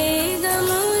लेगा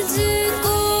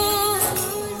मुझको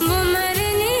वो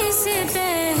मरने से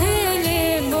पहले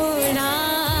बुला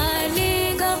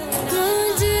लेगा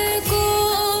मुझको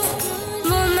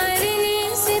वो मरने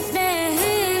से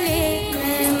पहले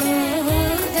मैं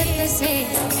मुद्दत से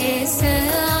इस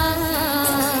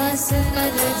आस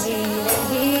पर जी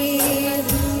रही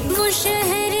वो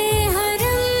शहरे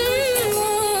हरम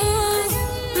वो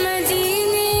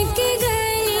मदीने की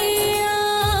गलियां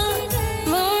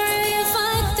वो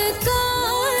अरफात का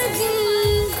दिन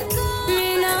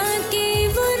मीना की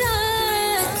वो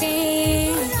रातें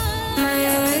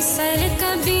मयसर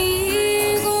कभी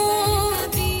हो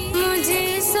मुझे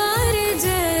सारे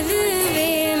जलवे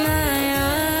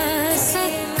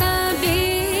मयसर कभी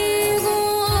हो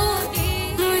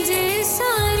मुझे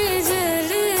सारे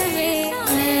जलवे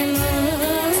मैं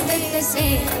मुद्दत से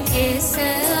इस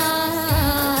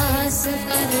आस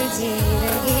पर जी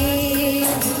रही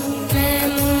मैं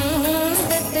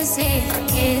मुद्दत से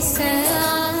इस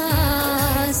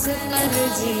आस पर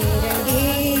जी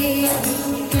रही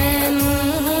मैं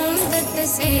मुद्दत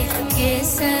से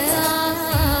इस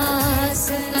आस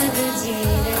पर जी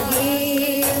रही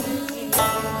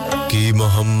की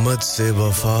मोहम्मद से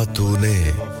वफा तूने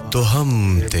तो हम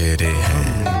तेरे हैं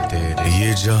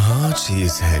ये जहां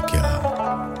चीज है क्या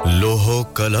लोहो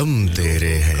कलम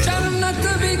तेरे हैं जन्नत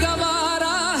भी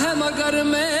गवारा है मगर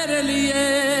मेरे लिए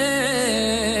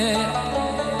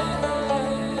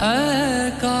ऐ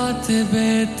कातिबे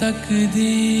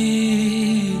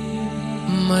तकदीर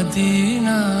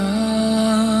मदीना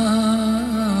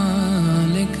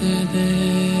लिख दे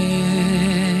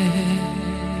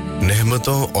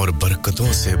नेमतों और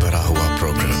बरकतों से भरा हुआ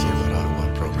प्रोग्राम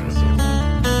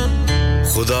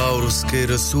खुदा और उसके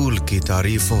रसूल की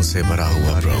तारीफों से भरा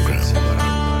हुआ प्रोग्राम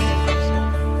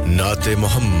नाते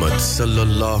मोहम्मद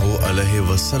सल्लल्लाहु अलैहि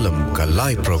वसल्लम का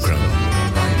लाइव प्रोग्राम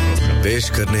पेश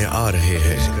करने आ रहे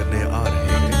हैं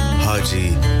हाजी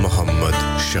मोहम्मद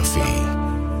शफी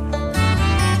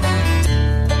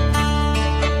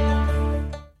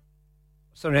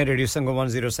सुन रहे रेडियो संगम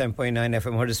 107.9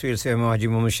 एफएम हडर्सफील्ड से मैं हाजी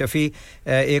मोहम्मद शफी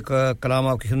एक कलाम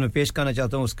आपकी खिदमत में पेश करना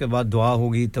चाहता हूं उसके बाद दुआ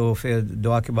होगी तो फिर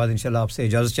दुआ के बाद इंशाल्लाह आपसे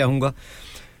इजाजत चाहूंगा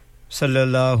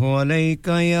सल्लल्लाहु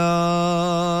अलैका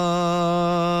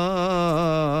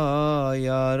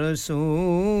या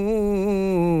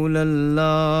रसूल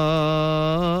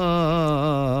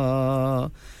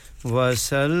अल्लाह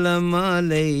वसल्लम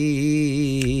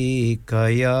अलैका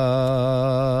या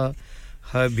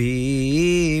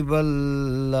हबीब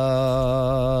अल्लाह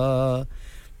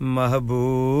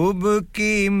महबूब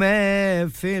की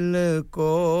महफिल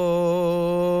को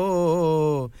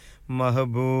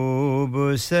महबूब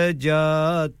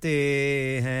सजाते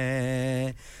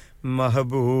हैं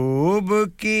महबूब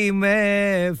की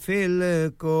महफिल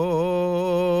को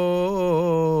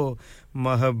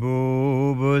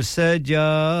महबूब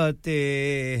सजाते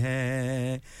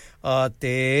हैं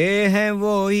आते हैं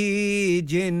वही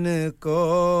जिनको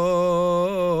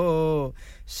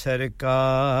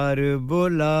सरकार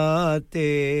बुलाते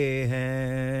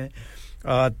हैं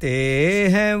आते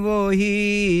हैं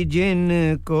वही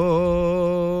जिनको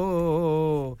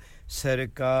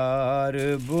सरकार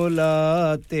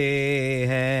बुलाते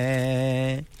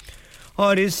हैं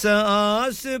और इस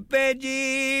आस पे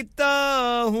जीता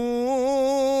हूँ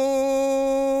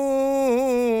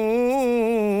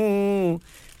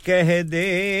कह दे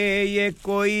ये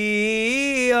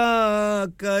कोई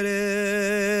आकर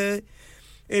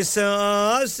इस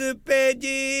आस पे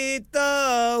जीता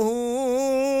हूँ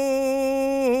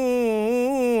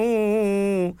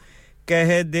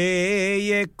कह दे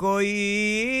ये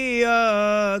कोई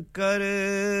आकर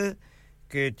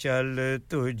कि चल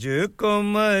तुझको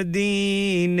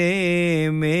मदीने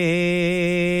में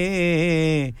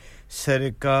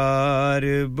सरकार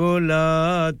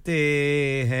बुलाते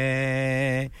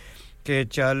हैं कि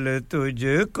चल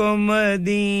तुझको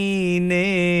मदीने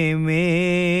में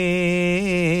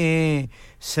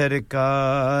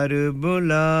सरकार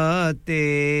बुलाते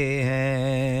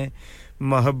हैं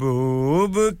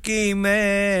महबूब की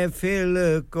महफिल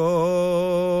को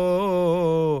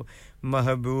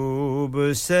महबूब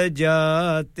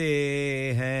सजाते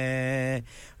हैं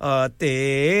आते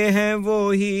हैं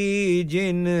वही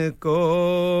जिनको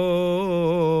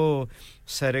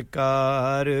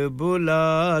सरकार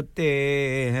बुलाते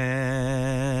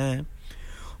हैं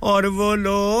और वो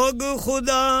लोग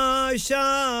खुदा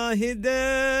शाहिद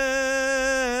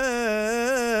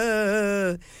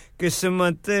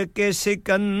किस्मत के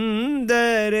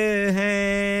सिकंदर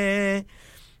हैं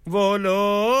वो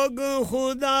लोग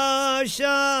खुदा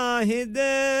शाहिद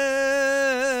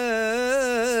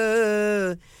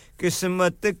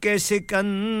किस्मत के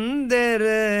सिकंदर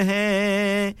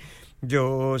हैं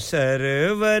जो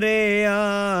सरवरे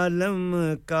आलम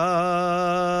का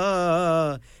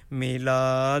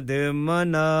मिलाद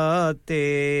मनाते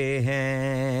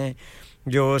हैं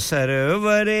जो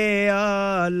सरवरे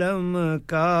आलम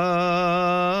का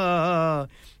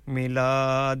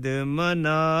मिलाद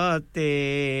मनाते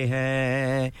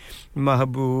हैं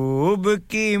महबूब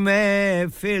की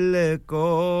महफिल को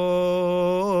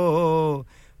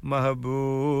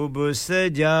महबूब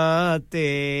सजाते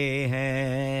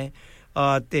हैं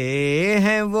आते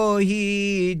हैं वो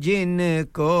ही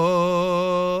जिनको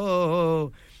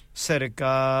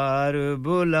सरकार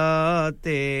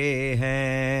बुलाते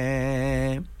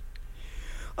हैं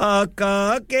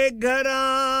आका के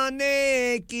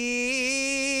घराने की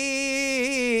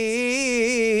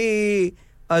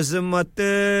अज़मत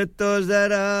तो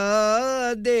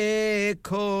ज़रा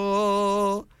देखो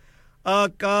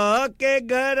आका के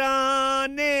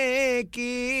घराने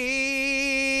की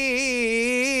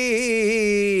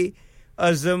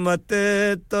अज़मत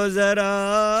तो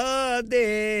ज़रा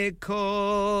देखो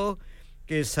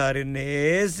कि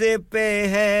सरनेज़े पे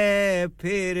है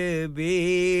फिर भी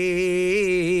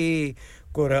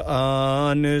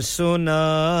कुरान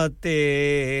सुनाते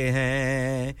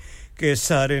हैं कि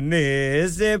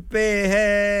सरनेज़े पे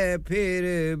है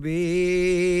फिर भी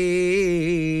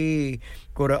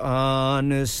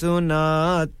कुरान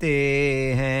सुनाते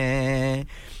हैं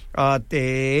आते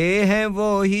हैं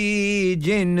वो ही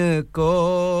जिनको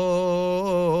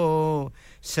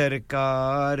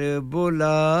सरकार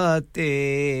बुलाते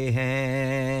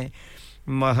हैं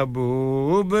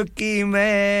महबूब की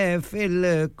महफिल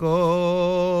को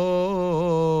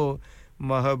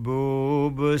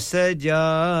महबूब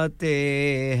सजाते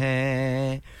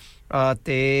हैं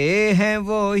आते हैं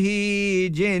वो ही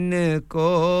जिनको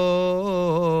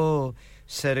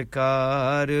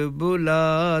सरकार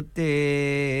बुलाते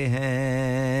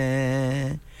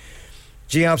हैं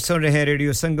जी आप सुन रहे हैं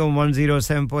रेडियो संगम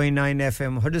 107.9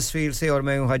 एफएम हडर्सफील्ड से और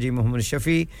मैं हूं हाजी मोहम्मद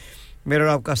शफी मेरा और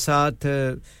आपका साथ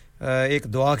एक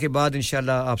दुआ के बाद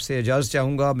इंशाल्लाह आपसे इजाज़त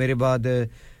चाहूंगा मेरे बाद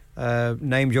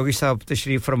नाइम जोगी साहब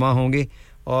तशरीफ फरमा होंगे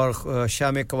और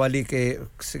शाम कवाली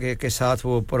के साथ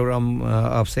वो प्रोग्राम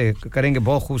आपसे करेंगे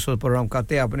बहुत खूबसूरत प्रोग्राम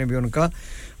करते हैं आपने भी उनका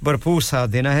भरपूर साथ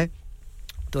देना है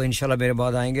तो इंशाल्लाह मेरे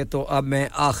बाद आएंगे तो अब मैं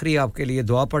आखिरी आपके लिए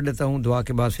दुआ पढ़ लेता हूं दुआ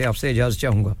के बाद फिर आपसे इजाज़त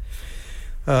चाहूंगा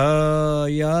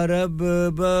या रब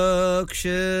बख्श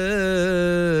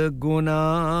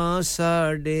गुनाह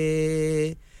साडे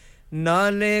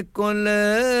नाले कुल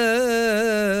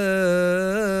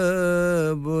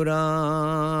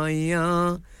बुराइयां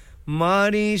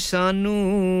मारी सानू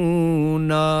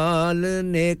नाल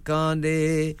नेकां दे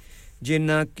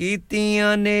जिन्हां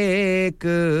कीतियां नेक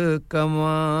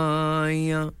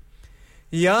कमाइयां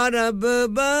या रब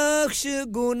बख्श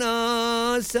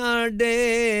गुनाह साडे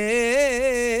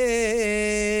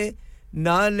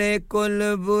नाले कुल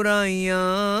बुराइयां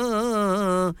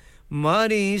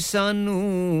मारी सानू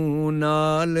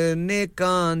नाल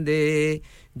नेकां दे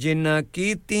जिन्हां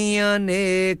कीतियां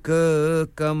नेक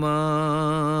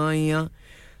कमाइयां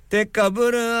ते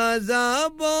कब्र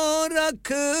अज़ाबों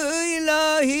रख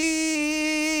इलाही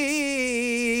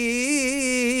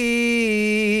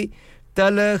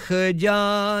तलख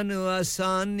जान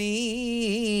आसानी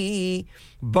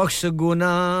बख्श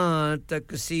गुनाह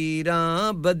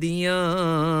तकसीरां बदियां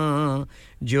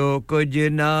जो कुछ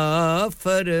ना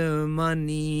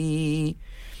फरमानी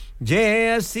जे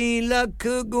असी लख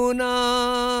गुनाही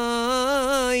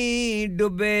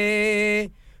डुबे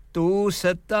तू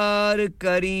सत्तार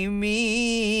करीमी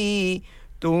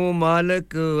तू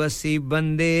मालिक असी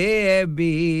बंदे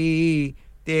भी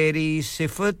तेरी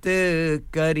सिफत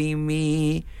करीमी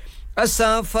असा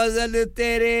फजल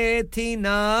तेरे थी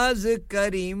नाज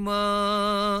करीमा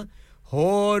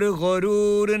होर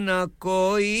गरूर ना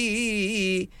कोई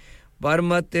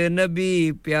बरमत नबी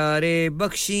प्यारे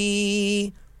बख्शी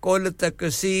कुल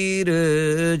तकसीर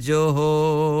जो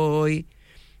होई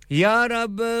या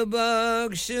रब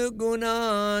बख्श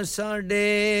गुनाह साडे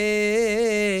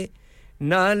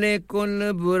नाले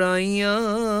कुल बुराइयां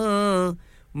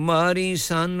मारी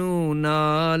सानू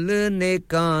नाल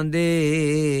नेकां दे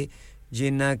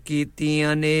जिन्हां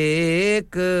कीतियां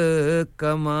नेक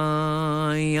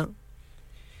कमाइयां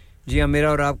जी हाँ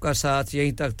मेरा और आपका साथ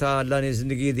यहीं तक था अल्लाह ने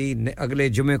ज़िंदगी दी अगले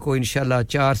जुमे को इंशाल्लाह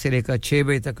 4 से लेकर 6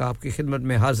 बजे तक आपकी खिदमत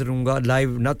में हाज़िर हूँगा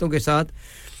लाइव नातों के साथ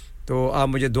तो आप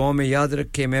मुझे दुआ में याद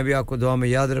रखें मैं भी आपको दुआ में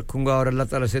याद रखूंगा और अल्लाह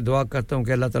ताला से दुआ करता हूं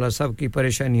कि अल्लाह ताला सब की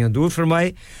परेशानियां दूर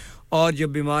फरमाए और जो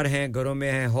बीमार हैं घरों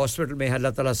में हैं हॉस्पिटल में हैं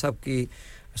अल्लाह ताला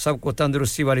सबको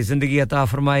तंदुरुस्ती वाली ज़िंदगी अता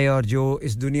फरमाए और जो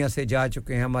इस दुनिया से जा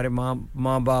चुके हैं हमारे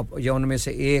माँ बाप या उनमें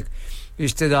से एक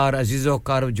रिश्तेदार अजीज़ो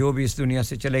कारब जो भी इस दुनिया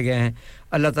से चले गए हैं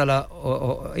अल्लाह ताला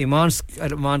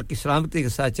ईमान की सलामती के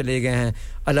साथ चले गए हैं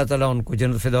अल्लाह ताला उनको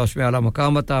जन्नत फिरदौस में आला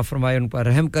मकाम अता फरमाए उन पर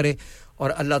रहम करे और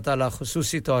अल्लाह ताला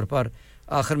खुसूसी तौर पर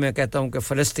आखिर में कहता हूं कि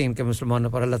फ़लस्तीन के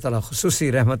मुसलमानों पर अल्लाह ताला खुसूसी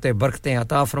रहमतें बरकतें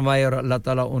अता फरमाए और अल्लाह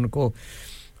ताला उनको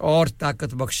और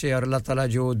ताकत बख्शे और अल्लाह ताला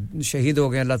जो शहीद हो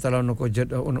गए अल्लाह ताला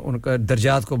उनका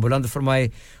दर्जात को बुलंद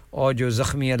फरमाए और जो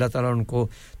ज़ख्मी अल्लाह ताला उनको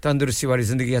तंदुरुस्ती वाली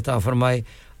ज़िंदगी अता फरमाए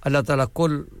अल्लाह ताला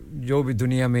कुल जो भी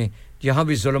दुनिया में जहां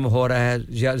भी जुल्म हो रहा है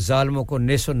या ज़ालिमों को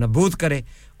नेस्तो नबूद करे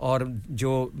और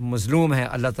जो मज़लूम है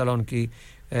अल्लाह ताला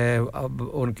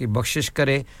उनकी बख्शिश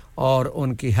करे और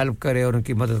उनकी हेल्प करे और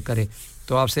उनकी मदद करे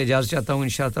तो आपसे इजाज़त चाहता हूं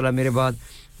इंशाअल्लाह ताला मेरे बाद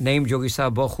नईम जोगी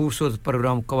साहब बहुत खूबसूरत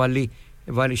प्रोग्राम कव्वाली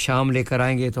वाली शाम लेकर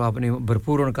आएंगे तो आपने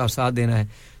भरपूर उनका साथ देना है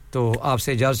तो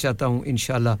आपसे इजाज़त चाहता हूं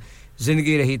इंशाअल्लाह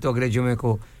ज़िंदगी रही तो अगले जुमे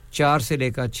को 4 से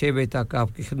लेकर 6 बजे तक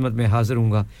आपकी खिदमत में हाज़िर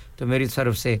हूँगा तो मेरी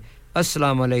तरफ से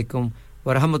अस्सलाम वालेकुम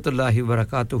व रहमतुल्लाहि व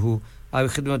बरकातुहू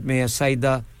आपकी खिदमत में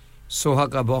सईदा सोहा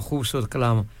का बहुत खूबसूरत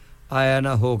कलाम आया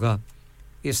ना होगा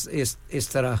इस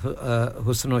तरह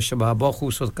हुस्न व शबाब बहुत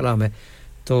खूबसूरत कलाम है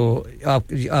तो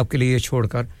आपके लिए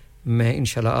छोड़कर मैं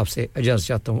इंशाल्लाह आपसे इजाज़त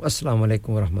चाहता हूँ अस्सलाम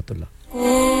वालेकुम व रहमतुल्लाह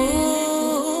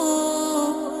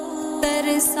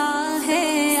तरसा है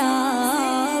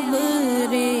आब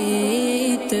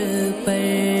रेत पर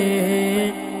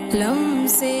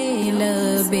लम्से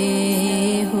लबे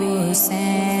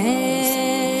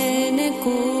हुसैन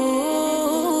को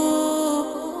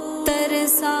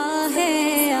तरसा है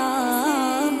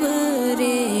आब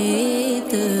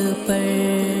रेत पर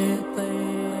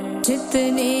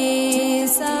जितने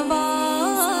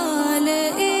सवाल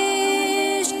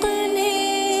इश्क ने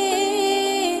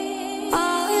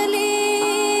आले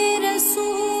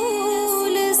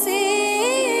रसूल से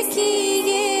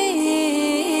किए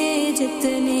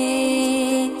जितने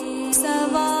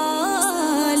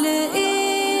सवाल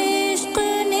इश्क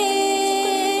ने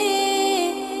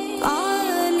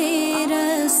आले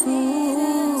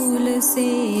रसूल से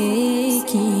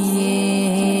किए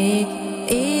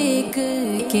एक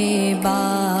के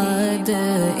बाद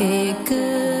एक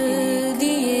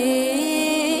दिए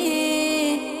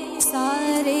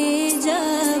सारे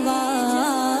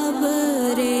जवाब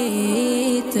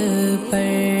रेत पर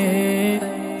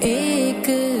एक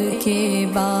के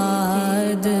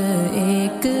बाद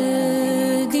एक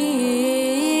दिए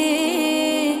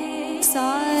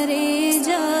सारे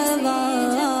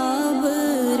जवाब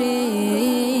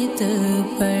रेत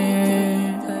पर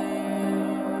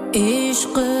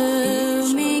इश्क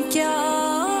में क्या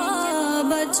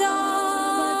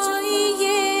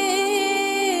बचाइए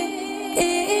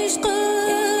इश्क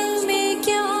में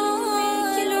क्या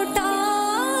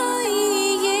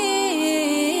लुटाइए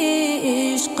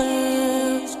इश्क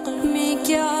में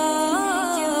क्या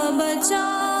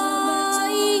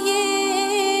बचाइए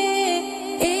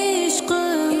इश्क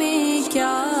में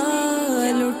क्या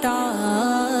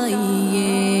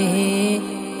लुटाइए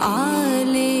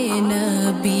आले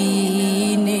नबी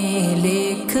ने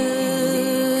लिख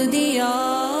दिया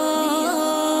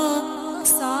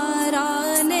सारा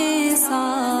ने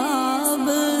साब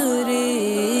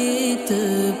रेत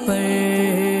पर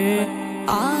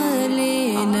आले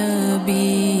नबी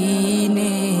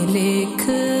ने लिख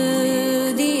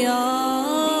दिया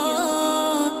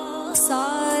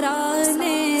सारा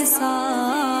ने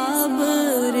साब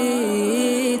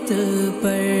रेत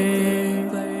पर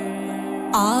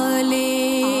आले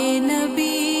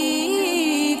नबी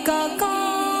का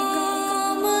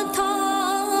काम था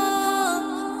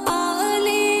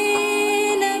आले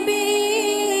नबी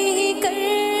कर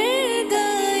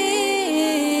गए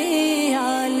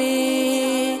आले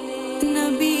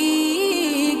नबी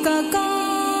का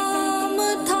काम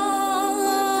था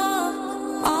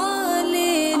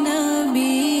आले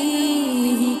नबी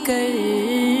कर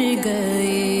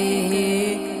गए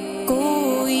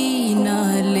कोई न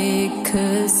लिख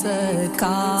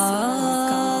सका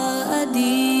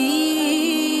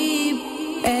अदीब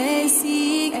ऐसी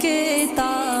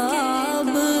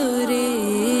किताब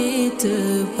रेत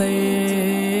पर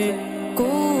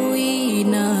कोई न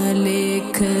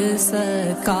लिख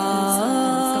सका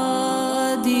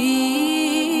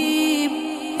अदीब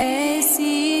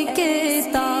ऐसी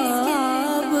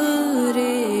किताब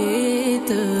रेत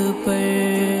पर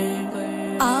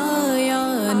आया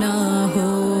ना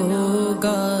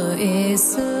होगा इस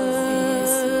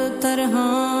तरह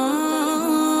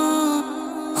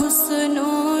हुस्न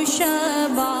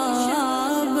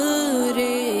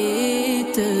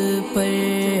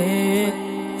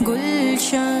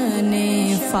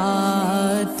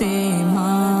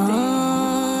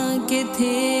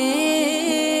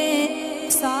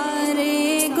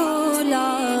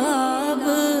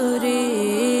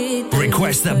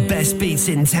Request the best beats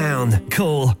in town.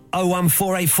 Call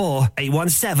 01484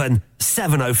 817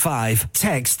 705.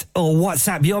 Text or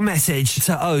WhatsApp your message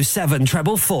to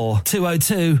 07444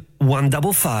 202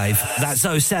 155. That's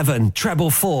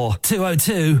 07444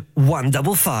 202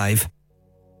 155.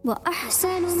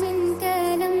 وأحسن منك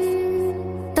لم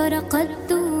تر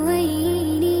قط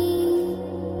عيني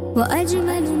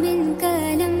وأجمل منك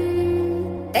لم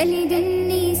تلد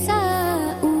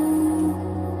النساء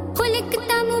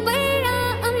خلقت مبرأ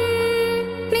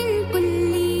من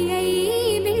كل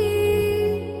عيب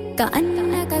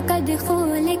كأنك قد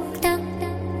خلقت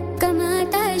كما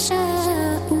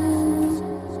تشاء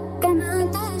كما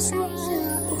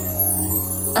تشاء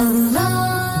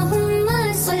اللهم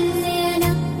صل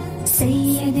على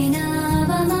سيدنا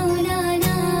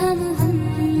ومولانا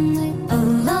محمد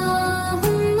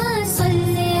اللهم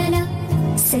صل على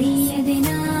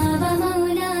سيدنا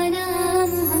ومولانا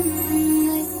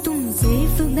محمد تم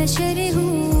صرف بشر ہو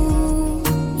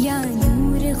یا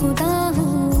نور خدا ہو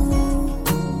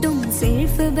تم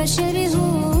صرف بشر ہو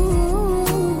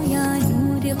یا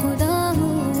نور خدا ہو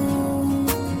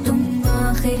تم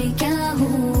آخر کیا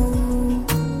ہو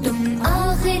تم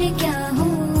آخر کیا ہو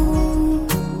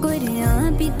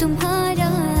قرآن بھی تمہارا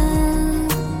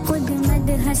خود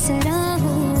مدح سرا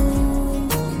ہو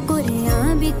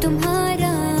قرآن بھی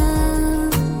تمہارا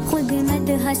خود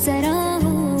مدح سرا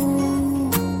ہو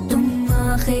تم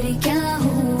آخر کیا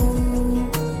ہو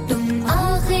تم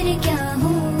آخر کیا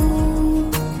ہو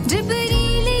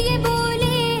جبریل یہ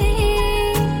بولے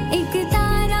ایک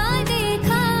تارا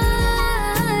دیکھا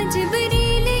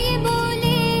جبریل یہ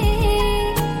بولے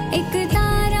ایک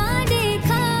تارا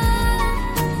دیکھا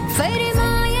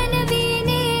فرمایا نبی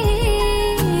نے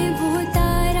وہ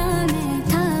تارا میں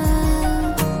تھا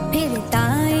پھر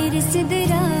طائر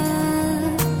سدرا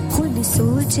خود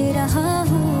سوچ رہا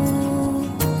ہو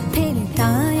پھر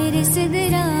طائر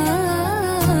سدرا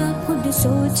خود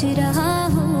سوچ رہا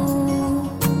ہو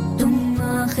تم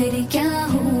آخر کیا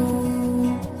ہو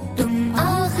تم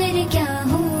آخر کیا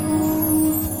ہو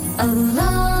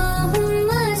اللہم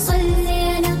صل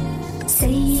علی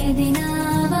سیدنا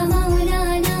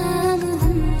ومولانا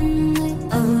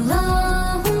محمد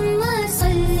اللہم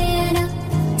صل علی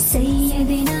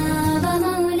سیدنا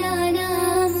ومولانا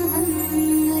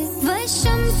محمد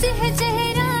والشمس ہے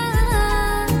چہرہ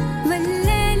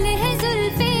واللیل ہے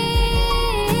زلفیں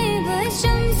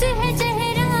والشمس ہے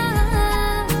چہرہ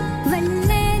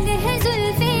واللیل ہے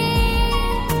زلفیں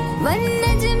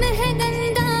والنجم ہے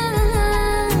گندا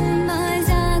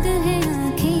مازاگ ہے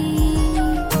آنکھیں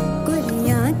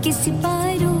گلیاں کے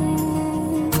سپاروں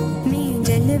میں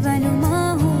جلوہ نما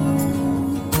ہو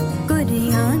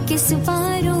گلیاں کے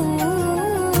سپاروں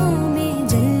میں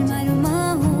جلوہ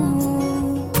نما ہو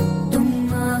تم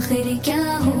آخر کیا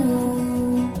ہو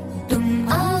تم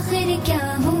آخر کیا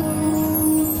ہو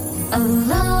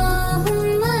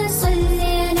اللہم صل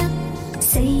علی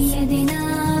سیدنا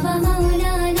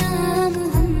ومولانا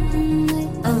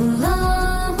محمد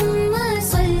اللہم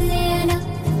صل علی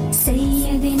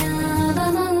سیدنا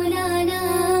ومولانا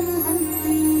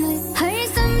محمد ہر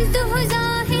سمت ہو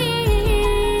ظاہر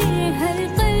ہر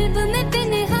قلب میں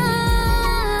پنہا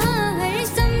ہر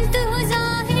سمت ہو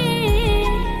ظاہر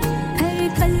ہر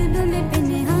قلب میں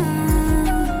پنہا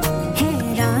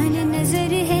حیران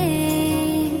نظر ہے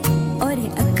اور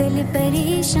عقل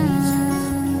پریشان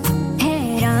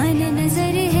حیران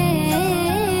نظر ہے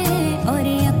اور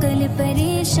عقل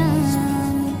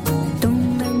پریشان تم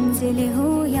منزل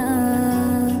ہو یا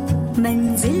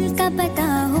منزل کا پتہ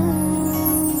ہو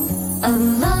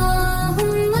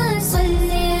اللہم صل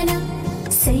علی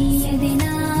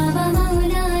سیدنا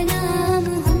ومولانا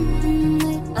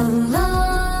محمد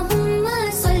اللہم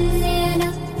صل علی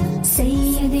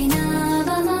سیدنا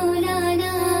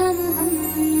ومولانا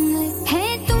محمد ہے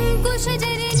تم کو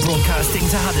شجر Broadcasting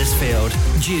to Huddersfield,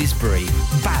 Dewsbury,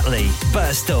 Batley,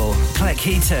 Birstall,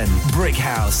 Cleckheaton,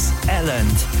 Brickhouse,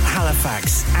 Elland,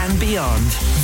 Halifax and beyond.